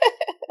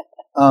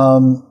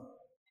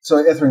 So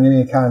Ithrin, give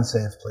me a con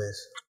save,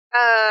 please.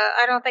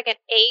 I don't think an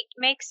 8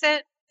 makes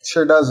it.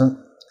 Sure doesn't.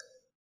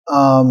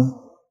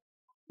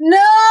 No!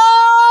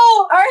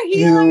 Our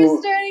healer is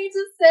You turning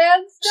to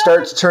sandstone.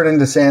 start to turn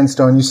into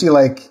sandstone. You see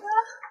like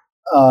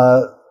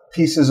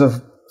pieces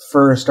of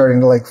fur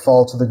starting to like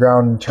fall to the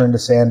ground and turn to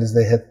sand as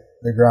they hit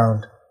the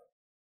ground.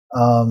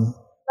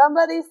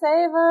 Somebody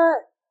save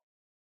her.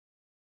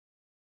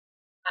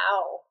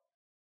 Ow.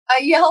 I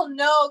yell,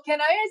 no,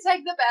 can I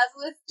attack the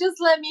basilisk? Just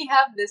let me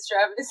have this,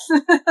 Travis.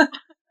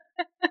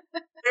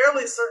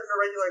 Barely certain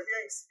irregular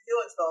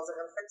healing spells are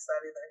going to fix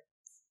that either.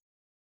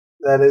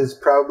 That is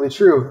probably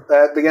true.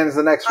 That begins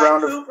the next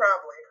round of. Probably,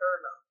 her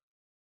no.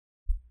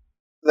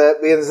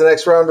 That begins the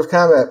next round of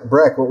combat.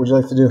 Breck, what would you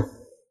like to do?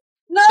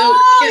 No,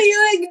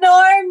 you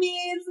ignore me.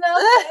 It's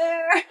not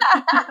fair.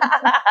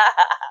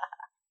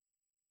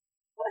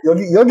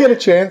 You'll get a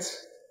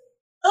chance.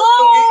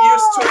 Don't get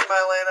used to it,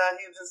 Mylana.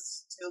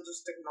 He'll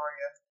just ignore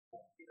you.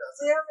 He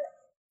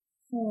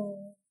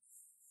doesn't.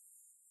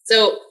 So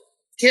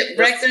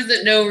Breck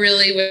doesn't know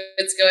really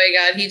what's going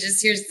on. He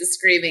just hears the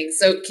screaming.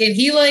 So can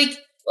he like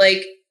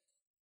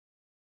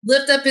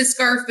lift up his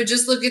scarf, but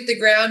just look at the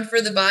ground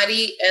for the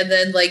body, and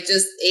then like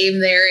just aim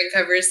there and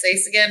cover his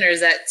face again, or is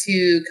that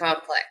too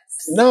complex?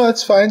 No,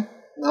 it's fine.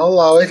 I'll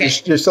allow it. Okay.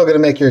 You're still going to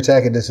make your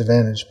attack a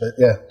disadvantage, but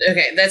yeah.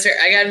 Okay, that's right.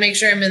 I got to make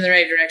sure I'm in the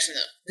right direction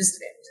though.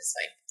 Disadvantage is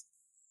fine.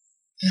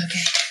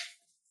 Okay.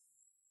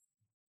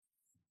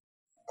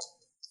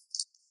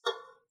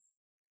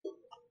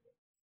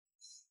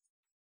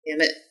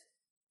 Damn it.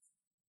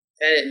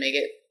 I didn't make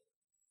it.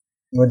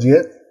 What'd you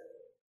get?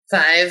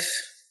 5.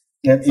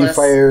 Yep, you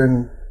fire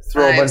and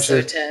throw 5, a bunch so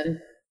of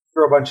 10.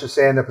 Throw a bunch of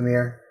sand up in the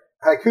air.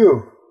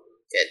 Haiku.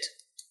 Good.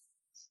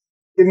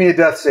 Give me a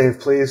death save,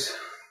 please.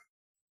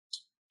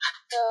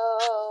 No.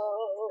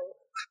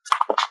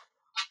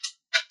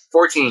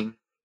 14.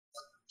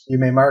 You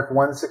may mark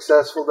one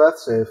successful death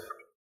save.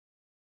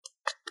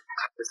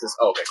 This is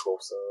okay. Cool.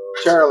 So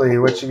Charlie,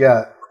 what you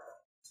got?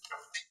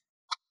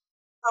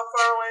 How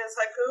far away is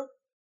Haiku?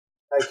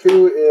 Haiku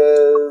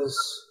is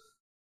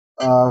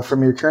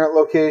from your current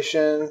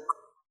location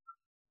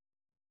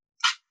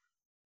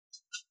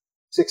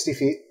 60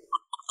 feet.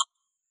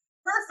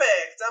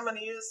 Perfect. I'm going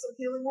to use some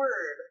healing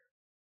word.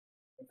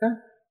 Okay.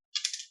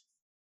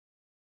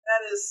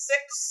 That is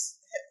 6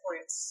 hit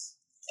points.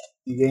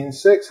 You gain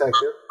 6, Haiku.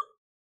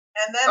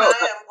 And then I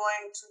am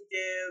going to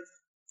give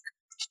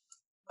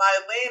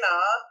Mylana,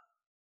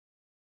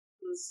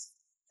 whose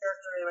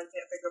character name I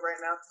can't think of right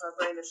now because my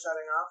brain is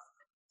shutting off,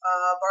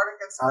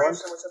 Bardic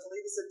Inspiration, which I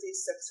believe is a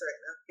D6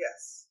 right now.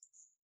 Yes.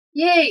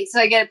 Yay!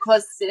 So I get a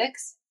 +6?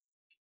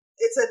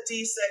 It's a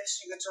D6.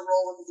 You get to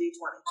roll with a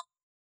D20.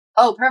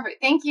 Oh,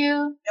 perfect. Thank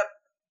you. Yep.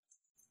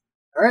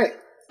 All right.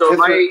 So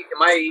am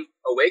I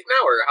awake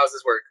now, or how's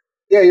this work?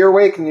 Yeah, you're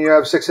awake and you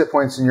have 6 hit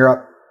points and you're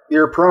up.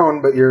 You're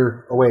prone, but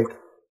you're awake.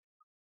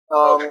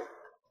 Okay.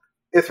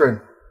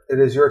 Ithrin, it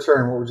is your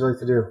turn. What would you like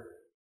to do?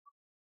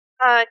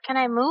 Can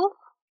I move?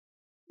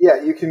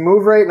 Yeah, you can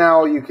move right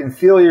now. You can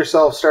feel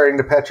yourself starting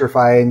to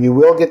petrify, and you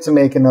will get to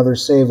make another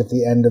save at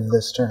the end of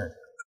this turn.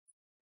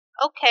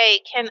 Okay,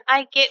 can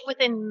I get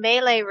within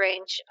melee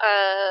range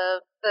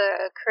of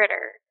the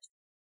critter?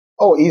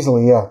 Oh,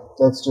 easily, yeah.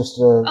 That's just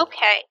a...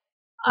 Okay.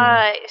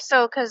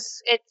 So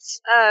because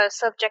it's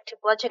subject to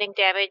bludgeoning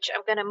damage,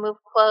 I'm gonna move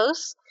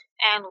close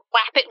and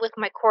whap it with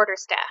my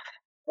quarterstaff.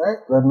 All right,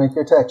 go ahead and make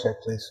your attack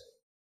check, please.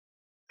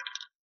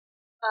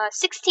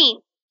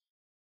 16.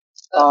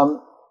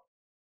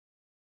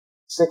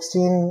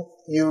 16,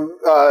 you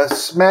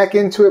smack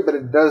into it, but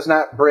it does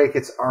not break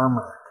its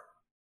armor.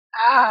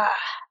 Ah.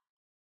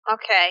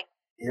 Okay.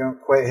 You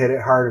don't quite hit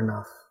it hard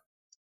enough.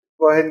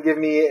 Go ahead and give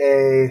me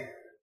a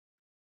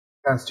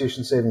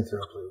Constitution saving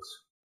throw, please.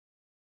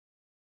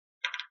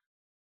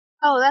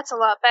 Oh, that's a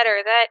lot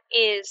better. That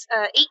is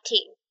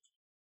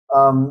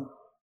 18.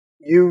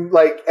 You,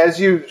 as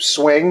you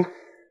swing,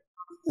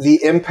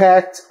 the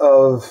impact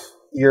of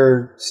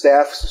your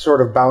staff sort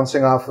of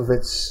bouncing off of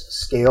its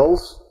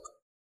scales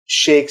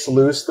shakes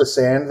loose the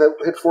sand that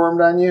had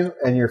formed on you,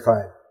 and you're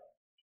fine.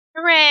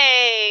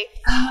 Hooray!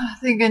 Oh,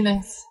 thank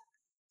goodness.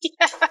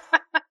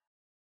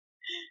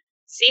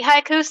 See,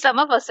 Haiku, some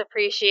of us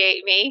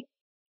appreciate me.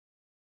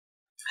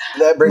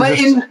 That brings but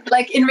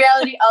us... in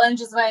reality, Alan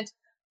just went...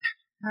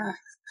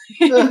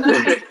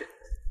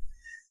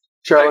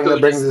 Charlie,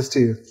 that brings us to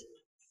you.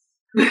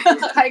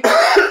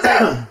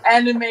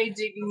 Anime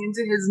digging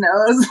into his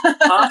nose.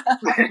 Huh?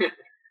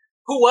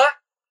 Who? What?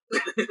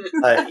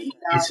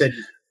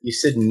 You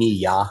said me,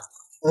 yeah.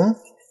 Hmm?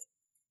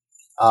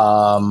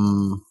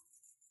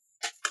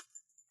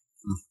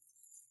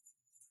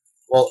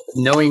 Well,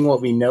 knowing what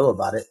we know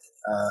about it,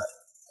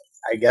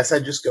 I guess I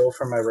just go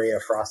for my Ray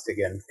of Frost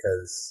again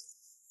because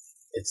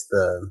it's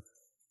the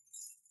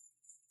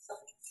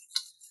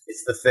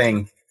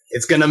thing.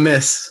 It's gonna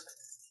miss.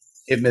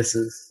 It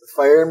misses.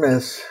 Fire and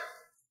miss.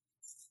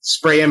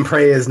 Spray and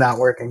pray is not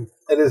working.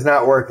 It is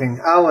not working.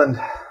 Alan.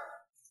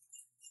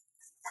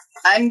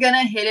 I'm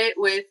gonna hit it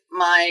with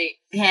my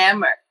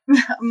hammer.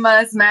 I'm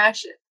gonna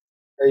smash it.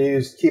 Are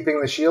you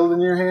keeping the shield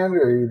in your hand,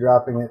 or are you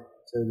dropping it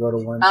to go to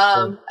one?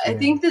 I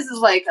think this is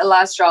like a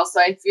last straw, so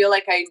I feel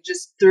like I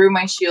just threw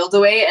my shield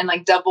away and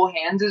like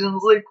double-handed and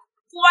was like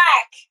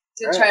whack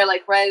to try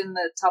right in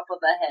the top of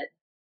the head.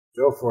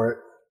 Go for it.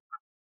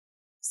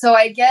 So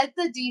I get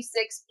the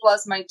D6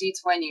 plus my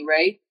D20,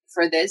 right?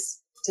 For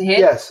this to hit?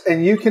 Yes,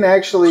 and you can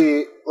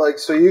actually,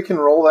 so you can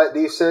roll that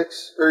D6,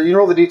 or you can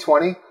roll the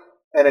D20,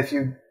 and if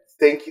you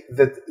think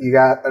that you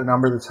got a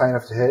number that's high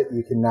enough to hit,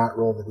 you can not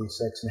roll the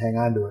D6 and hang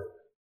on to it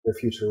for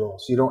future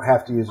rolls. So you don't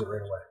have to use it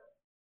right away.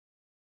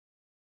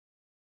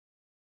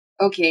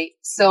 Okay,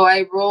 so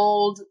I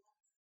rolled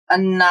a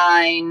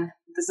 9,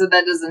 so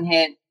that doesn't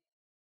hit.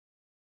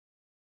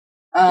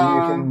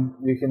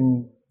 You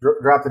can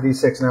drop the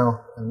d6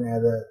 now and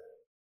add that.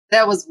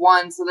 That was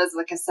 1, so that's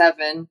like a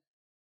 7.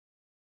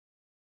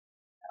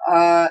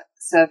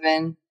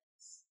 7,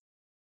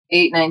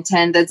 8, 9,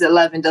 10. That's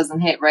 11.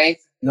 Doesn't hit, right?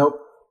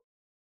 Nope.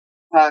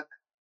 Fuck.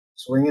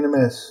 Swing and a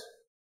miss.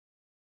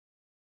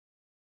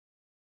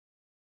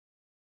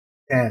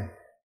 10.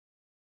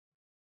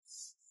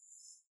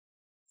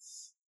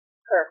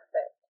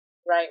 Perfect.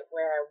 Right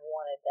where I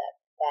wanted that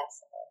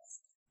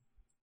basilisk.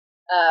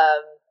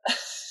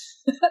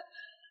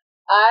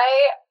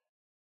 I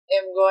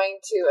am going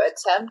to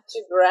attempt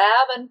to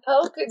grab and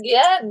poke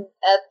again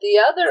at the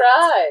other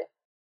eye.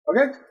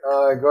 Okay.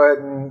 Go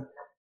ahead and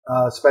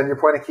spend your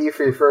point of key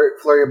for your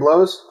flurry of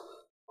blows.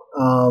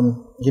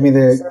 Give me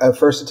the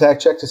first attack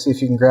check to see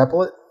if you can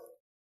grapple it.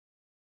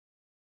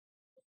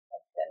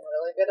 I've been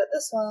really good at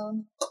this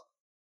one.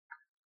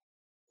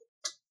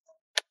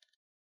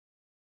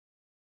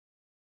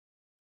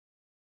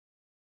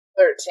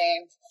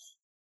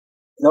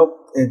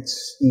 Nope.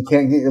 You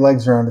can't get your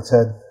legs around its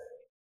head.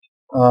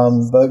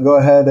 But go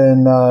ahead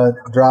and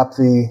drop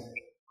the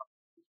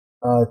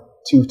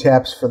 2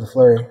 taps for the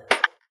flurry.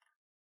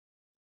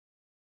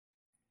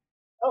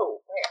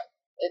 Oh, man.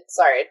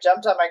 It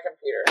jumped on my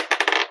computer.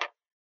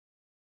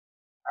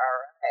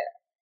 Alright.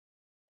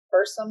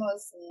 First one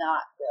was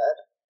not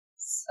good.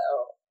 So,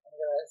 I'm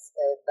going to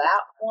say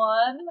that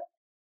one.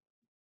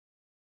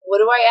 What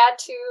do I add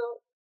to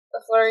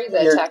the flurry?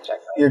 The attack check,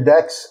 right? Your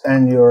dex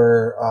and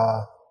your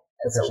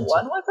So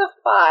one was a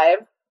 5,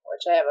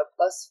 which I have a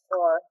 +4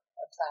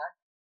 attack.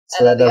 So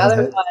and then the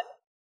other hit. one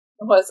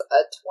was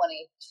a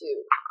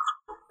 22.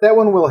 That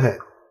one will hit.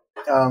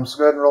 So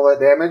go ahead and roll that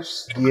damage.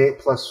 D8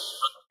 plus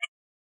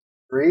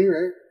 3,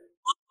 right?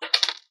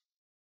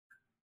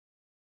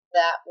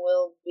 That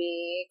will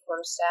be,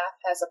 quarterstaff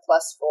has a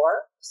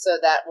 +4, so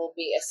that will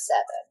be a 7.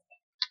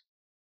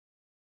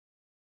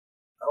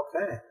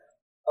 Okay.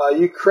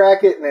 You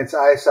crack it in its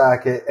eye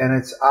socket, and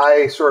its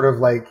eye sort of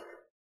like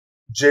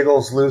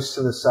jiggles loose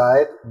to the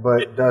side,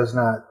 but does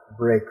not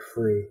break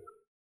free.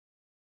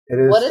 It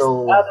is what is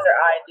still, the other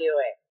eye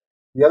doing?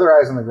 The other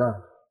eye's on the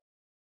ground.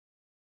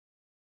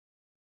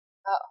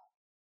 Oh.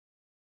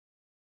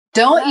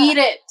 Don't eat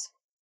it!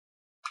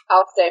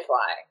 I'll stay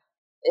flying.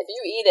 If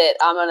you eat it,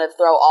 I'm going to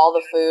throw all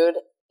the food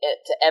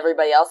to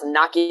everybody else and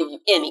not give you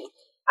any.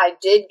 I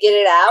did get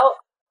it out.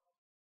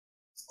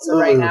 So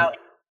right now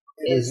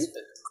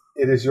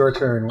it is your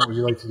turn. What would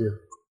you like to do?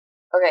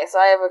 Okay, so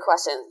I have a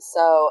question.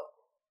 So,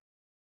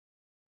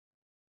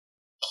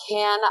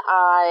 can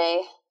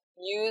I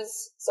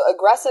use... So,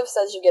 aggressive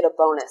says you get a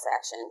bonus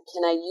action.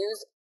 Can I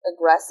use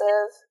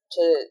aggressive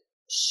to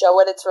show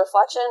it its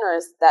reflection, or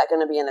is that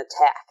going to be an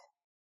attack?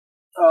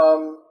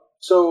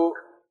 So,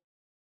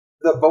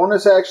 the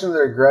bonus action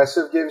that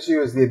aggressive gives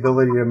you is the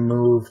ability to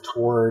move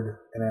toward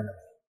an enemy.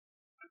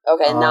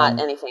 Okay, not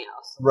anything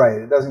else. Right.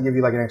 It doesn't give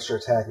you like an extra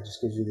attack. It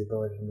just gives you the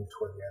ability to move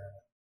toward the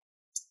enemy.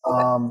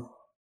 Okay.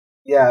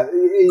 Yeah,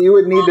 you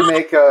would need to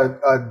make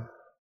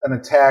an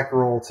attack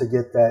roll to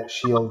get that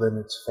shield in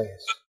its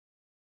face.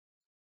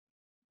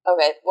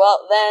 Okay,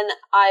 well, then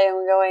I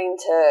am going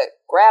to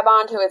grab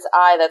onto its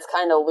eye that's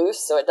kind of loose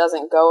so it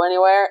doesn't go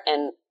anywhere,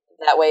 and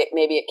that way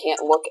maybe it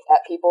can't look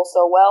at people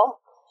so well.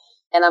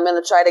 And I'm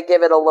going to try to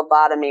give it a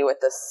lobotomy with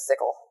this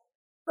sickle.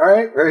 All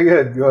right, very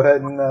good. Go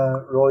ahead and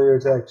roll your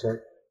attack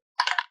check.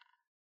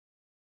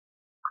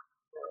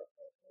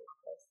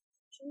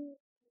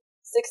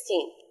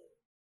 16.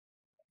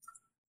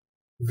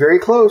 Very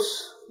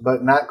close,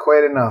 but not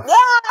quite enough.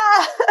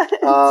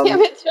 Ah!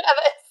 Damn it,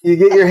 Travis. You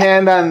get your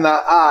hand on the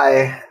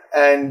eye,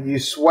 and you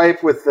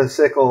swipe with the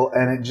sickle,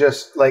 and it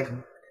just, like,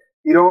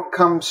 you don't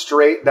come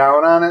straight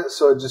down on it,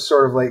 so it just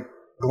sort of, like,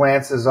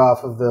 glances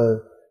off of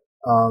the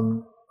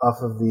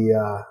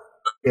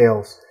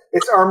scales.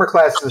 Its armor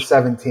class is a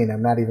 17.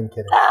 I'm not even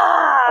kidding.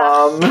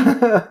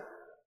 Ah!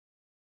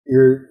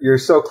 You're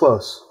so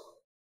close.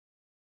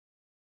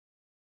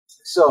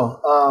 So,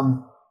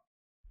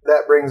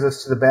 that brings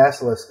us to the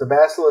basilisk. The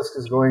basilisk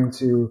is going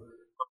to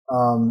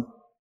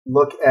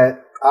look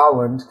at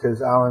Alan,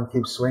 because Alan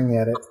keeps swinging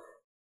at it.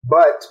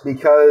 But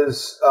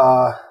because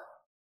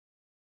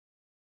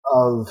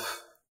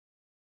of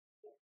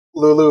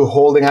Lulu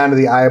holding onto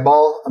the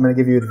eyeball, I'm going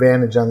to give you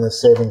advantage on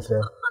this saving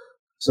throw.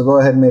 So go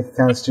ahead and make a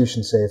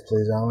Constitution save,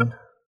 please, Alan.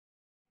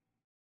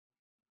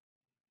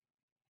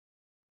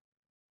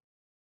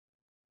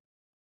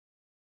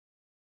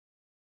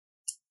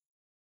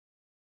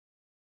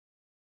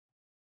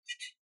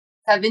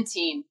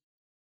 $17.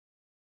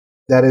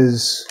 That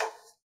is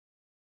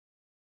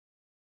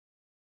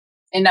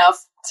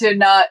enough to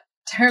not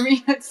turn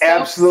me into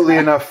absolutely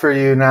enough for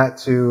you not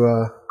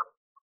to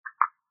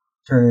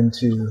turn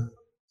into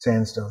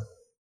sandstone.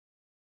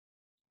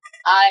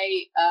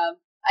 I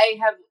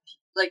have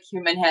like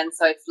human hands,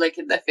 so I flick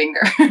the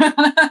finger.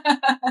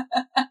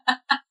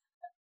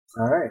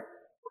 All right.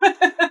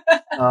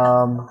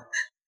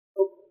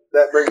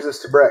 That brings us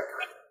to Breck.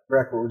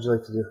 Breck, what would you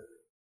like to do?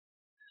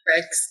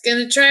 Breck's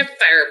gonna try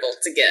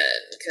Firebolt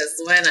again, because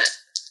why not?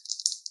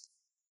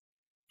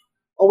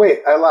 Oh wait,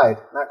 I lied.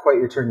 Not quite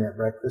your turn yet,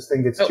 Breck. This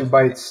thing gets Oh. 2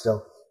 bites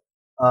still.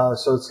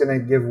 So it's going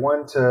to give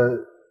one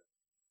to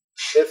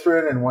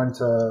Ithrin and one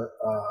to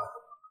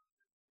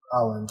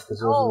Holland,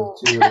 because those are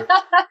the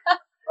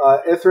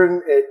two. Ithrin,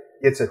 it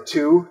gets a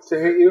 2 to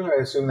hit you.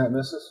 I assume that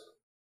misses.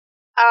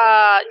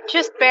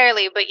 Just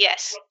barely, but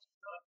yes.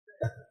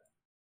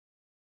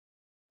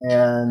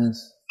 And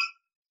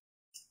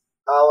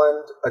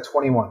Holland, a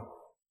 21.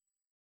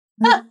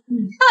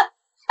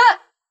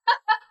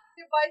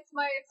 It bites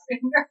my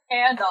finger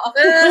hand off.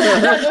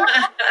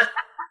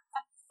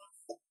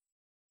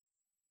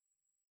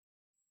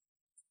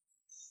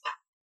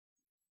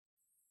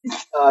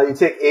 You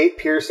take 8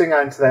 piercing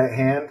onto that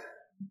hand.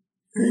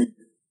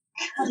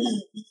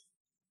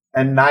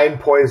 And 9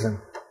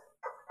 poison.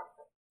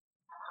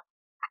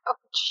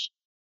 Ouch.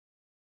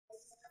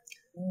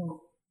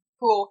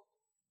 Cool.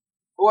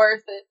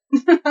 Worth it.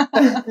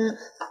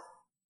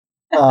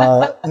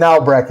 Now,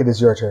 Breck, it is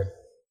your turn.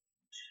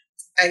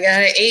 I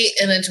got an 8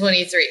 and a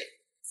 23.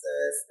 So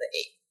it's the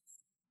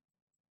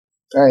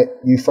 8. All right,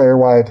 you fire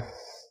wide.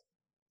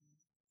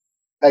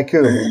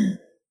 Haiku.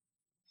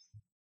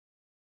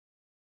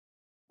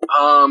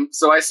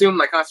 So I assume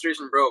my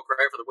concentration broke,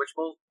 right, for the witch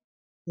bolt?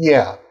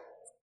 Yeah.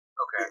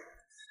 Okay.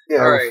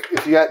 Yeah. All right.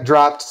 If you got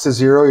dropped to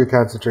 0, your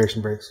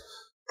concentration breaks.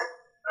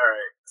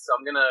 Alright. So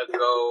I'm gonna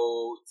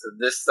go to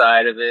this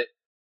side of it.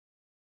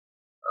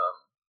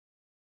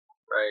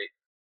 Right.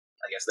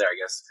 I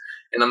guess.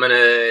 And I'm gonna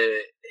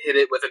hit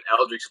it with an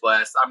Eldritch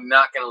Blast. I'm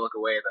not gonna look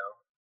away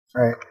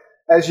though. All right.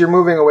 As you're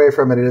moving away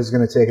from it, it is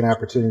going to take an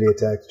opportunity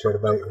attack to try to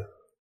bite you.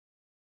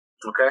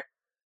 Okay.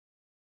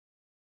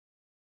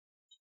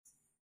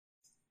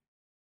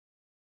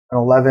 An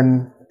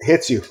 11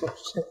 hits you.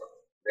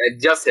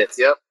 It just hits,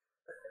 yep.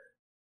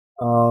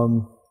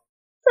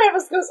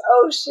 Travis goes,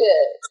 oh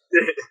shit.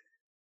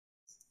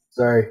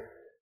 Sorry.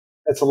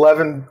 It's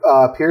 11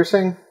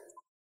 piercing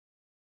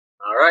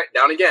Alright,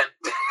 down again.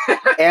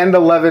 and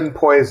 11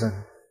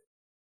 poison.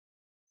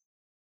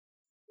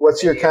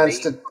 What's your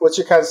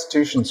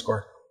constitution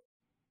score?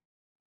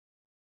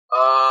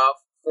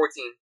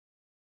 14.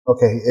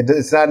 Okay,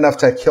 it's not enough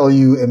to kill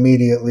you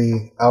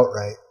immediately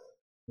outright,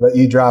 but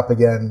you drop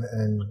again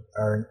and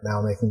are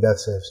now making death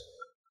saves.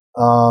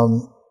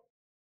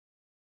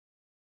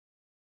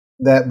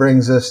 That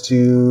brings us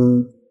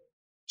to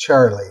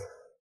Charlie. Okay,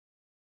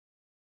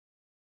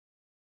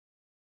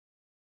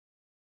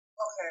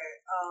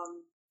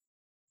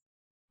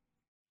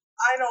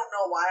 I don't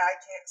know why I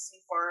can't see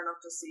far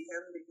enough to see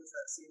him because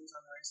that seems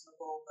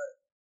unreasonable, but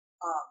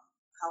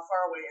how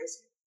far away is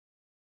he?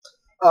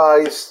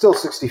 He's still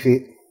 60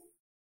 feet.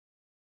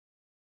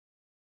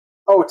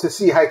 Oh, to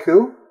see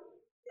Haiku?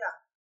 Yeah.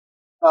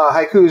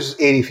 Haiku's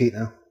 80 feet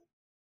now.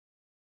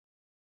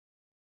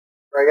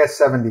 Or I guess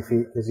 70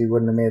 feet, because he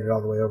wouldn't have made it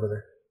all the way over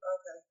there.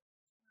 Okay.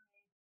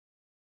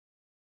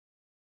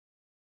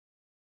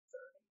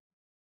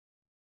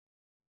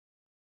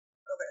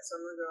 Okay, so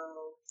I'm gonna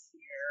go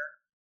here.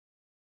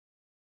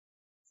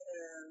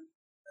 And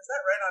is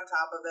that right on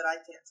top of it? I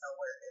can't tell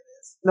where it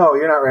is. No,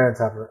 you're not right on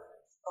top of it.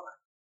 Okay.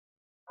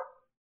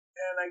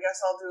 And I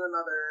guess I'll do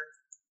another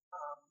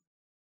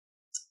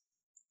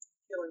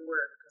healing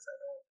word because I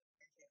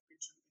can't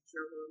reach him to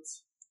cure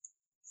wounds.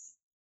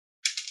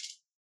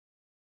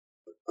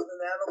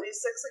 And that'll be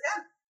 6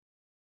 again.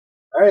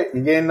 All right,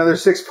 you gain another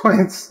 6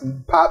 points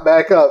and pop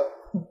back up.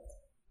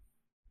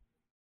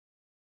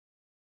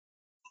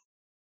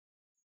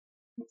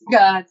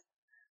 God.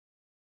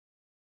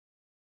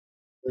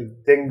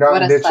 Like ding dong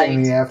What a ditching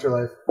sight. the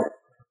afterlife.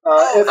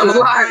 Oh, I'm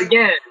alive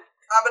again.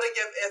 I'm gonna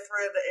give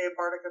Ithrid a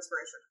bardic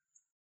inspiration.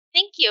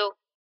 Thank you.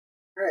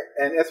 All right,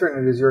 and Ithrin,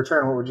 it is your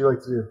turn. What would you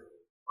like to do?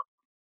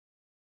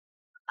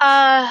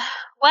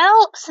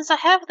 Well, since I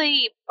have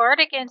the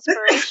bardic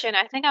inspiration,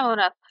 I think I'm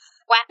gonna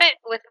whap it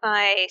with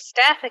my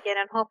staff again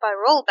and hope I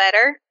roll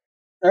better.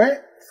 All right,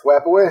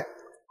 swap away.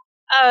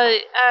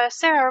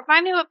 Sarah,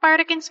 remind me what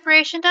bardic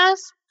inspiration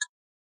does?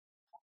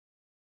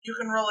 You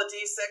can roll a d6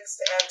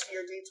 to add to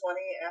your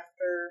d20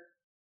 after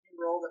you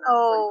roll the number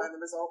Oh. before you find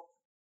the result.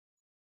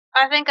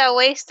 I think I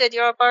wasted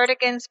your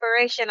bardic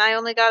inspiration. I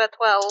only got a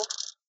 12.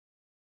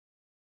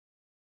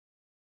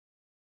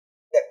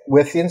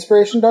 With the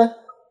inspiration die?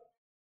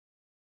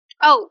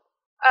 Oh,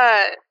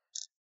 Yeah,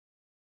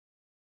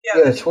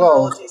 Yeah, then you can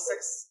roll a 12.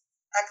 d6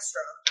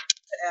 extra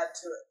to add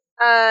to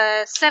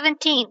it.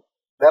 17.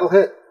 That'll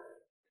hit.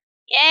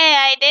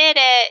 Yeah, I did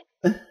it.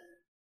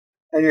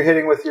 And you're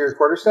hitting with your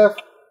quarterstaff?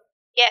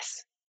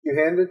 Yes.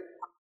 Two-handed?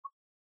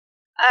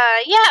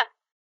 Yeah.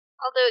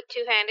 I'll do it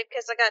two-handed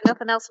because I got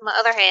nothing else in my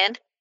other hand.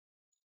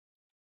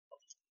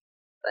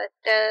 But,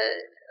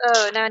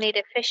 now I need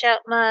to fish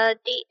out my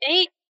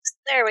D8.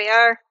 There we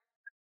are.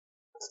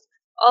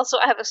 Also,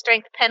 I have a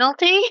strength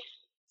penalty.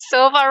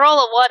 So if I roll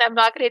a 1, I'm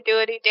not going to do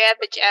any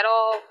damage at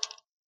all.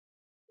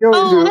 You only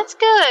Oh, do. that's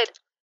good.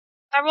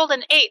 I rolled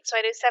an 8, so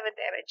I do 7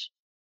 damage.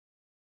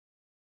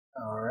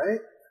 All right.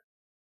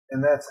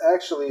 And that's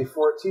actually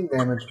 14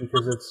 damage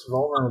because it's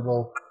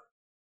vulnerable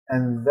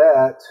And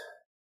that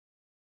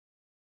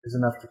is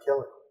enough to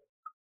kill it.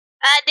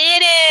 I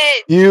did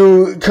it!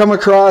 You come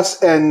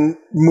across and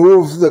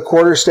move the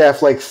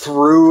quarterstaff like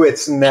through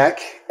its neck,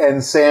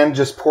 and sand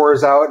just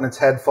pours out, and its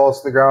head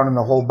falls to the ground, and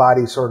the whole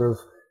body sort of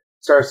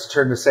starts to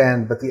turn to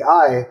sand. But the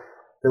eye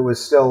that was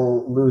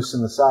still loose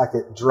in the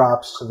socket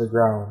drops to the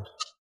ground.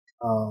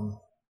 I'm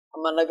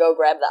gonna go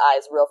grab the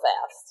eyes real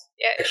fast.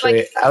 Yeah,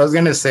 Actually, I was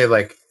gonna say,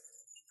 like,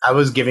 I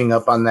was giving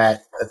up on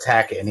that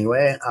attack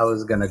anyway. I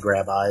was gonna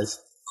grab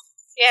eyes.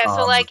 Yeah,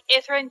 so like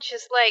Ithrin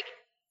just like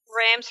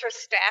rams her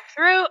staff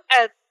through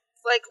and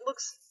like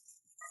looks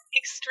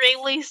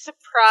extremely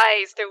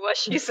surprised at what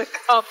she's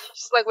accomplished.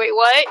 She's like, wait,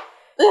 what?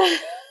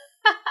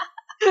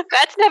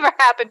 That's never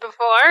happened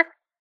before.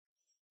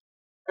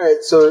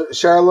 Alright, so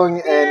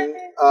Charlung and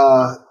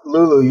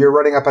Lulu, you're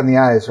running up on the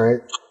eyes,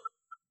 right?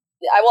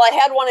 Well, I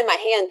had one in my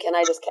hand. Can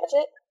I just catch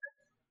it?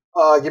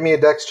 Give me a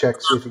dex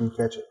check, see if you can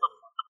catch it.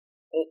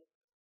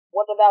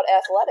 What about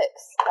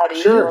athletics? How do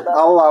you Sure, feel about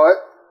I'll allow it.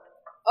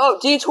 Oh,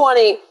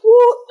 D20.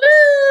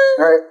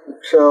 Alright,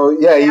 so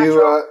yeah,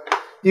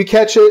 you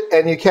catch it,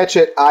 and you catch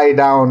it eye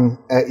down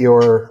at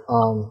your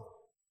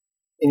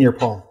in your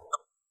palm.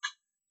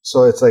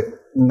 So it's like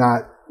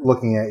not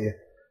looking at you.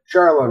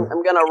 Charlung,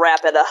 I'm gonna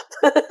wrap it up.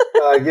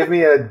 give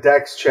me a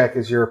dex check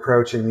as you're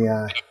approaching the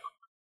eye.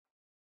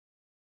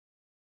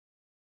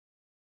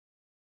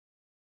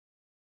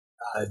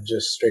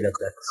 Just straight up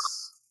dex.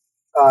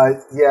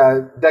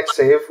 Yeah, dex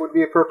save would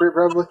be appropriate,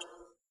 probably.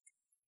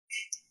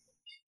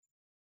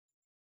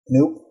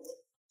 Nope.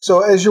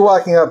 So as you're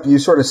walking up, you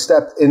sort of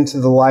step into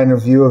the line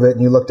of view of it,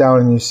 and you look down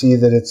and you see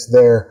that it's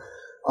there,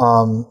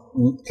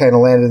 kind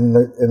of landed in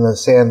the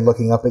sand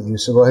looking up at you.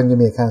 So go ahead and give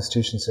me a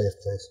Constitution save,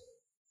 please.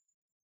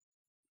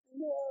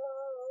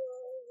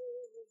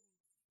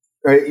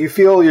 All right, you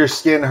feel your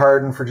skin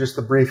harden for just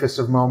the briefest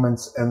of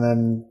moments and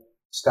then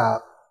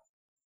stop.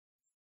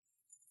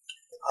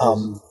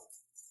 I'll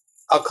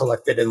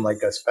collect it in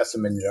like a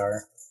specimen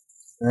jar.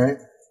 All right.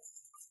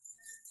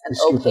 An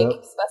scoop it opaque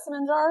up.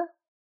 specimen jar?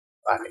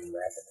 I can wrap it in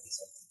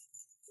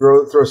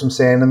something. Throw some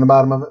sand in the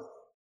bottom of it.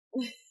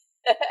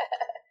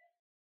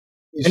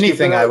 You scoop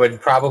Anything, it up. I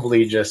would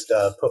probably just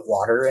put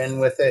water in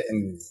with it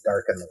and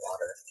darken the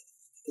water.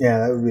 Yeah,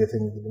 that would be a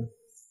thing you could do.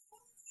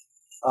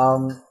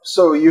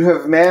 So you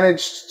have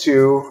managed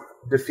to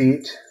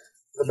defeat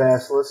the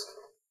basilisk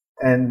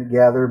and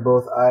gather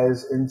both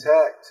eyes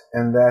intact,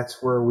 and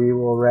that's where we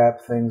will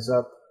wrap things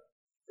up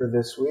for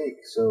this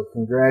week. So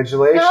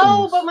congratulations.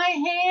 No, but my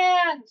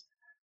hand.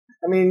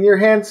 I mean, your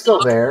hand's still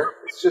there.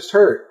 It's just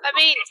hurt. I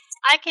mean,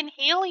 I can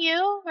heal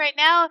you right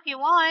now if you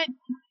want.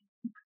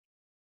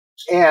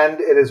 And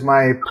it is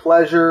my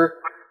pleasure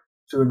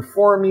to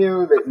inform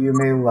you that you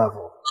may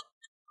level.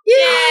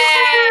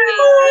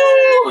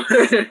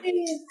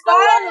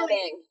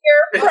 Finally,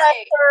 Your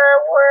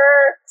pressure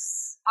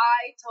works.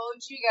 I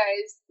told you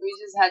guys we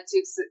just had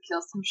to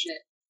kill some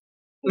shit.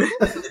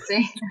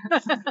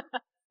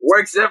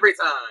 Works every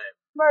time.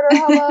 Murder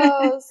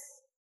hobos.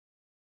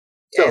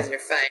 So, Guys are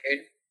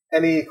fired.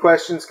 any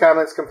questions,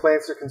 comments,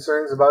 complaints, or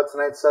concerns about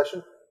tonight's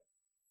session?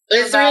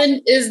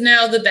 Ithrin is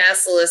now the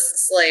basilisk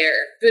slayer.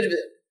 Boo-boo.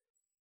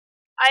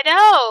 I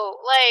know.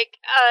 Like,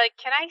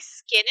 can I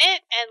skin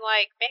it and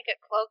like make a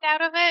cloak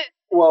out of it?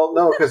 Well,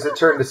 no, because it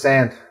turned to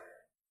sand. I'm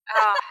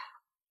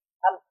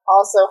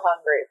also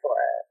hungry for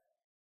it.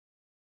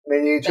 I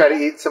mean, you try to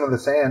eat some of the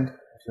sand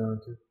if you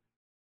want to.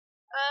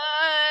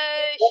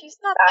 She's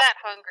not that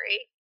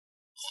hungry.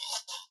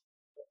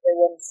 It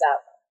wouldn't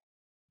stop.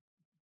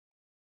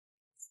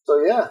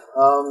 So yeah,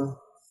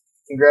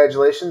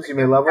 congratulations, you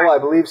may level. I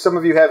believe some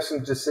of you have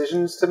some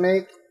decisions to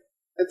make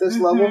at this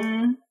level.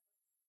 That's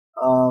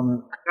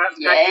back to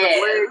the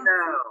blade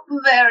now.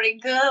 Very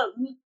good.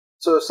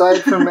 So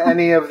aside from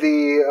any of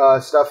the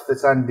stuff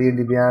that's on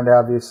D&D Beyond,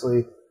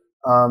 obviously,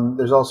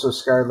 there's also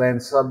Scarred Land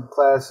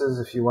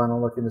subclasses. If you want to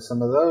look into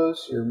some of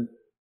those, you're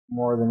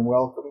more than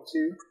welcome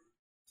to.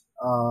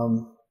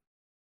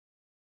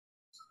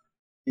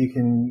 You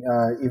can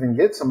even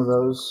get some of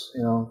those,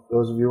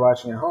 those of you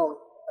watching at home,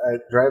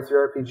 at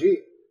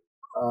Drive-Thru-RPG,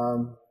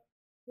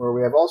 where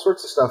we have all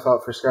sorts of stuff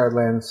out for Scarred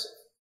Lands.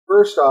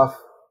 First off,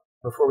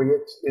 before we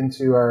get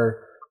into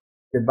our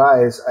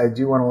goodbyes, I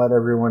do want to let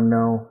everyone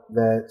know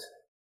that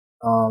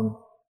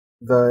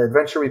the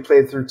adventure we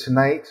played through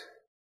tonight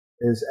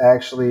is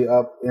actually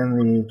up in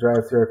the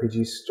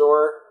Drive-Thru-RPG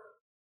store.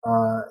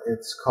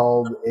 It's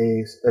called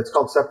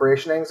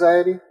Separation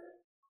Anxiety,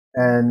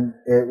 and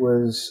it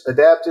was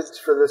adapted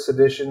for this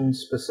edition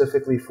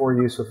specifically for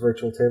use with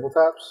virtual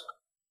tabletops.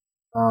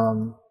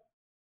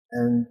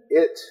 And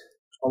it,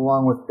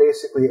 along with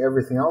basically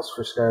everything else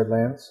for Scarred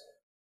Lands,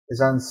 is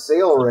on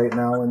sale right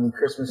now in the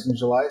Christmas and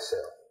July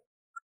sale.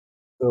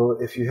 So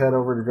if you head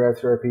over to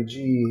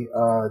Drive-Thru-RPG,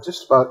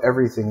 just about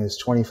everything is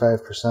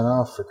 25%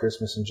 off for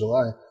Christmas and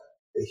July.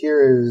 But here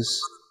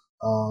is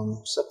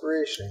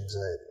Separation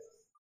Anxiety.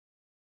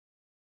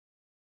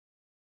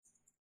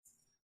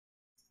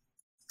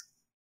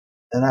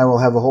 And I will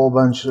have a whole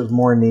bunch of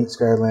more neat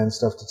Scarred Land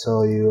stuff to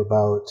tell you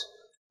about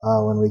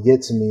when we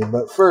get to me.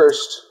 But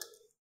first,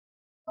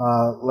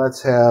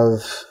 Let's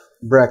have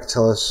Breck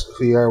tell us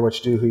who you are, what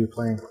you do, who you're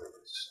playing, please.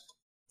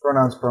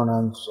 Pronouns,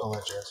 all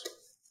that jazz.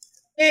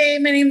 Hey,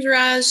 my name's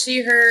Raj,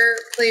 she, her,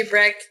 play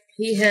Breck,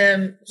 he,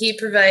 him. He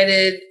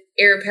provided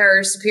air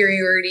power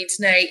superiority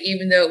tonight,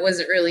 even though it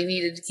wasn't really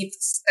needed to keep the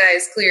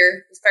skies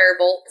clear with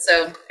Firebolt,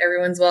 so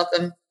everyone's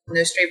welcome.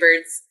 No stray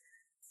birds.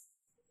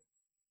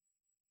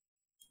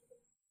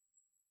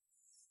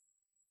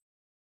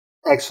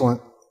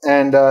 Excellent.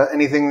 And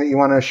anything that you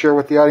want to share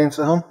with the audience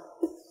at home?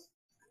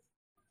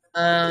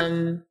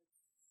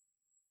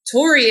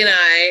 Tori and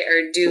I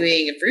are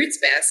doing a Fruits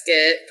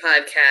Basket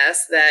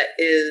podcast that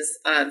is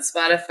on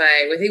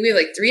Spotify. I think we have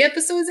like 3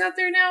 episodes out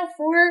there now.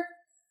 4?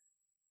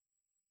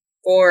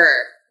 4,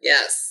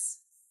 yes.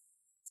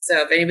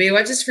 So if anybody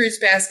watches Fruits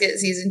Basket,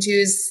 season 2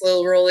 is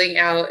slow rolling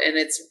out, and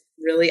it's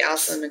really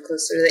awesome and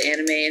closer to the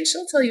anime, and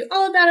she'll tell you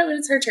all about it when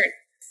it's her turn.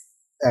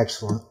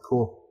 Excellent.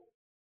 Cool.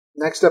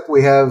 Next up,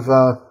 we have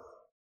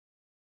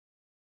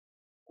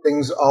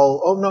things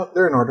all... Oh, no,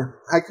 they're in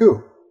order.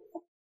 Haiku.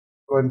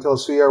 Go ahead and tell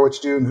us who you are, what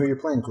you do, and who you're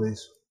playing,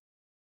 please.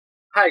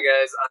 Hi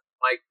guys, I'm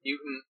Mike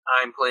Newton.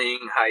 I'm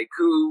playing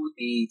Haiku,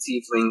 the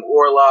Tiefling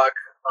Warlock.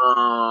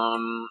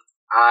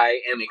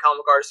 I am a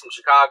comic artist from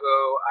Chicago.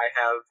 I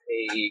have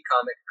a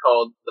comic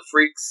called The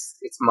Freaks.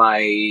 It's my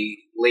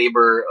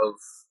labor of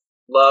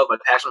love, my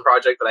passion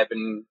project that I've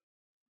been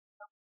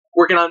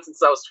working on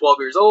since I was 12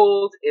 years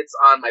old. It's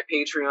on my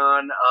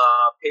Patreon,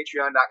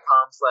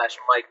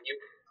 patreon.com/Mike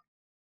Newton.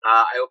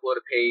 I upload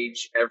a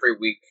page every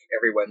week,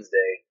 every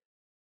Wednesday.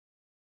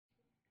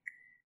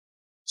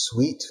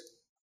 Sweet.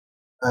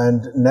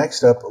 And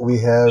next up, we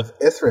have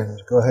Ithrin.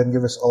 Go ahead and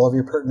give us all of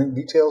your pertinent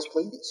details,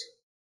 please.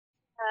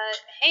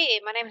 Hey,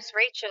 my name is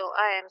Rachel.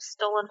 I am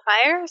Stolen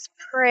Fires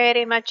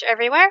pretty much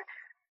everywhere.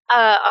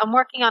 I'm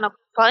working on a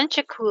bunch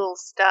of cool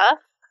stuff.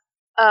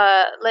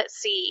 Let's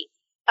see.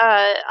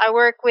 I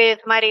work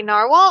with Mighty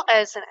Narwhal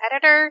as an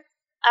editor.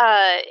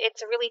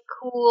 It's a really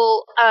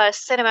cool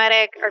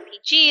cinematic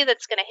RPG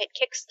that's going to hit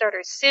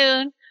Kickstarter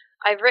soon.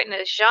 I've written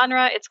a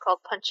genre. It's called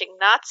Punching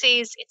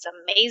Nazis. It's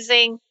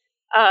amazing.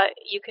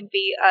 You can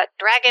be a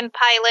dragon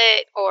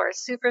pilot or a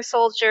super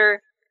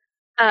soldier.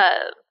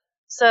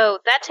 So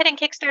that's hitting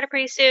Kickstarter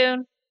pretty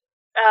soon.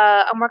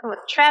 I'm working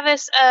with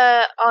Travis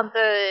on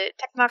the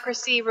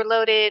Technocracy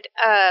Reloaded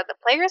the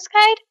Player's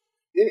Guide.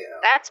 Yeah.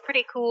 That's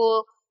pretty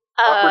cool.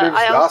 Operatives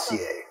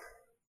Dossier.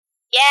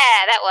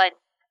 Yeah, that one.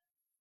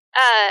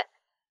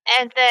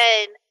 And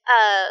then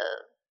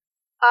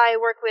I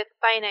work with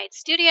Finite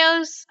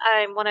Studios.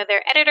 I'm one of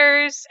their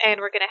editors, and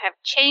we're going to have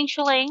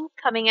Changeling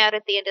coming out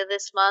at the end of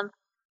this month.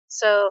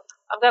 So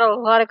I've got a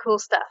lot of cool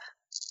stuff.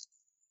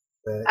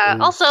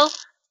 Also,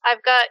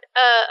 I've got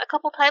a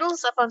couple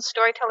titles up on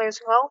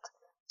Storyteller's Vault.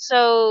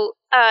 So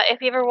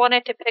if you ever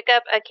wanted to pick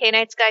up a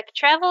K-Knight's Guide to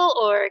Travel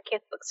or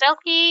Kithbook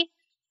Selkie,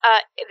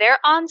 they're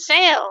on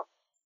sale.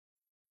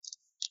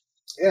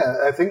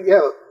 Yeah, I think,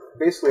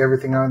 basically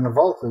everything on the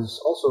vault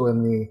is also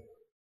in the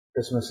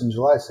Christmas and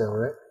July sale,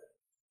 right?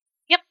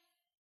 Yep.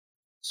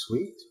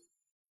 Sweet.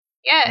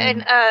 Yeah,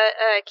 and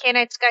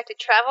K-Knight's Guide to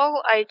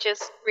Travel, I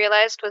just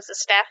realized was a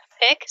staff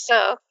pick,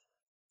 so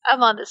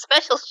I'm on the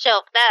special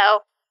shelf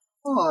now.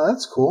 Oh,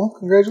 that's cool.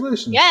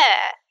 Congratulations.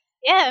 Yeah,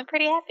 I'm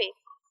pretty happy.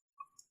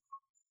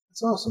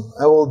 That's awesome.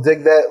 I will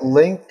dig that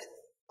link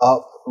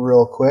up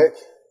real quick.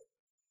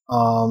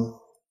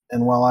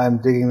 And while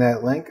I'm digging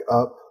that link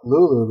up,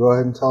 Lulu, go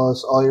ahead and tell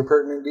us all your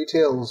pertinent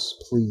details,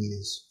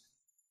 please.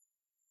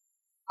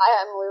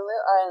 Hi, I'm Lulu,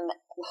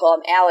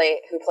 I'm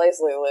Allie, who plays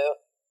Lulu.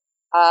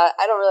 I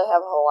don't really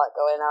have a whole lot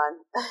going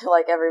on,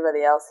 like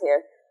everybody else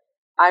here.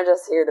 I'm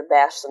just here to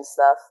bash some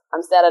stuff.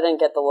 I'm sad I didn't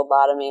get the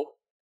lobotomy.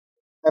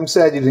 I'm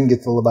sad you didn't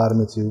get the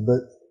lobotomy too,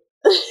 but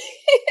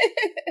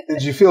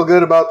did you feel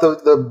good about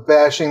the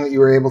bashing that you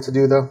were able to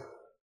do, though?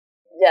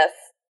 Yes.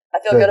 I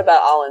feel good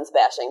about Allen's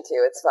bashing,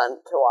 too. It's fun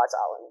to watch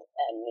Allen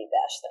and me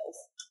bash things.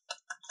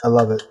 I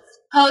love it.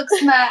 Hulk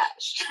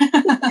smash.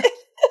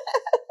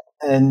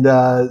 And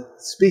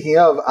speaking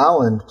of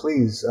Allen,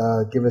 please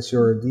give us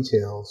your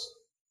details.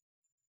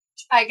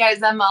 Hi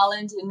guys, I'm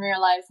Allen in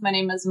real life. My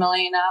name is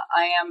Milena.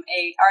 I am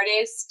a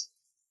artist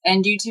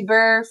and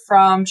YouTuber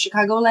from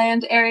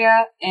Chicagoland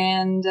area,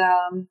 and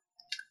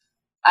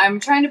I'm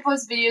trying to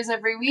post videos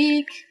every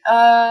week.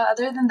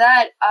 Other than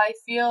that, I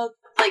feel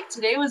like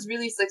today was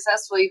really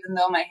successful, even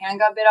though my hand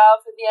got bit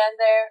off at the end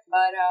there.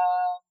 But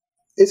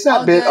it's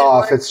not bit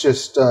off. Work. It's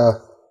just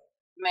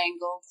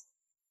mangled.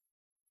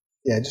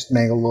 Yeah, just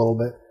mangled a little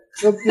bit.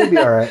 You'll be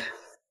all right.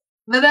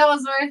 But that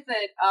was worth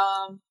it.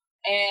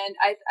 And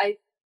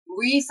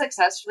we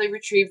successfully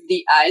retrieved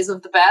the eyes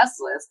of the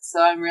basilisk,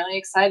 so I'm really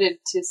excited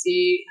to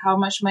see how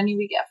much money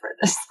we get for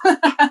this.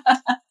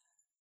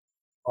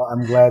 Well,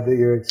 I'm glad that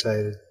you're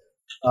excited.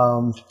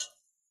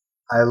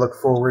 I look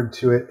forward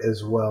to it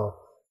as well.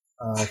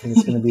 I think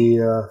it's going to be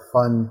a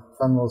fun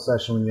little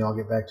session when you all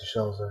get back to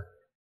Shelzer.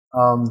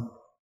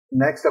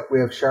 Next up, we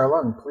have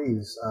Charlung.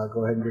 Please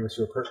go ahead and give us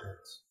your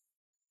pertinence.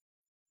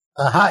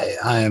 Hi,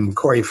 I'm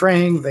Corey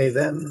Frang, they,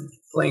 them,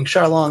 playing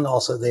Charlung,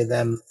 also they,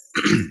 them.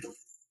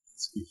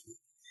 Excuse me.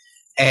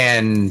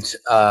 And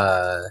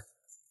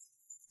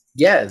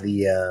yeah,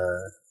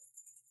 the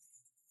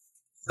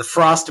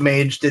Frost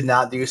Mage did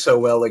not do so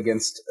well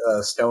against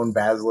Stone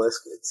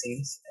Basilisk, it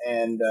seems,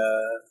 and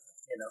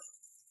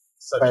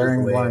such Firing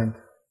is the way. blind.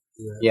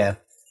 Yeah.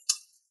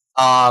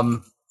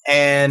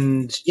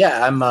 And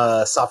yeah, I'm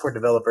a software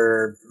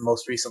developer,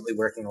 most recently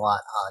working a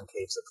lot on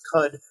Caves of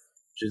Cud,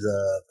 which is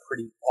a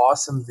pretty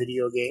awesome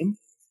video game.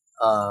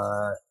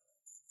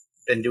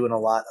 Been doing a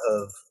lot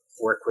of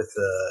work with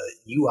the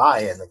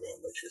UI in the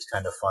game, which is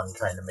kind of fun,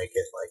 trying to make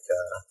it like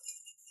a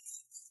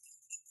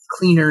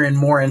cleaner and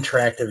more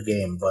interactive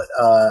game. But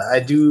I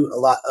do a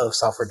lot of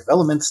software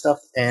development stuff,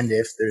 and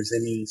if there's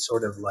any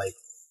sort of like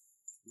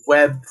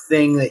web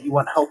thing that you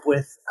want help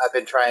with, I've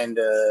been trying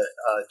to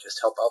just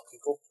help out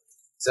people.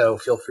 So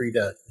feel free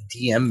to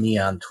DM me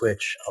on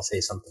Twitch. I'll say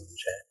something in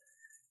chat.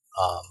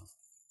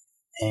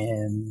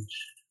 And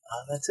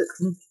that's it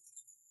for me.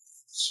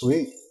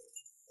 Sweet.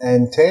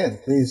 And Tan,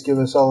 please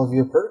give us all of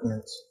your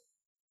pertinence.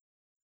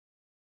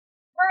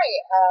 Hi,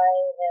 I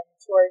am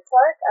Tori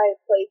Clark. I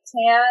play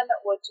Tan,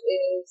 which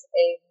is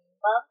a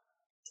monk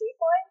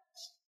tiefling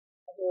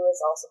who is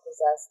also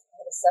possessed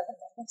by the 7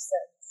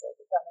 sins, so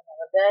becoming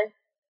another day.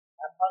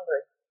 I'm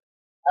hungry.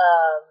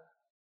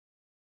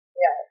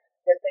 Yeah,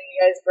 good thing you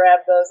guys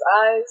grabbed those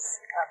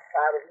eyes. I'm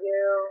proud of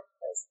you,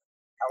 because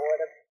I would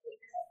have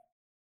eaten them.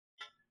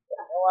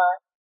 Don't know why.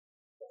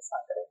 I was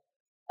hungry.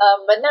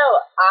 But no,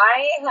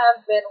 I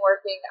have been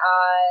working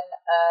on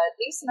a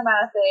decent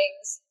amount of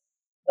things,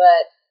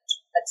 but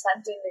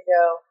attempting to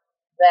go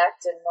back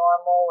to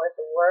normal with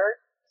the work.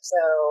 So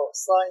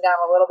slowing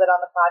down a little bit on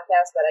the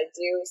podcast, but I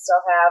do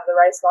still have the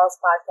Rice Balls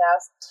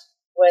podcast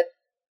with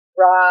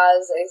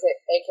Roz,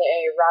 aka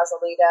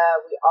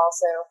Rosalita. We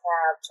also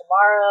have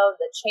tomorrow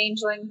the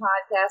Changeling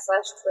podcast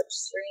 / Twitch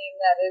stream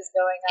that is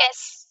going on.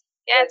 Yes.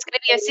 Yeah, it's going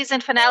to be a season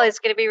finale. It's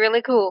going to be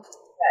really cool.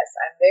 Yes,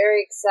 I'm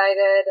very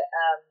excited.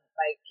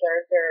 My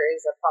character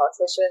is a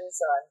politician,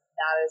 so I'm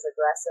not as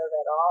aggressive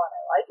at all, and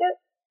I like it.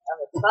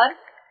 It's fun.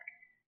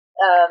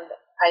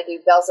 I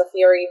do Bells of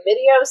Fury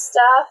video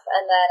stuff,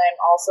 and then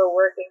I'm also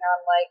working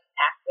on like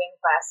acting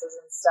classes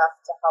and stuff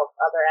to help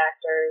other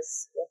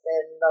actors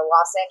within the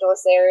Los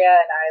Angeles area,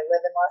 and I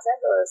live in Los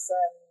Angeles,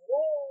 and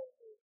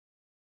yay!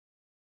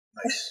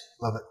 Nice,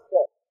 love it.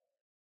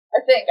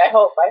 I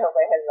hope I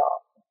hit it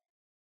all.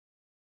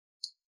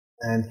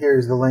 And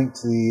here's the link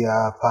to the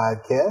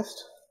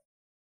podcast.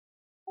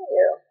 Thank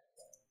you.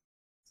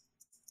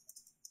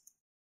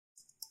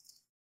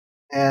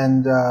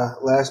 And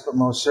last but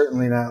most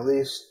certainly not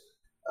least,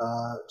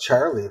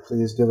 Charlie,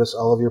 please give us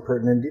all of your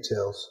pertinent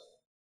details.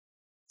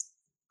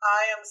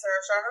 I am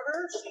Sarah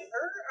Schreiber, she,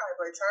 her. I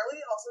play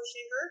Charlie, also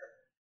she, her.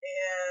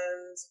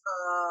 And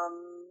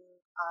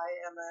I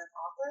am an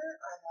author.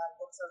 I have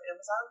books on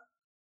Amazon.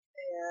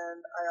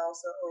 And I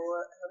also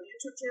have a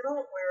YouTube channel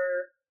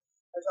where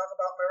I talk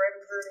about my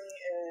writing journey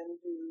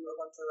and do a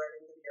bunch of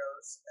writing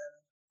videos and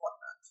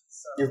whatnot.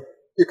 So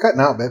You're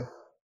cutting out, babe.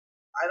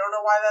 I don't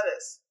know why that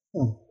is.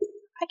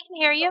 I can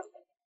hear you.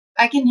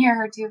 I can hear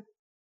her too.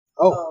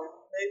 Oh,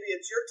 maybe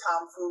it's your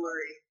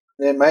tomfoolery.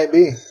 it might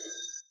be.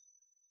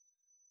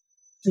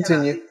 Cannot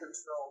Continue. be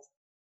controlled.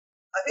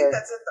 I think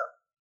that's it,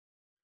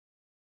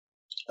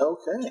 though.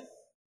 Okay.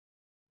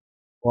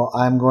 Well,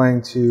 I'm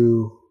going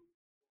to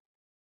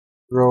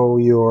throw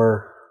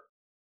your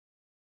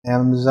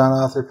Amazon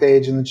author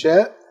page in the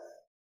chat.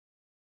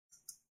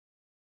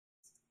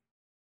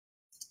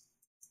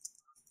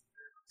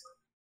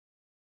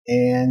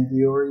 And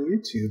your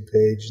YouTube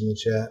page in the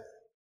chat.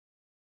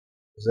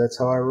 Because that's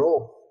how I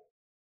roll.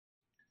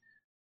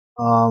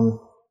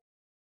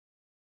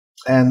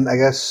 And I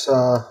guess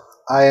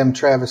I am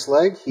Travis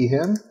Legg, he,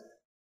 him.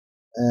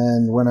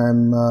 And when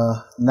I'm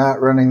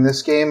not running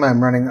this game,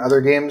 I'm running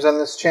other games on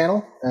this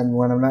channel. And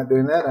when I'm not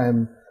doing that,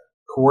 I'm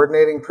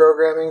coordinating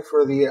programming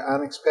for the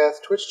Onyx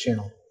Path Twitch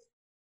channel.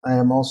 I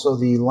am also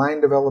the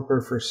line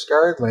developer for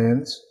Scarred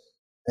Lands,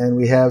 and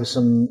we have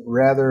some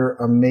rather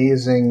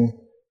amazing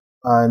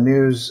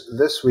news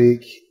this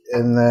week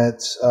in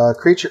that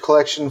Creature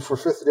Collection for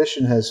 5th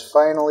edition has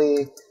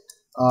finally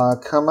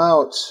come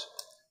out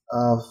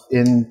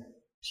in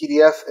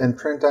PDF and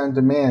print on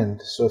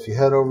demand. So if you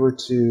head over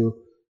to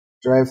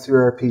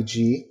DriveThruRPG,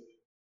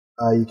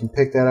 you can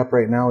pick that up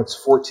right now.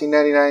 It's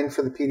 $14.99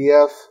 for the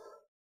PDF,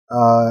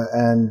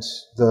 and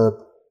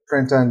the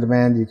print on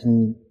demand, you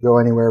can go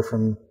anywhere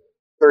from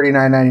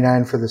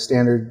 $39.99 for the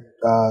standard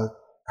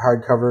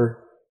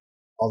hardcover,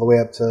 all the way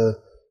up to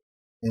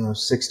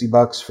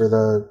 $60 for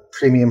the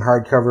premium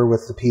hardcover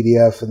with the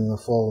PDF and the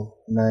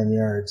full 9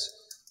 yards.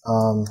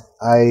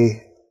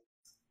 I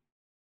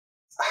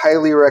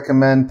highly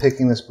recommend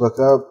picking this book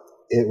up.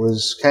 It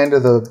was kind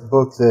of the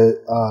book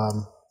that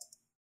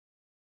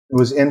it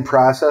was in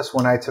process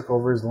when I took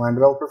over as the line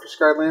developer for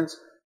Scarred Lands,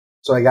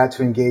 so I got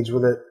to engage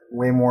with it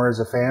way more as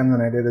a fan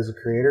than I did as a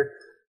creator.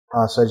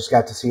 So I just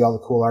got to see all the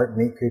cool art and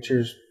neat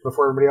creatures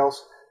before everybody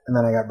else, and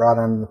then I got brought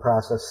on in the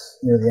process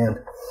near the end.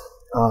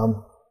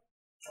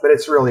 But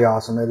it's really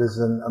awesome. It is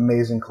an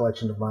amazing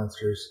collection of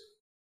monsters.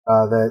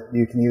 that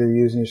you can either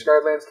use in your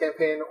Scarred Lands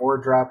campaign or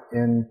drop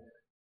in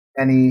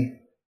any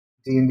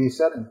D&D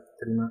setting,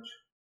 pretty much.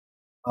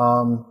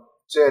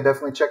 So yeah,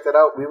 definitely check that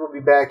out. We will be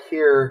back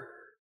here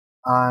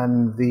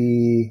on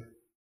the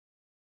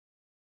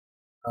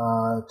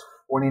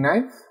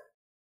 29th,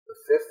 the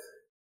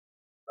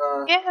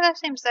 5th. Yeah, that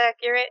seems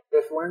accurate.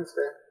 5th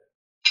Wednesday.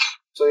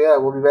 So yeah,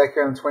 we'll be back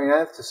here on the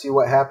 29th to see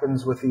what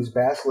happens with these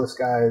Basilisk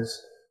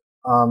guys.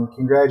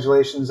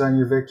 Congratulations on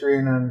your victory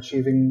and on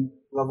achieving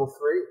level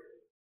 3.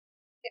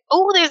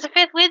 Oh, there's a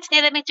 5th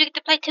Wednesday. That means we get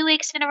to play 2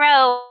 weeks in a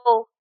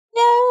row.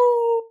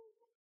 Yay!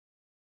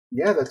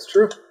 Yeah, that's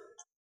true.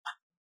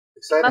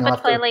 Exciting.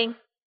 Muppet flailing.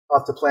 I'll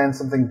have to plan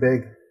something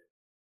big.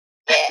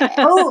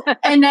 Oh,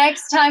 and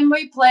next time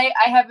we play,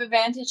 I have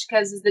advantage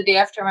because it's the day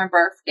after my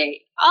birthday.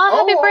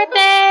 Oh, happy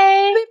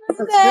birthday!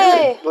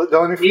 That's good.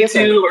 Don't let me Me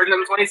forget too. We're on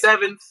the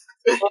 27th.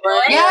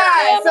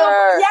 Yeah, so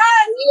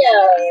yes, it's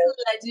gonna be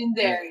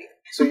legendary.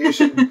 So you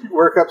should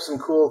work up some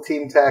cool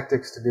team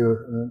tactics to do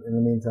in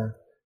the meantime.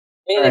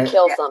 We need to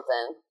kill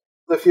something.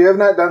 If you have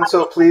not done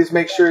so, please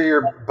make sure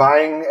you're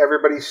buying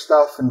everybody's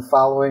stuff and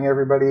following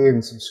everybody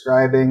and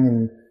subscribing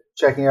and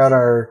checking out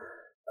our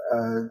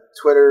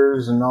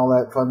Twitters and all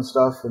that fun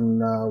stuff.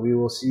 And we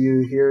will see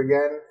you here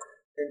again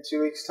in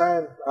 2 weeks'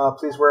 time.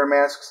 Please wear a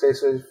mask, stay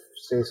safe,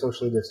 stay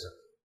socially distant.